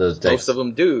most of those decks... Most of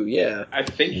them do, yeah. I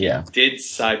think he did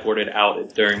sideboard it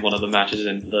out during one of the matches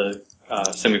in the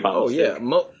semifinals. Oh, yeah.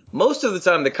 Most of the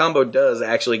time, the combo does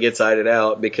actually get sided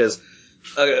out, because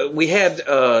we had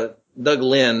Doug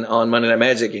Lynn on Monday Night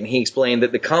Magic, and he explained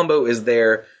that the combo is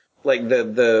there, like,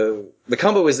 the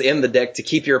combo is in the deck to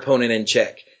keep your opponent in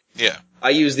check. Yeah.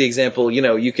 I use the example,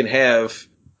 you can have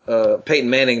Peyton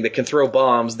Manning that can throw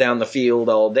bombs down the field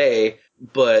all day,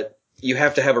 but you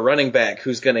have to have a running back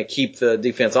who's going to keep the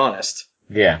defense honest.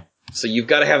 Yeah. So you've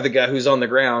got to have the guy who's on the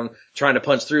ground trying to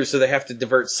punch through, so they have to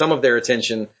divert some of their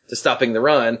attention to stopping the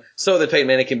run so that Peyton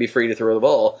Manning can be free to throw the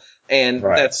ball. And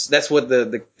that's what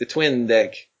the twin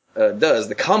deck does.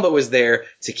 The combo is there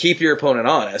to keep your opponent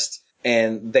honest,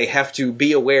 and they have to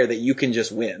be aware that you can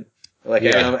just win.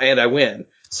 And I win.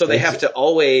 So they have to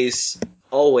always,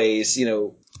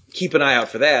 keep an eye out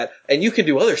for that, and you can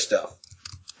do other stuff.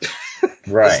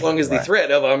 Right. As long as the threat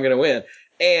of I'm going to win.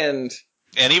 And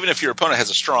even if your opponent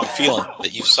has a strong feeling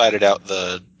that you've sided out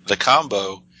the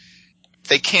combo,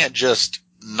 they can't just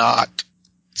not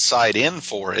side in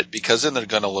for it, because then they're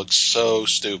going to look so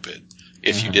stupid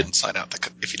if you didn't side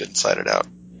it out.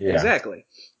 Yeah. Exactly.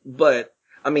 But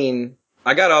I mean,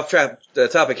 I got off the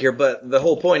topic here, but the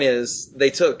whole point is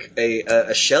they took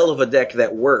a shell of a deck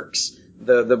that works,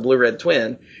 the blue-red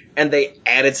twin, and they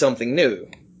added something new.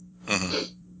 Mm-hmm.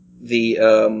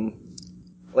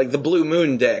 The Blue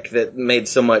Moon deck that made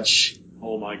so much.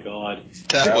 Oh my god.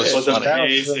 That was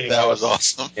amazing. That was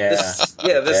awesome. Yeah.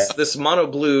 This mono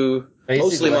blue,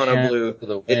 mostly mono blue. For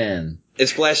the win. It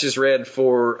splashes red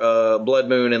for Blood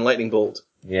Moon and Lightning Bolt.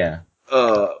 Yeah.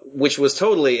 Which was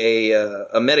totally a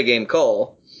metagame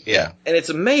call. Yeah. And it's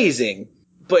amazing.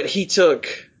 But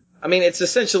it's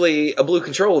essentially a blue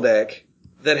control deck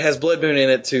that has Blood Moon in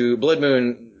it to Blood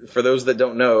Moon, for those that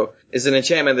don't know, is an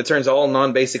enchantment that turns all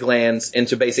non-basic lands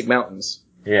into basic mountains.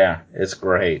 Yeah, it's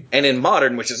great. And in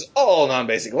Modern, which is all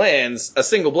non-basic lands, a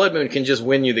single Blood Moon can just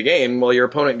win you the game while your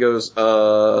opponent goes,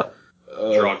 draw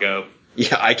go.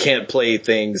 Yeah, I can't play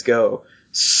things, go.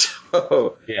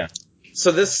 So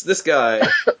this guy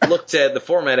looked at the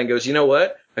format and goes, you know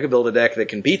what? I could build a deck that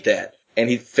can beat that. And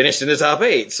he finished in the top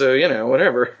 8, so,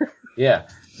 whatever. Yeah.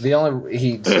 He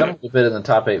stumbled a bit in the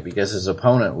top 8 because his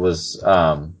opponent was,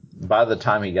 by the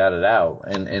time he got it out,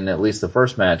 in at least the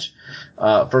first game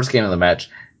of the match,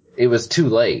 it was too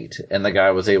late, and the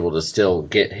guy was able to still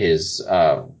get his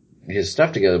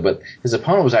stuff together, but his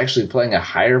opponent was actually playing a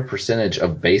higher percentage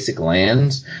of basic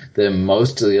lands than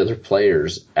most of the other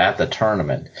players at the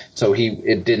tournament. So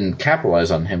it didn't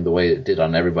capitalize on him the way it did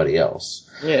on everybody else.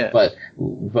 Yeah. But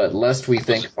lest we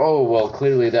think, oh, well,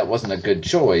 clearly that wasn't a good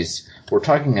choice. We're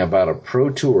talking about a pro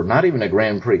tour, not even a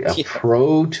Grand Prix,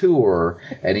 pro tour,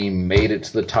 and he made it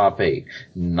to the top 8.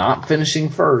 Not finishing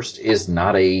first is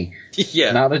not a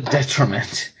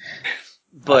detriment.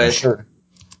 But I'm sure.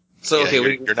 So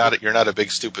you're not a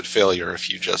big stupid failure if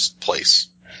you just place,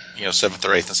 7th or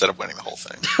 8th instead of winning the whole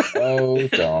thing. Oh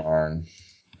darn.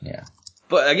 Yeah.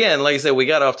 But again, like I said, we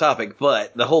got off topic,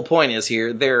 but the whole point is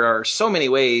here, there are so many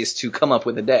ways to come up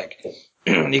with a deck.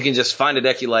 You can just find a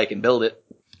deck you like and build it.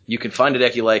 You can find a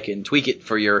deck you like and tweak it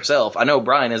for yourself. I know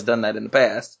Brian has done that in the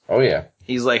past. Oh yeah.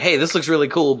 He's like, hey, this looks really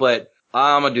cool, but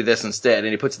I'm gonna do this instead,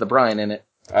 and he puts the Brian in it.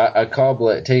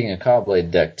 Taking a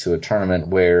Callblade deck to a tournament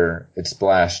where it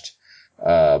splashed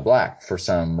black for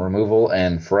some removal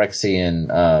and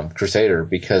Phyrexian Crusader,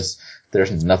 because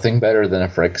there's nothing better than a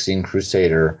Phyrexian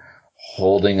Crusader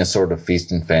holding a sort of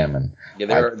feast and famine.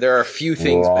 Yeah, there are a few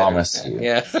things promise better. You.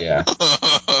 Yeah.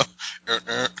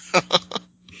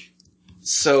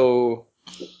 So,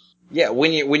 yeah,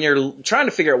 when you're trying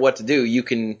to figure out what to do,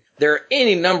 there are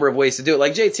any number of ways to do it.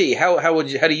 Like JT,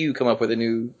 how do you come up with a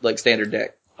new standard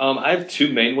deck? I have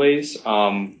two main ways.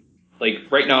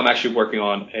 Right now I'm actually working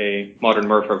on a modern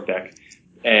Merfolk deck,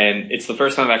 and it's the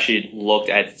first time I've actually looked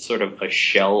at sort of a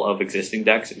shell of existing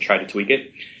decks and tried to tweak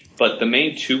it. But the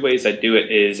main two ways I do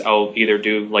it is I'll either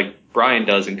do Brian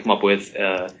does and come up with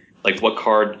like what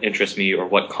card interests me or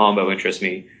what combo interests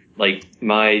me. Like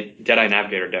my Deadeye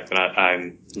Navigator deck that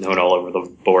I'm known all over the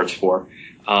boards for,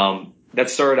 that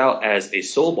started out as a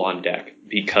Soulbond deck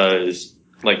because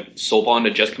like Soulbond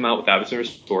had just come out with Adversary's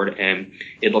Sword and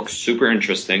it looked super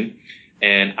interesting.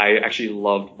 And I actually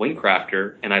loved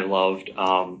Wingcrafter and I loved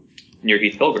Near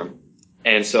Heath Pilgrim.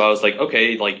 And so I was like,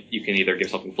 okay, like you can either give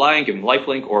something flying, give them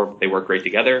lifelink, or they work great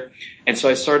together. And so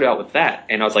I started out with that,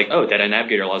 and I was like, oh, Deadeye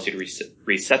Navigator allows you to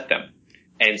reset them.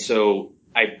 And so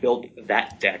I built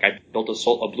that deck. I built a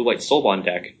blue-white Soulbond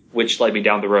deck, which led me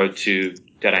down the road to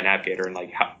Deadeye Navigator and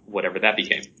like whatever that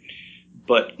became.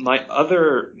 But my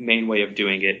other main way of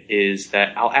doing it is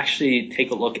that I'll actually take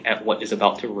a look at what is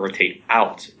about to rotate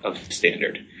out of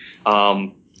Standard.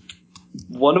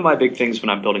 One of my big things when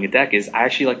I'm building a deck is I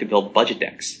actually like to build budget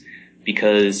decks,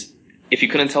 because if you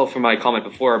couldn't tell from my comment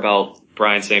before about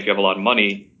Brian saying if you have a lot of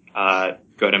money, go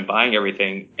ahead and buying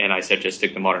everything, and I said just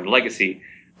stick to Modern Legacy,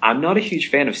 I'm not a huge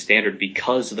fan of Standard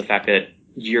because of the fact that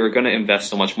you're going to invest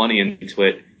so much money into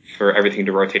it for everything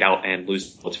to rotate out and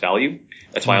lose its value.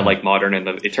 That's why I like Modern and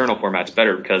the Eternal formats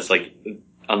better, because like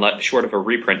unless short of a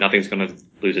reprint, nothing's going to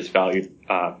lose its value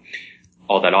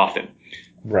all that often.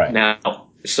 Right. Now,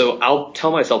 so I'll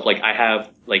tell myself, like, I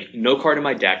have, like, no card in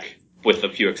my deck, with a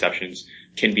few exceptions,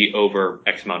 can be over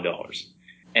X amount of dollars.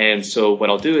 And so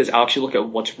what I'll do is I'll actually look at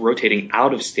what's rotating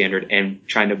out of Standard and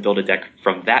trying to build a deck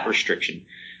from that restriction.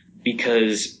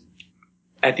 Because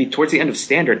towards the end of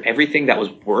Standard, everything that was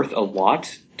worth a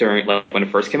lot during, like, when it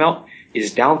first came out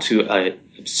is down to an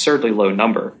absurdly low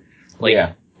number.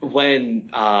 Like,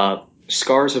 when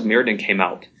Scars of Mirrodin came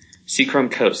out, Seachrome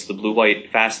Coast, the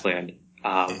blue-white Fastland,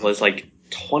 was like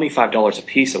 $25 a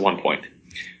piece at one point.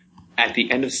 At the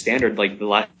end of Standard, like the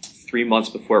last 3 months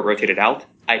before it rotated out,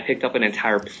 I picked up an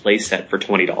entire playset for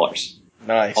 $20.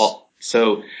 Nice.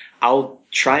 So I'll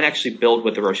try and actually build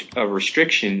with a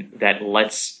restriction that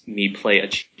lets me play a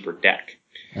cheaper deck.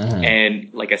 Mm-hmm.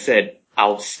 And like I said,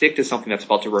 I'll stick to something that's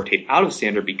about to rotate out of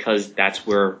Standard because that's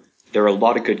where there are a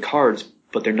lot of good cards,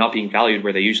 but they're not being valued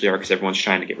where they usually are because everyone's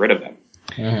trying to get rid of them.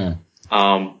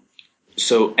 Mm-hmm.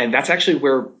 So, and that's actually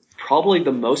where probably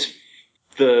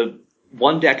the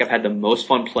one deck I've had the most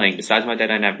fun playing, besides my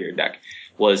Deadeye Navigator deck,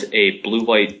 was a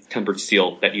blue-white Tempered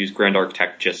Steel that used Grand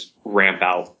Architect to just ramp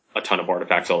out a ton of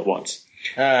artifacts all at once.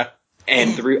 And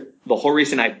the whole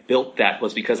reason I built that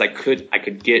was because I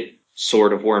could get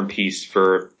Sword of War and Peace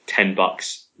for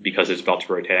 $10 because it's about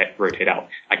to rotate out.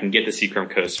 I can get the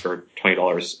Seachrome Coast for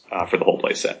 $20 for the whole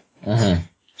play set. Mm-hmm.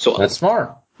 So that's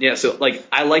smart. Yeah, so like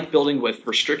I like building with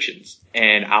restrictions,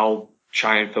 and I'll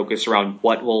try and focus around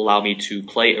what will allow me to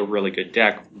play a really good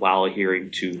deck while adhering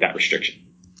to that restriction.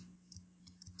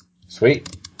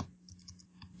 Sweet.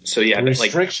 So yeah,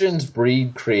 restrictions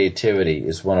breed creativity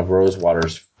is one of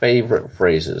Rosewater's favorite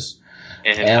phrases,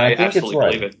 and I think absolutely it's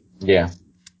right. Believe it. Yeah.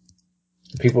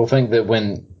 People think that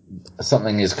when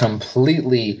something is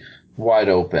completely wide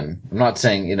open, I'm not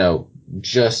saying,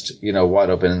 just, wide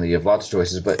open and you have lots of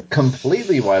choices, but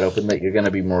completely wide open that you're going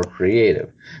to be more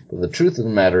creative. But the truth of the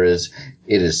matter is,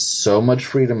 it is so much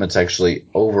freedom, it's actually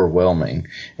overwhelming.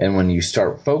 And when you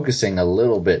start focusing a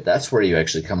little bit, that's where you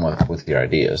actually come up with your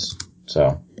ideas.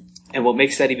 So. And what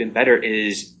makes that even better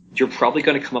is you're probably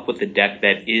going to come up with a deck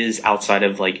that is outside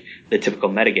of, like, the typical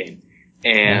metagame.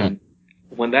 And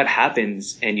when that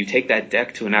happens and you take that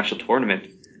deck to an actual tournament,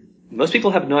 most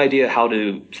people have no idea how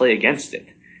to play against it.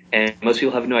 And most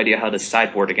people have no idea how to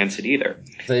sideboard against it either.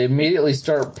 They immediately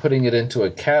start putting it into a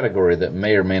category that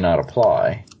may or may not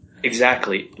apply.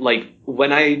 Exactly. Like,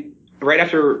 right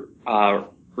after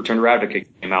Return to Ravnica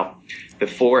came out,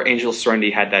 before Angel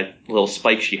Serenity had that little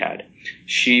spike she had,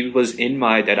 she was in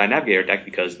my Deadeye Navigator deck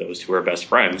because those two are best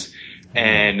friends.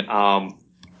 And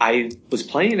I was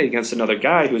playing it against another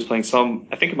guy who was playing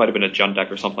I think it might have been a Jund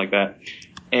deck or something like that.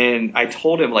 And I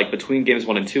told him, like, between games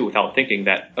 1 and 2, without thinking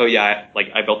that, oh yeah,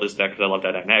 I built this deck because I love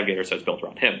Deadeye Navigator, so it's built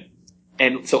around him.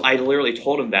 And so I literally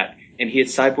told him that, and he had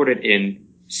sideboarded in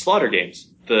Slaughter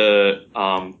Games, the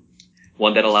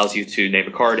one that allows you to name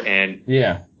a card and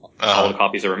all the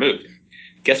copies are removed.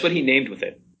 Guess what he named with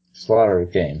it? Slaughter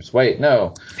Games. Wait,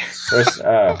 no. Where's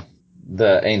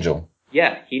the Angel?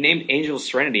 Yeah, he named Angel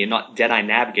Serenity and not Deadeye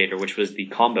Navigator, which was the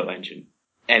combo engine.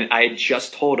 And I had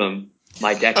just told him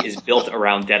my deck is built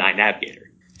around Deadeye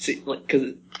Navigator. See,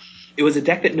 because it was a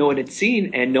deck that no one had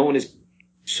seen, and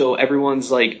so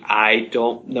everyone's like, I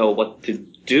don't know what to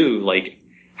do. Like,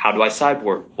 how do I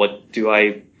sideboard? What do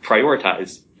I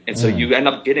prioritize? And so you end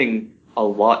up getting a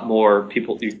lot more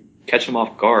people, you catch them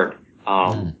off guard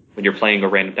when you're playing a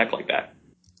random deck like that.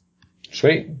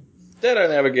 Sweet. Deadeye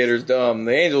Navigator's dumb.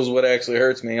 The Angels what actually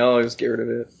hurts me. I'll just get rid of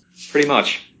it. Pretty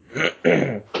much.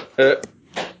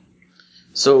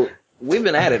 So we've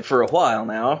been at it for a while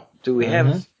now. Do we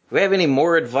have any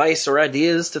more advice or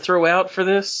ideas to throw out for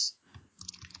this?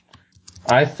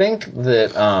 I think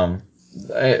that,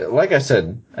 like I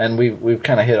said, and we've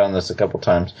kind of hit on this a couple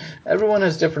times, everyone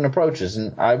has different approaches,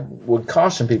 and I would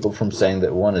caution people from saying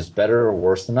that one is better or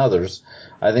worse than others.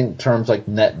 I think terms like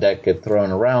net deck get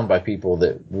thrown around by people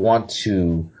that want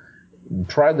to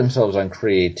pride themselves on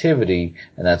creativity,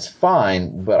 and that's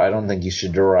fine, but I don't think you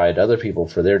should deride other people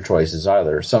for their choices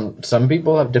either. Some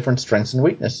people have different strengths and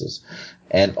weaknesses,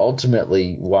 and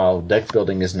ultimately, while deck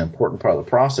building is an important part of the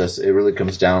process, it really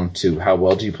comes down to how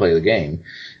well do you play the game,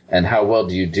 and how well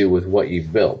do you do with what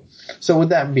you've built. So with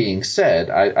that being said,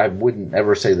 I wouldn't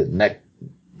ever say that net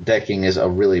decking is a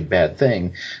really bad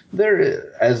thing.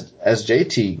 There, as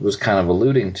JT was kind of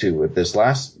alluding to with this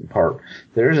last part,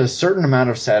 there's a certain amount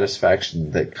of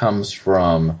satisfaction that comes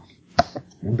from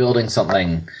building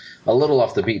something a little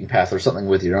off the beaten path or something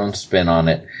with your own spin on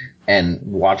it and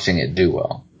watching it do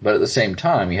well. But at the same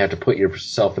time, you have to put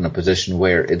yourself in a position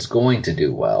where it's going to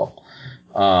do well.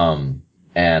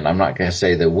 And I'm not going to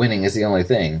say that winning is the only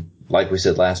thing. Like we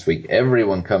said last week,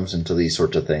 everyone comes into these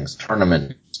sorts of things,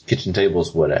 tournaments, kitchen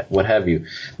tables, what have you,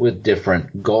 with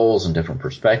different goals and different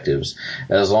perspectives.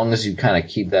 As long as you kind of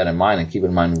keep that in mind and keep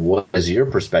in mind what is your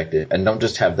perspective, and don't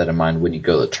just have that in mind when you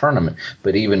go to the tournament,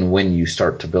 but even when you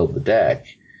start to build the deck,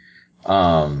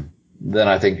 then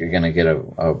I think you're going to get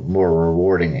a more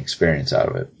rewarding experience out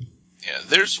of it. Yeah,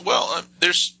 there's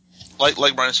like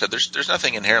Brian said, there's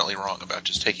nothing inherently wrong about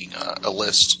just taking a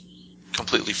list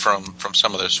completely from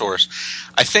some other source.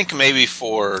 I think maybe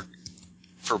for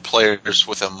players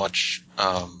with a much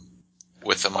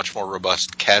more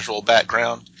robust casual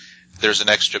background, there's an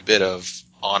extra bit of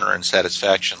honor and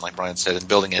satisfaction, like Brian said, in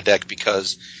building a deck,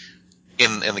 because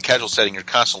in the casual setting you're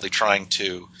constantly trying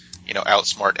to,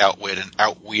 outsmart, outwit, and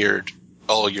outweird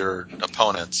all your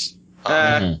opponents.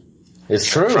 It's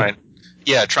true.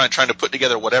 Trying to put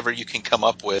together whatever you can come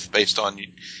up with based on,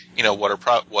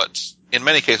 what in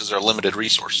many cases are limited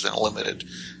resources and a limited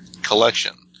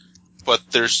collection. But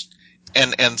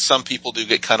and some people do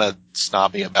get kind of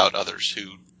snobby about others who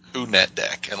net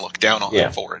deck and look down on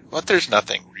them for it. But there's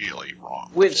nothing really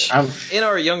wrong. Which, in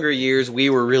our younger years, we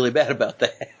were really bad about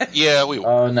that. Yeah, we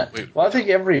were. No. Well, I think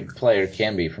every player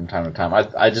can be from time to time.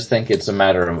 I just think it's a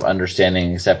matter of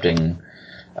understanding, accepting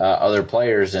other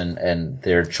players and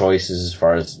their choices as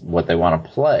far as what they want to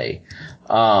play.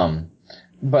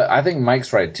 But I think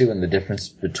Mike's right, too, in the difference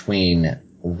between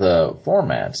the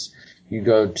formats. You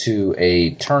go to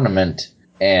a tournament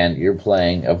and you're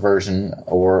playing a version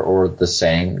or the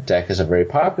same deck as a very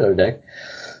popular deck,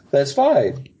 that's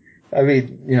fine. I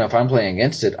mean, if I'm playing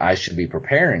against it, I should be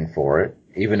preparing for it.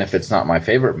 Even if it's not my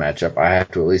favorite matchup, I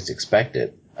have to at least expect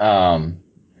it. But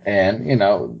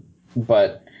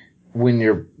when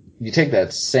you take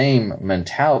that same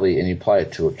mentality and you apply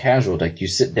it to a casual deck, you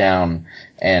sit down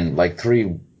and like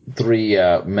three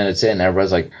minutes in,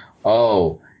 everybody's like,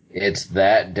 oh, it's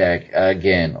that deck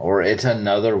again, or it's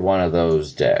another one of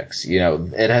those decks.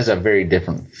 It has a very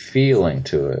different feeling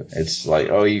to it. It's like,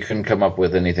 oh, you couldn't come up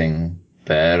with anything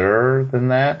better than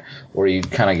that, or you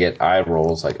kind of get eye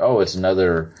rolls like, oh, it's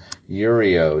another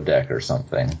Yu-Gi-Oh deck or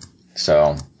something.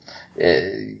 So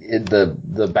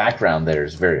the background there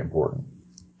is very important.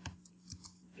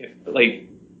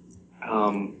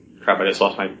 Crap, I just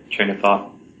lost my train of thought.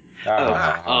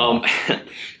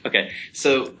 Okay,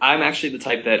 so I'm actually the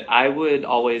type that I would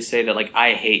always say that,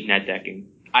 I hate net decking.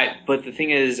 But the thing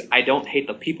is, I don't hate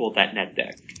the people that net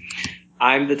deck.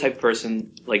 I'm the type of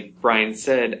person, like Brian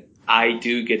said, I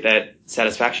do get that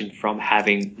satisfaction from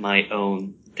having my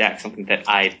own deck, something that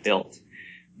I built.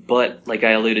 But, like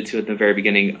I alluded to at the very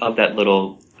beginning of that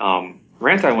little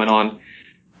rant I went on,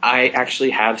 I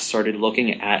actually have started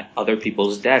looking at other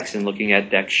people's decks and looking at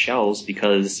deck shells,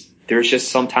 because there's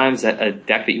just sometimes that a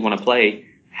deck that you want to play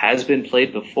has been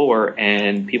played before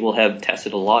and people have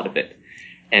tested a lot of it.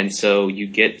 And so you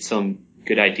get some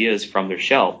good ideas from their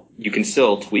shell. You can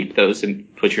still tweak those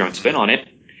and put your own spin on it,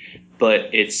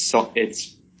 but it's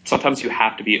sometimes you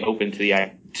have to be open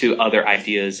to other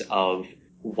ideas of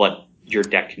what your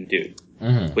deck can do.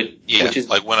 Mm-hmm. Which is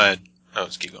like when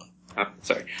let's keep going.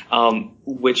 Sorry.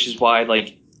 Which is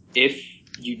why, if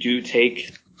you do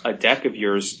take a deck of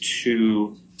yours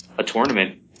to a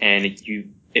tournament, and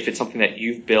if it's something that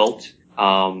you've built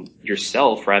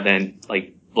yourself, rather than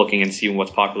looking and seeing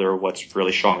what's popular or what's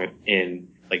really strong in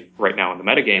right now in the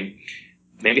metagame,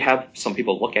 maybe have some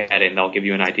people look at it and they'll give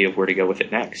you an idea of where to go with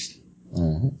it next.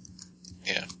 Mm-hmm.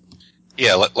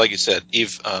 Yeah, like you said,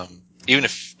 Eve. even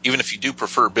if you do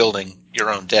prefer building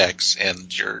your own decks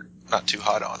and you're not too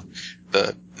hot on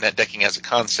the net decking as a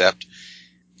concept,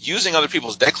 using other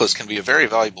people's deck lists can be a very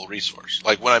valuable resource.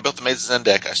 Like when I built the Maze's End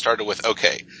deck, I started with,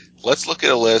 okay, let's look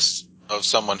at a list of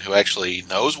someone who actually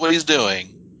knows what he's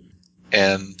doing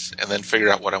and then figure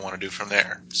out what I want to do from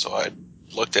there. So I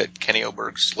looked at Kenny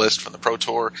Oberg's list from the Pro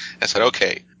Tour and said,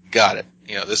 okay, got it.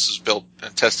 This is built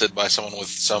and tested by someone with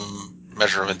some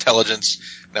measure of intelligence.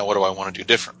 Now what do I want to do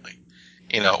differently?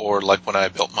 Or like when I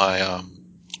built my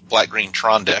black-green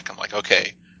Tron deck, I'm like,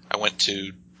 okay, I went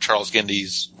to Charles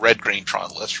Gindy's red-green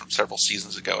Tron list from several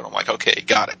seasons ago, and I'm like, okay,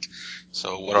 got it.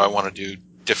 So what do I want to do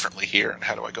differently here, and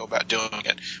how do I go about doing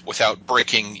it without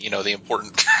breaking, the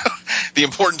important the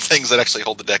important things that actually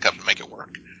hold the deck up and make it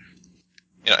work?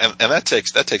 And that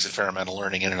takes a fair amount of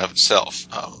learning in and of itself.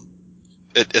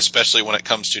 Especially when it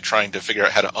comes to trying to figure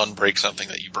out how to unbreak something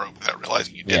that you broke without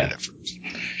realizing you did it at first.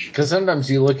 Because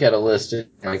sometimes you look at a list and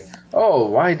you're like, oh,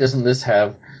 why doesn't this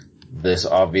have this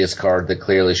obvious card that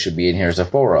clearly should be in here as a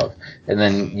 4 of? And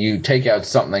then you take out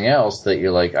something else that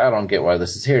you're like, I don't get why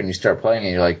this is here. And you start playing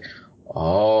and you're like,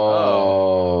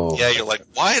 oh. Yeah, you're like,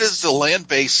 why does the land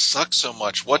base suck so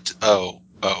much? I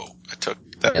took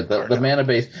that card the mana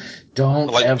base. Don't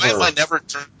like, ever. Why am I never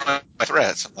throwing my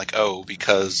threats? I'm like,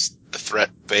 because the threat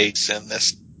base in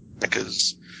this deck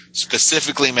is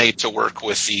specifically made to work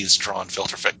with these drawn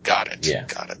filter effect. Got it. Yeah.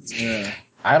 Got it. Yeah.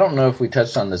 I don't know if we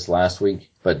touched on this last week,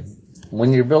 but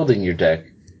when you're building your deck,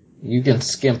 you can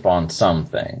skimp on some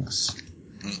things.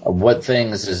 What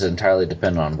things is entirely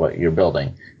dependent on what you're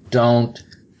building. Don't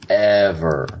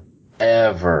ever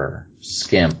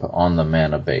skimp on the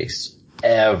mana base.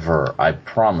 Ever. I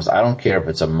promise. I don't care if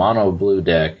it's a mono blue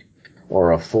deck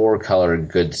or a 4-color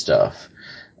good stuff.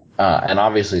 And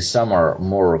obviously some are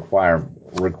more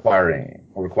requiring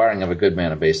of a good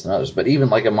mana base than others. But even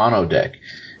like a mono deck,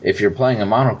 if you're playing a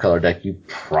monocolor deck, you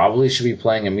probably should be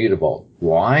playing a Mutavault.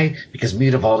 Why? Because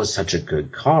Mutavault is such a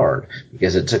good card.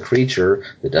 Because it's a creature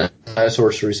that does have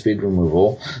sorcery speed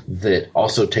removal, that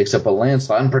also takes up a land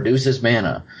slot and produces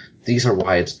mana. These are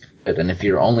why it's good. And if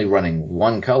you're only running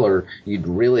one color, you'd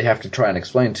really have to try and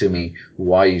explain to me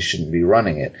why you shouldn't be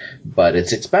running it. But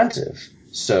it's expensive.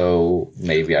 So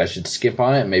maybe I should skip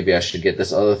on it. Maybe I should get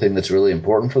this other thing that's really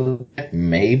important for the deck.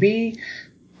 Maybe.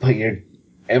 But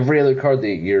every other card that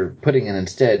you're putting in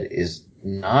instead is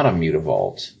not a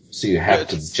Mutavault. So you have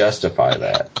to justify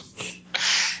that.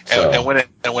 And when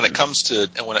it comes to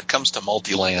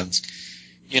multi-lands,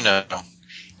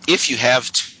 if you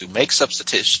have to make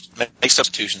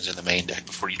substitutions in the main deck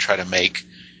before you try to make,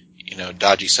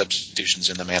 dodgy substitutions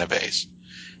in the mana base.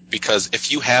 Because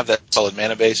if you have that solid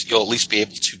mana base, you'll at least be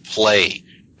able to play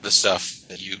the stuff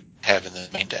that you have in the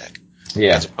main deck.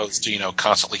 Yeah. As opposed to,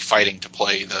 constantly fighting to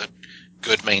play the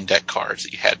good main deck cards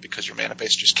that you had because your mana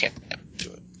base just can't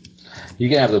do it. You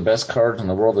can have the best cards in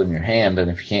the world in your hand,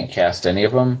 and if you can't cast any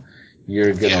of them,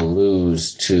 you're gonna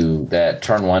lose to that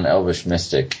turn 1 Elvish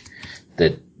Mystic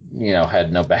that,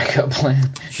 had no backup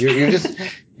plan. You're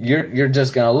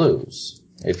just gonna lose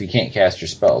if you can't cast your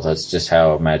spells. That's just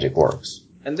how Magic works.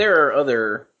 And there are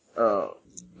other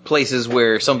places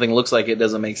where something looks like it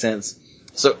doesn't make sense.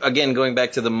 So again, going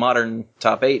back to the modern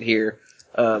top 8 here,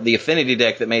 the Affinity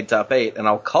deck that made top 8, and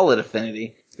I'll call it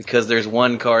Affinity because there's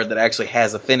one card that actually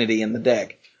has Affinity in the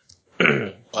deck.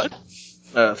 What?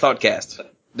 Thoughtcast.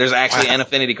 There's actually an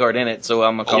Affinity card in it, so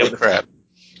I'm gonna call it crap.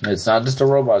 It's not just a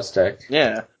robots deck.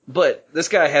 Yeah, but this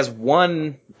guy has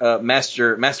one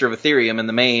Master of Ethereum in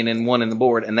the main and one in the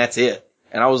board, and that's it.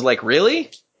 And I was like, really?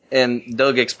 And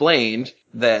Doug explained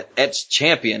that Etched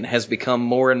Champion has become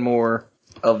more and more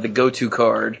of the go-to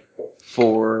card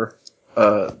for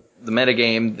the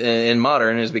metagame in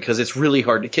Modern is because it's really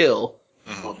hard to kill.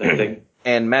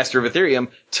 And Master of Ethereum,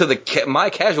 to my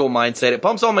casual mindset, it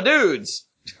pumps all my dudes.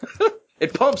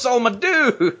 It pumps all my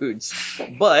dudes.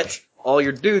 But all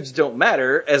your dudes don't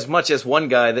matter as much as one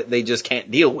guy that they just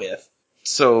can't deal with.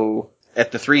 So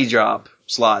at the 3-drop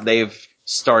slot, they've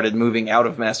started moving out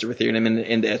of Master of Ethereum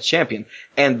into Etched Champion.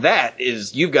 And that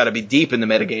is, you've got to be deep in the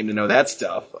metagame to know that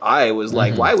stuff. I was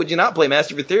like, why would you not play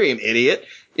Master of Ethereum, idiot?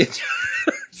 It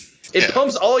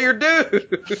pumps all your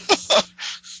dudes.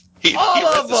 All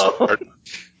of them!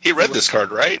 He read this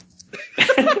card, right?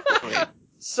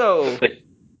 So, that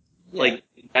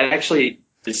actually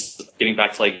is getting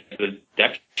back to the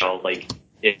deck show.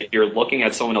 If you're looking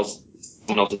at someone else's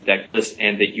deck list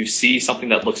and that you see something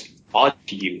that looks odd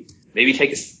to you, maybe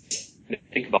take a second and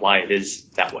think about why it is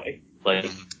that way.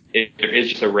 If there is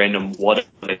just a random what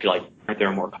if you're aren't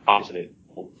there more copies of it?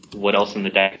 What else in the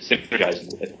deck is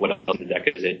synergizing with it? What else in the deck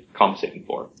is it compensating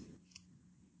for?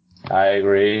 I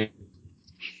agree.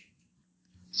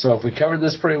 So if we covered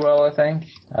this pretty well, I think,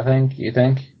 you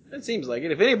think? It seems like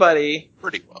it. If anybody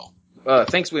Pretty well.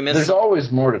 thinks we missed There's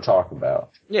always more to talk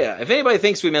about. Yeah, if anybody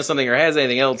thinks we missed something or has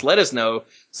anything else, let us know.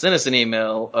 Send us an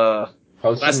email.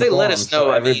 Post When I say let us know,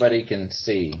 so I mean, everybody can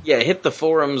see. Yeah, hit the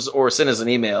forums or send us an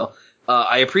email.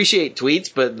 I appreciate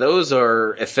tweets, but those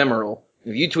are ephemeral.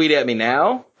 If you tweet at me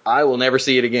now, I will never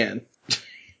see it again.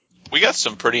 We got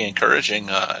some pretty encouraging,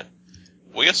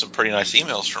 we got some pretty nice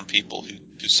emails from people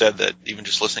who said that even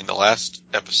just listening to the last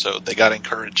episode, they got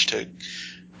encouraged to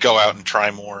go out and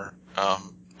try more,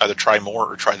 either try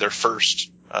more or try their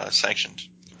first sanctioned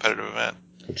competitive event.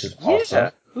 Which is awesome.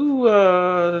 Yeah. Who,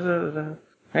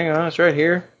 hang on, it's right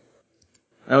here.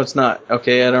 No, it's not.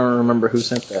 Okay, I don't remember who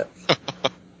sent that.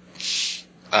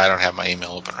 I don't have my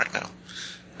email open right now.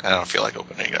 I don't feel like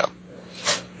opening it up.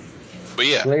 But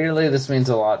yeah. Clearly this means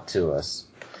a lot to us.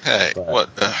 Hey, but what?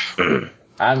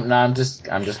 I'm just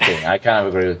kidding. I kind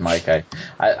of agree with Mike. They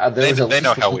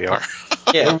know how we are.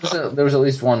 Yeah. There was at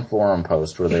least one forum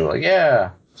post where they were like,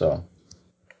 yeah. So,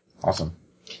 awesome.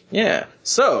 Yeah.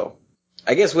 So,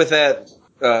 I guess with that,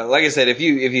 like I said, if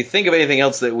you think of anything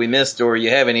else that we missed or you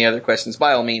have any other questions,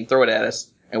 by all means, throw it at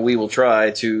us, and we will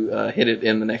try to hit it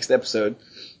in the next episode.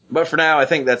 But for now, I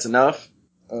think that's enough.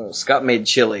 Scott made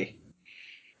chili.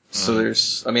 So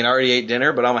I already ate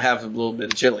dinner, but I'm going to have a little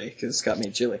bit of chili, because Scott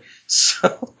made chili.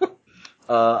 So,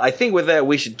 I think with that,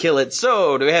 we should kill it.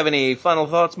 So, do we have any final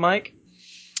thoughts, Mike?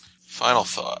 Final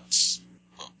thoughts.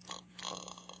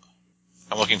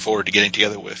 I'm looking forward to getting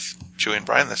together with Chewy and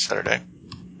Brian this Saturday.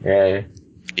 Yay.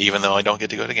 Even though I don't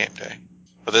get to go to game day.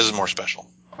 But this is more special.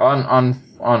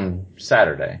 On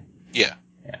Saturday. Yeah.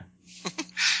 Yeah.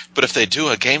 But if they do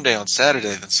a game day on Saturday,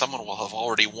 then someone will have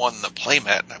already won the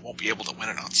playmat, and I won't be able to win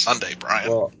it on Sunday, Brian.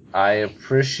 Well, I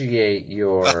appreciate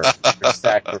your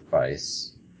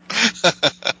sacrifice.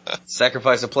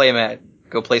 Sacrifice a playmat.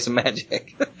 Go play some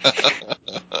Magic.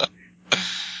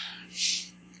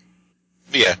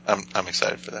 Yeah, I'm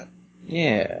excited for that.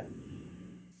 Yeah.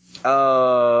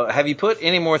 Have you put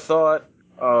any more thought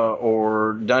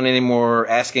or done any more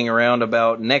asking around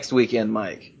about next weekend,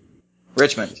 Mike?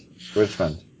 Richmond.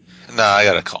 Nah, I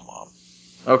gotta call Mom.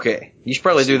 Okay. You should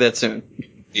probably do that soon.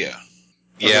 Yeah.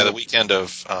 Yeah, the weekend of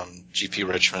GP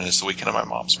Richmond is the weekend of my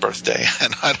mom's birthday,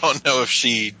 and I don't know if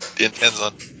she intends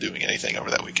on doing anything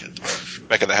over that weekend.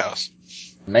 Back at the house.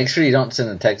 Make sure you don't send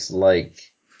a text like,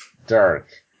 Dark.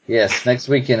 Yes, next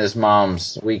weekend is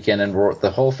Mom's weekend, and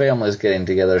the whole family is getting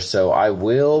together, so I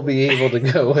will be able to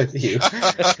go with you.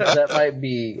 That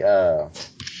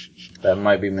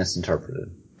might be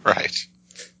misinterpreted. Right.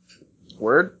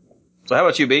 Word? So how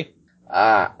about you, B?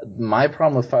 My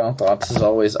problem with Final Thoughts is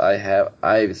always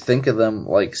I think of them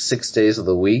like 6 days of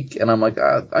the week, and I'm like,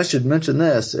 I should mention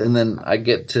this, and then I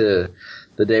get to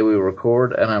the day we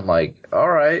record, and I'm like,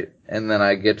 alright, and then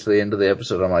I get to the end of the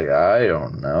episode, I'm like, I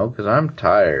don't know, because I'm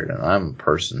tired, and I'm a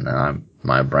person, and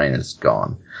my brain is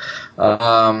gone.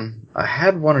 I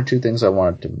had one or two things I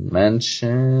wanted to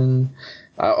mention.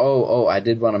 I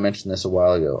did want to mention this a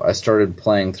while ago. I started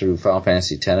playing through Final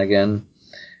Fantasy X again,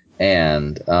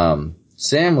 and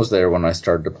Sam was there when I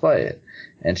started to play it,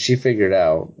 and she figured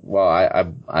out. Well,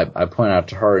 I point out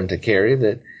to her and to Carrie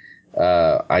that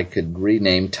I could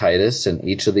rename Titus and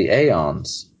each of the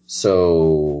Aeons.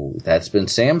 So that's been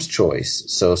Sam's choice.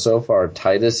 So far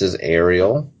Titus is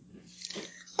Ariel,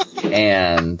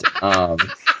 and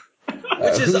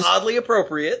which is oddly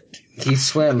appropriate. He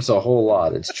swims a whole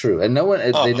lot. It's true, and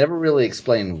they never really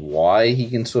explain why he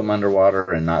can swim underwater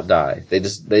and not die. They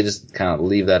just kind of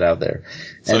leave that out there.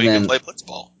 So and he then, can play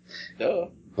blitzball. Duh.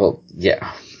 Well,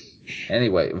 yeah.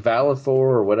 Anyway, Valafor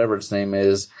or whatever its name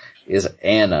is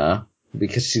Anna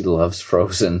because she loves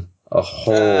Frozen a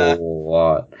whole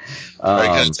lot. Are you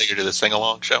going to take her to the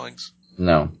sing-along showings?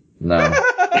 No.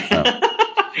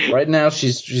 Right now,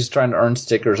 she's trying to earn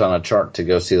stickers on a chart to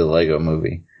go see the Lego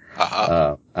Movie.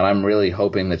 Uh-huh. And I'm really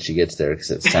hoping that she gets there because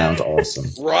it sounds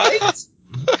awesome. Right?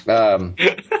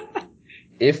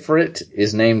 Ifrit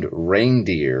is named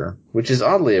Reindeer, which is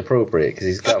oddly appropriate because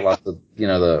he's got lots of,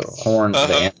 the horn, the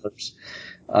antlers.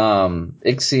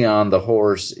 Ixion, the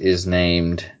horse, is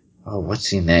named, what's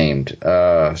he named?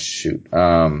 Belle.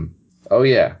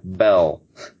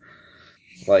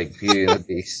 Like Beauty and the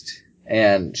Beast.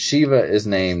 And Shiva is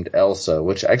named Elsa,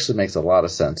 which actually makes a lot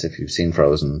of sense if you've seen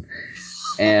Frozen.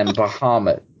 And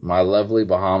Bahamut, my lovely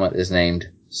Bahamut, is named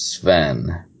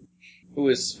Sven. Who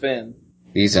is Sven?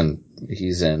 He's in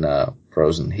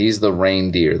Frozen. He's the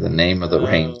reindeer, the name of the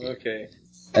reindeer. Okay.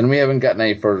 And we haven't gotten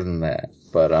any further than that.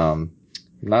 But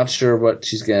not sure what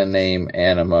she's gonna name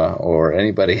Anima or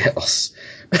anybody else.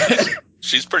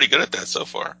 She's pretty good at that so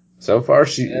far. So far,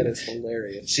 That is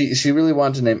hilarious. She really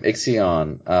wanted to name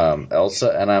Ixion, Elsa,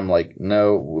 and I'm like,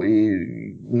 no,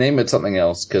 we name it something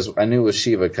else, because I knew with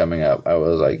Shiva coming up, I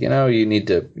was like, we need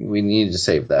to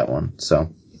save that one,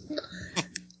 so.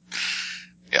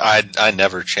 Yeah, I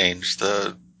never changed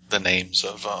the names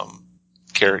of,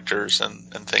 characters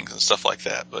and things and stuff like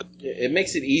that, but. It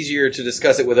makes it easier to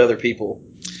discuss it with other people.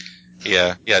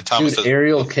 Yeah, Thomas. Dude,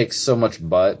 Ariel kicks so much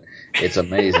butt, it's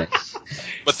amazing.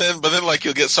 But then, like,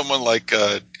 you'll get someone like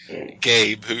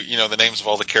Gabe, who, the names of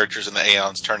all the characters in the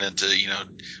Aeons turn into,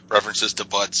 references to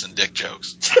butts and dick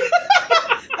jokes.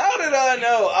 How did I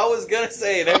know? I was gonna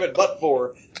say name it Butt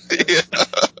for, Yeah.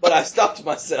 but I stopped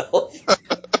myself.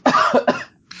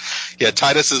 Yeah,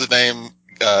 Titus's name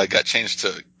got changed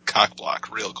to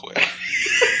Cockblock real quick.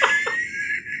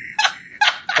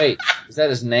 Wait, is that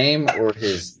his name or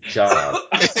his job?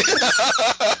 Do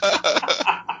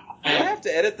I have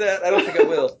to edit that? I don't think I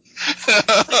will.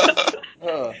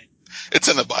 It's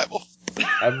in the Bible.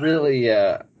 I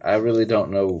really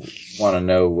don't want to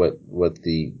know what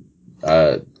the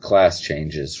class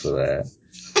change is for that.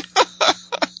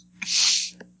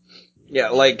 Yeah,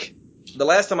 like, the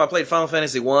last time I played Final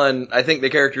Fantasy 1, I think the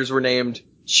characters were named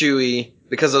Chewie.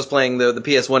 Because I was playing the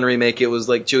PS1 remake, it was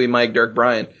like Chewie, Mike, Dark,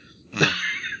 Brian.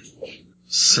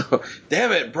 So,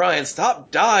 damn it, Brian,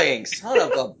 stop dying, son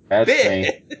of a bitch.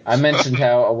 Me. I mentioned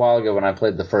how a while ago when I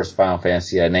played the first Final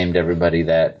Fantasy, I named everybody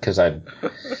that, because and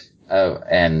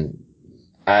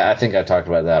I think I talked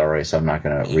about that already, so I'm not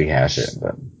going to rehash it,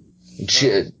 but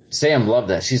Sam loved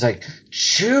that. She's like,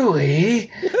 Chewie?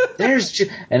 There's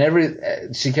Chewie.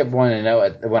 And she kept wanting to know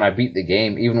when I beat the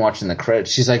game, even watching the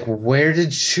credits, she's like, where did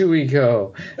Chewie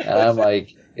go? And I'm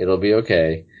like, it'll be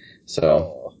okay.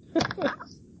 So.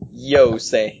 Yo,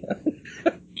 Sam.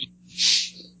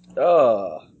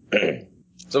 Oh.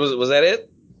 So was that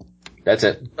it? That's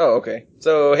it. Oh, okay.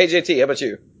 So, hey JT, how about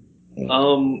you?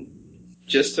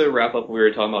 Just to wrap up what we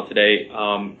were talking about today,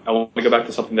 I want to go back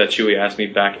to something that Chewie asked me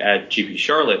back at GP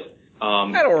Charlotte.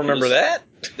 I don't remember that.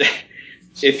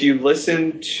 If you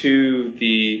listen to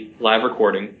the live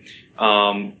recording,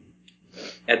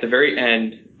 at the very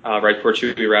end, right before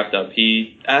Chewie wrapped up,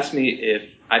 he asked me if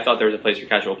I thought there was a place for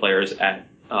casual players at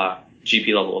GP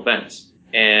level events.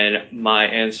 And my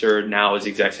answer now is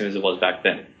the exact same as it was back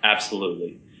then.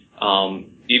 Absolutely.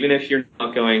 Even if you're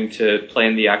not going to play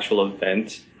in the actual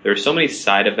event, there are so many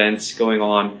side events going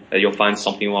on that you'll find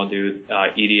something you want to do,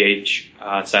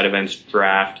 EDH, side events,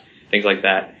 draft, things like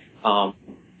that.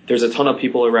 There's a ton of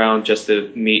people around just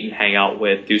to meet and hang out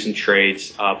with, do some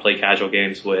trades, play casual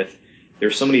games with.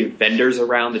 There's so many vendors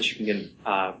around that you can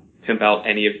pimp out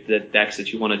any of the decks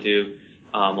that you want to do.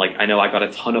 Like, I know I got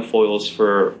a ton of foils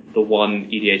for the one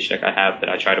EDH deck I have that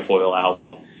I try to foil out,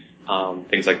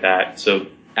 things like that. So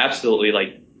absolutely,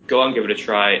 like, go out and give it a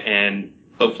try, and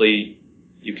hopefully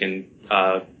you can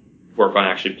work on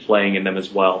actually playing in them as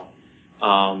well.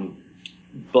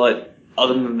 But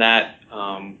other than that,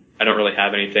 I don't really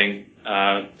have anything.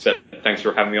 Except thanks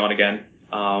for having me on again.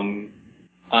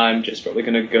 I'm just probably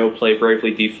going to go play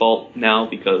Bravely Default now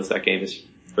because that game is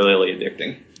really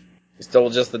addicting. Still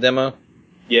just the demo?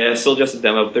 Yeah, still just a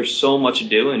demo, but there's so much to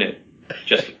do in it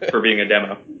just for being a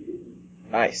demo.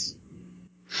 Nice.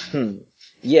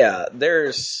 Yeah,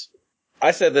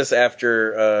 I said this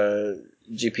after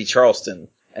GP Charleston,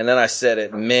 and then I said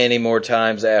it many more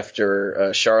times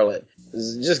after Charlotte.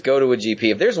 Just go to a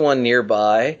GP. If there's one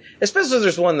nearby, especially if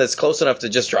there's one that's close enough to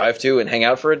just drive to and hang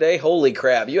out for a day, holy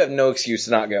crap, you have no excuse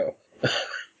to not go.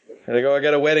 They go, I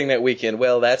got a wedding that weekend.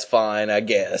 Well, that's fine, I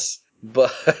guess.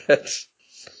 But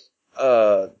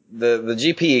the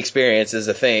GP experience is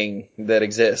a thing that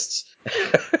exists.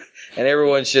 And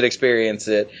everyone should experience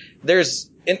it.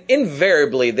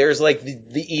 Invariably, there's like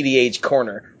the EDH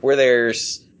corner where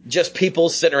there's just people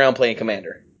sitting around playing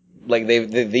Commander. Like,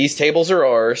 these tables are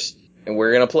ours, and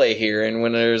we're gonna play here, and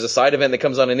when there's a side event that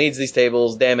comes on and needs these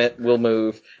tables, damn it, we'll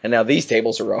move, and now these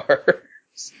tables are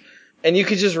ours. And you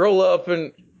could just roll up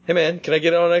and, hey man, can I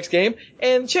get on the next game?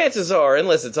 And chances are,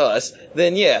 unless it's us,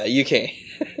 then yeah, you can.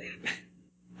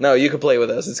 No, you can play with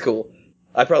us, it's cool.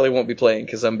 I probably won't be playing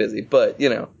because I'm busy, but,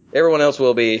 everyone else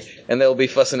will be, and they'll be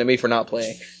fussing at me for not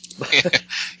playing.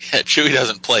 Yeah, Chewie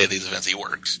doesn't play at these events, he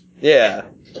works. Yeah.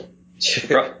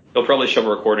 He'll probably shove a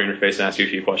recorder in your face and ask you a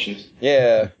few questions.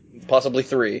 Yeah, possibly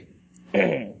 3.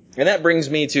 And that brings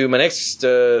me to my next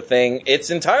thing. It's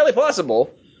entirely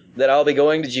possible that I'll be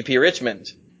going to GP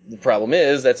Richmond. The problem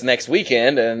is, that's next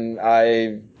weekend, and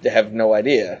I have no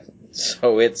idea.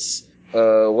 So it's,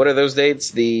 what are those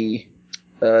dates? The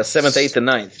 7th, 8th, and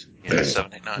 9th. Yeah,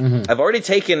 7, 8, 9. Mm-hmm. I've already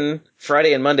taken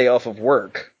Friday and Monday off of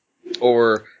work.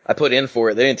 Or I put in for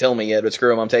it. They didn't tell me yet, but screw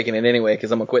them, I'm taking it anyway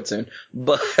because I'm gonna quit soon.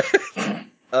 But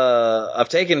I've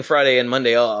taken Friday and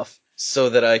Monday off so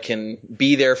that I can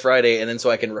be there Friday and then so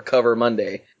I can recover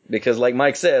Monday. Because like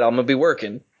Mike said, I'm gonna be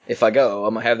working if I go.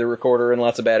 I'm gonna have the recorder and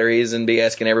lots of batteries and be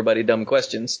asking everybody dumb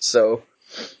questions. So,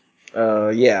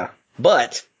 yeah.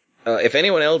 But if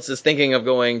anyone else is thinking of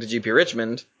going to GP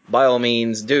Richmond, by all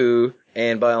means do,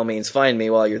 and by all means find me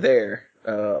while you're there.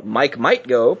 Mike might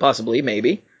go, possibly,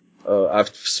 maybe. I've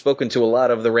spoken to a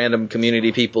lot of the random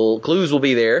community people. Clues will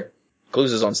be there.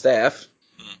 Clues is on staff.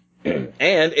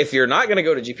 And if you're not going to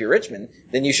go to GP Richmond,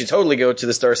 then you should totally go to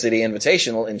the Star City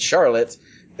Invitational in Charlotte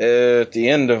at the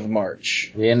end of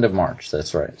March. The end of March,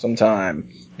 that's right.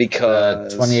 Sometime.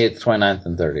 Because 28th, 29th,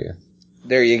 and 30th.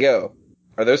 There you go.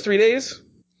 Are those 3 days?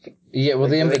 Yeah, well,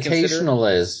 the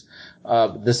Invitational is.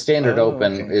 The Standard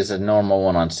Open is a normal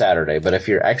one on Saturday, but if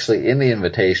you're actually in the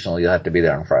Invitational, you'll have to be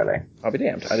there on Friday. I'll be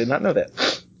damned. I did not know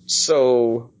that.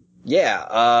 So,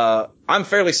 yeah, I'm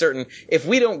fairly certain if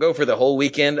we don't go for the whole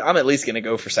weekend, I'm at least going to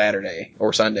go for Saturday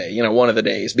or Sunday, one of the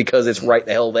days, because it's right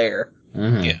the hell there.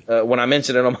 Mm-hmm. Yeah. When I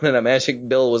mentioned it on Monday Night Magic,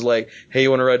 Bill was like, hey,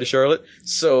 you want to ride to Charlotte?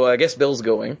 So I guess Bill's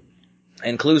going.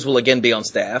 And Clues will again be on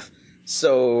staff.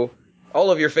 So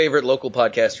all of your favorite local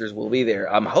podcasters will be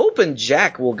there. I'm hoping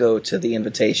Jack will go to the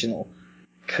Invitational,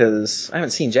 because I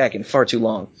haven't seen Jack in far too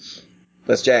long.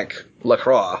 That's Jack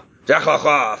LaCroix. Jack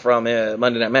LaCroix from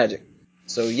Monday Night Magic.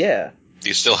 So, yeah. Do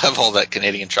you still have all that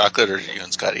Canadian chocolate, or did you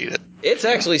and Scott eat it? It's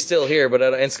actually still here,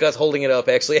 and Scott's holding it up,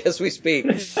 actually, as we speak.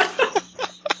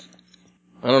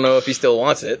 I don't know if he still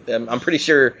wants it. I'm pretty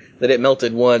sure that it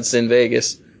melted once in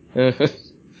Vegas.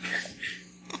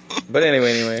 But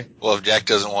anyway. Well, if Jack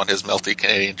doesn't want his melty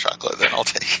Canadian chocolate, then I'll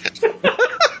take it.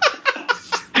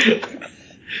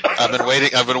 I've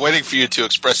been waiting for you to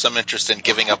express some interest in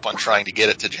giving up on trying to get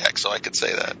it to Jack, so I could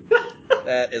say that.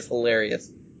 That is hilarious.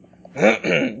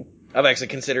 I've actually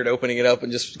considered opening it up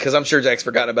and just because I'm sure Jack's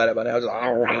forgotten about it by now.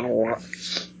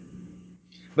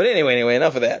 But anyway,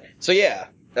 enough of that. So yeah,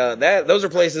 those are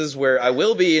places where I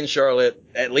will be in Charlotte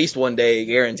at least one day,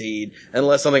 guaranteed,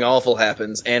 unless something awful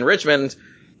happens. And Richmond,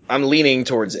 I'm leaning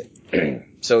towards it.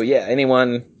 So yeah,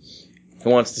 anyone who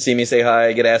wants to see me say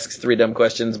hi, get asked 3 dumb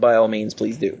questions, by all means,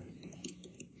 please do.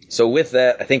 So with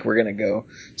that, I think we're gonna go.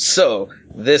 So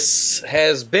this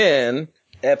has been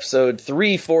episode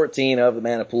 314 of the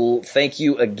Mana Pool. Thank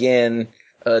you again,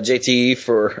 JT,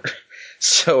 for...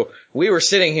 So, we were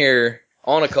sitting here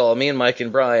on a call, me and Mike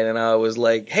and Brian, and I was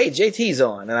like, hey, JT's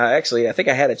on. And I think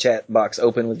I had a chat box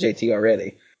open with JT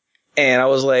already. And I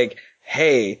was like,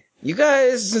 hey, you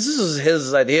guys, this was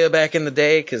his idea back in the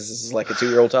day, because this is like a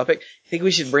 2-year-old topic, you think we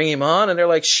should bring him on? And they're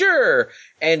like, sure.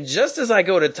 And just as I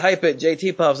go to type it,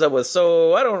 JT pops up with,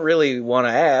 so I don't really want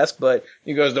to ask, but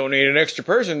you guys don't need an extra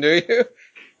person, do you?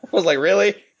 I was like,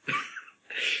 really?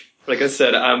 Like I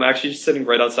said, I'm actually sitting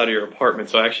right outside of your apartment,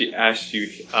 so I actually asked you,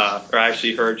 or I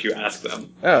actually heard you ask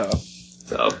them. Oh.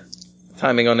 So.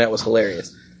 Timing on that was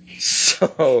hilarious.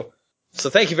 So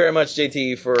thank you very much,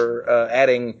 JT, for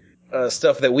adding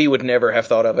stuff that we would never have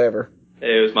thought of ever.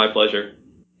 It was my pleasure.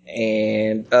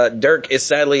 And Dirk is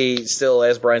sadly still,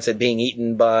 as Brian said, being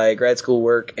eaten by grad school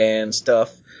work and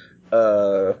stuff.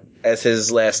 As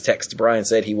his last text, Brian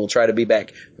said he will try to be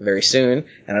back very soon,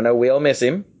 and I know we all miss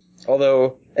him.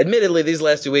 Although, admittedly, these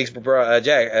last 2 weeks,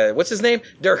 Jack, what's his name?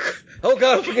 Dirk. Oh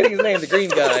God, I'm forgetting his name, the green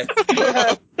guy.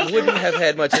 Wouldn't have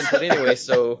had much input anyway,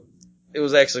 so it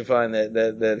was actually fine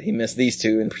that he missed these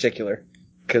 2 in particular.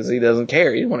 Because he doesn't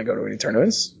care. He didn't want to go to any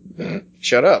tournaments.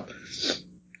 Shut up.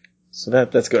 So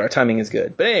that's good. Our timing is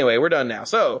good. But anyway, we're done now.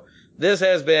 So, this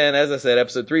has been, as I said,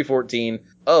 episode 314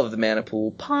 of the Mana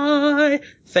Pool Pie.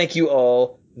 Thank you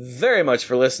all very much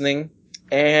for listening,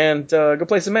 and go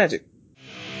play some Magic.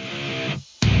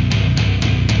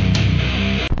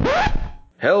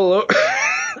 Hello.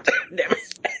 Damn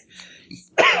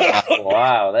it.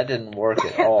 Wow, that didn't work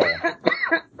at all.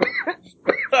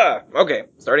 Okay,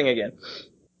 starting again.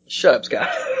 Shut up, Scott.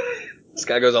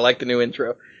 Scott goes, I like the new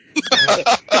intro.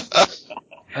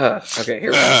 Okay,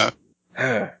 here we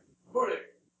go.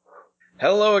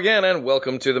 Hello again, and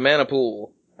welcome to the Mana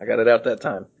Pool. I got it out that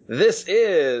time. This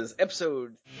is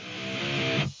episode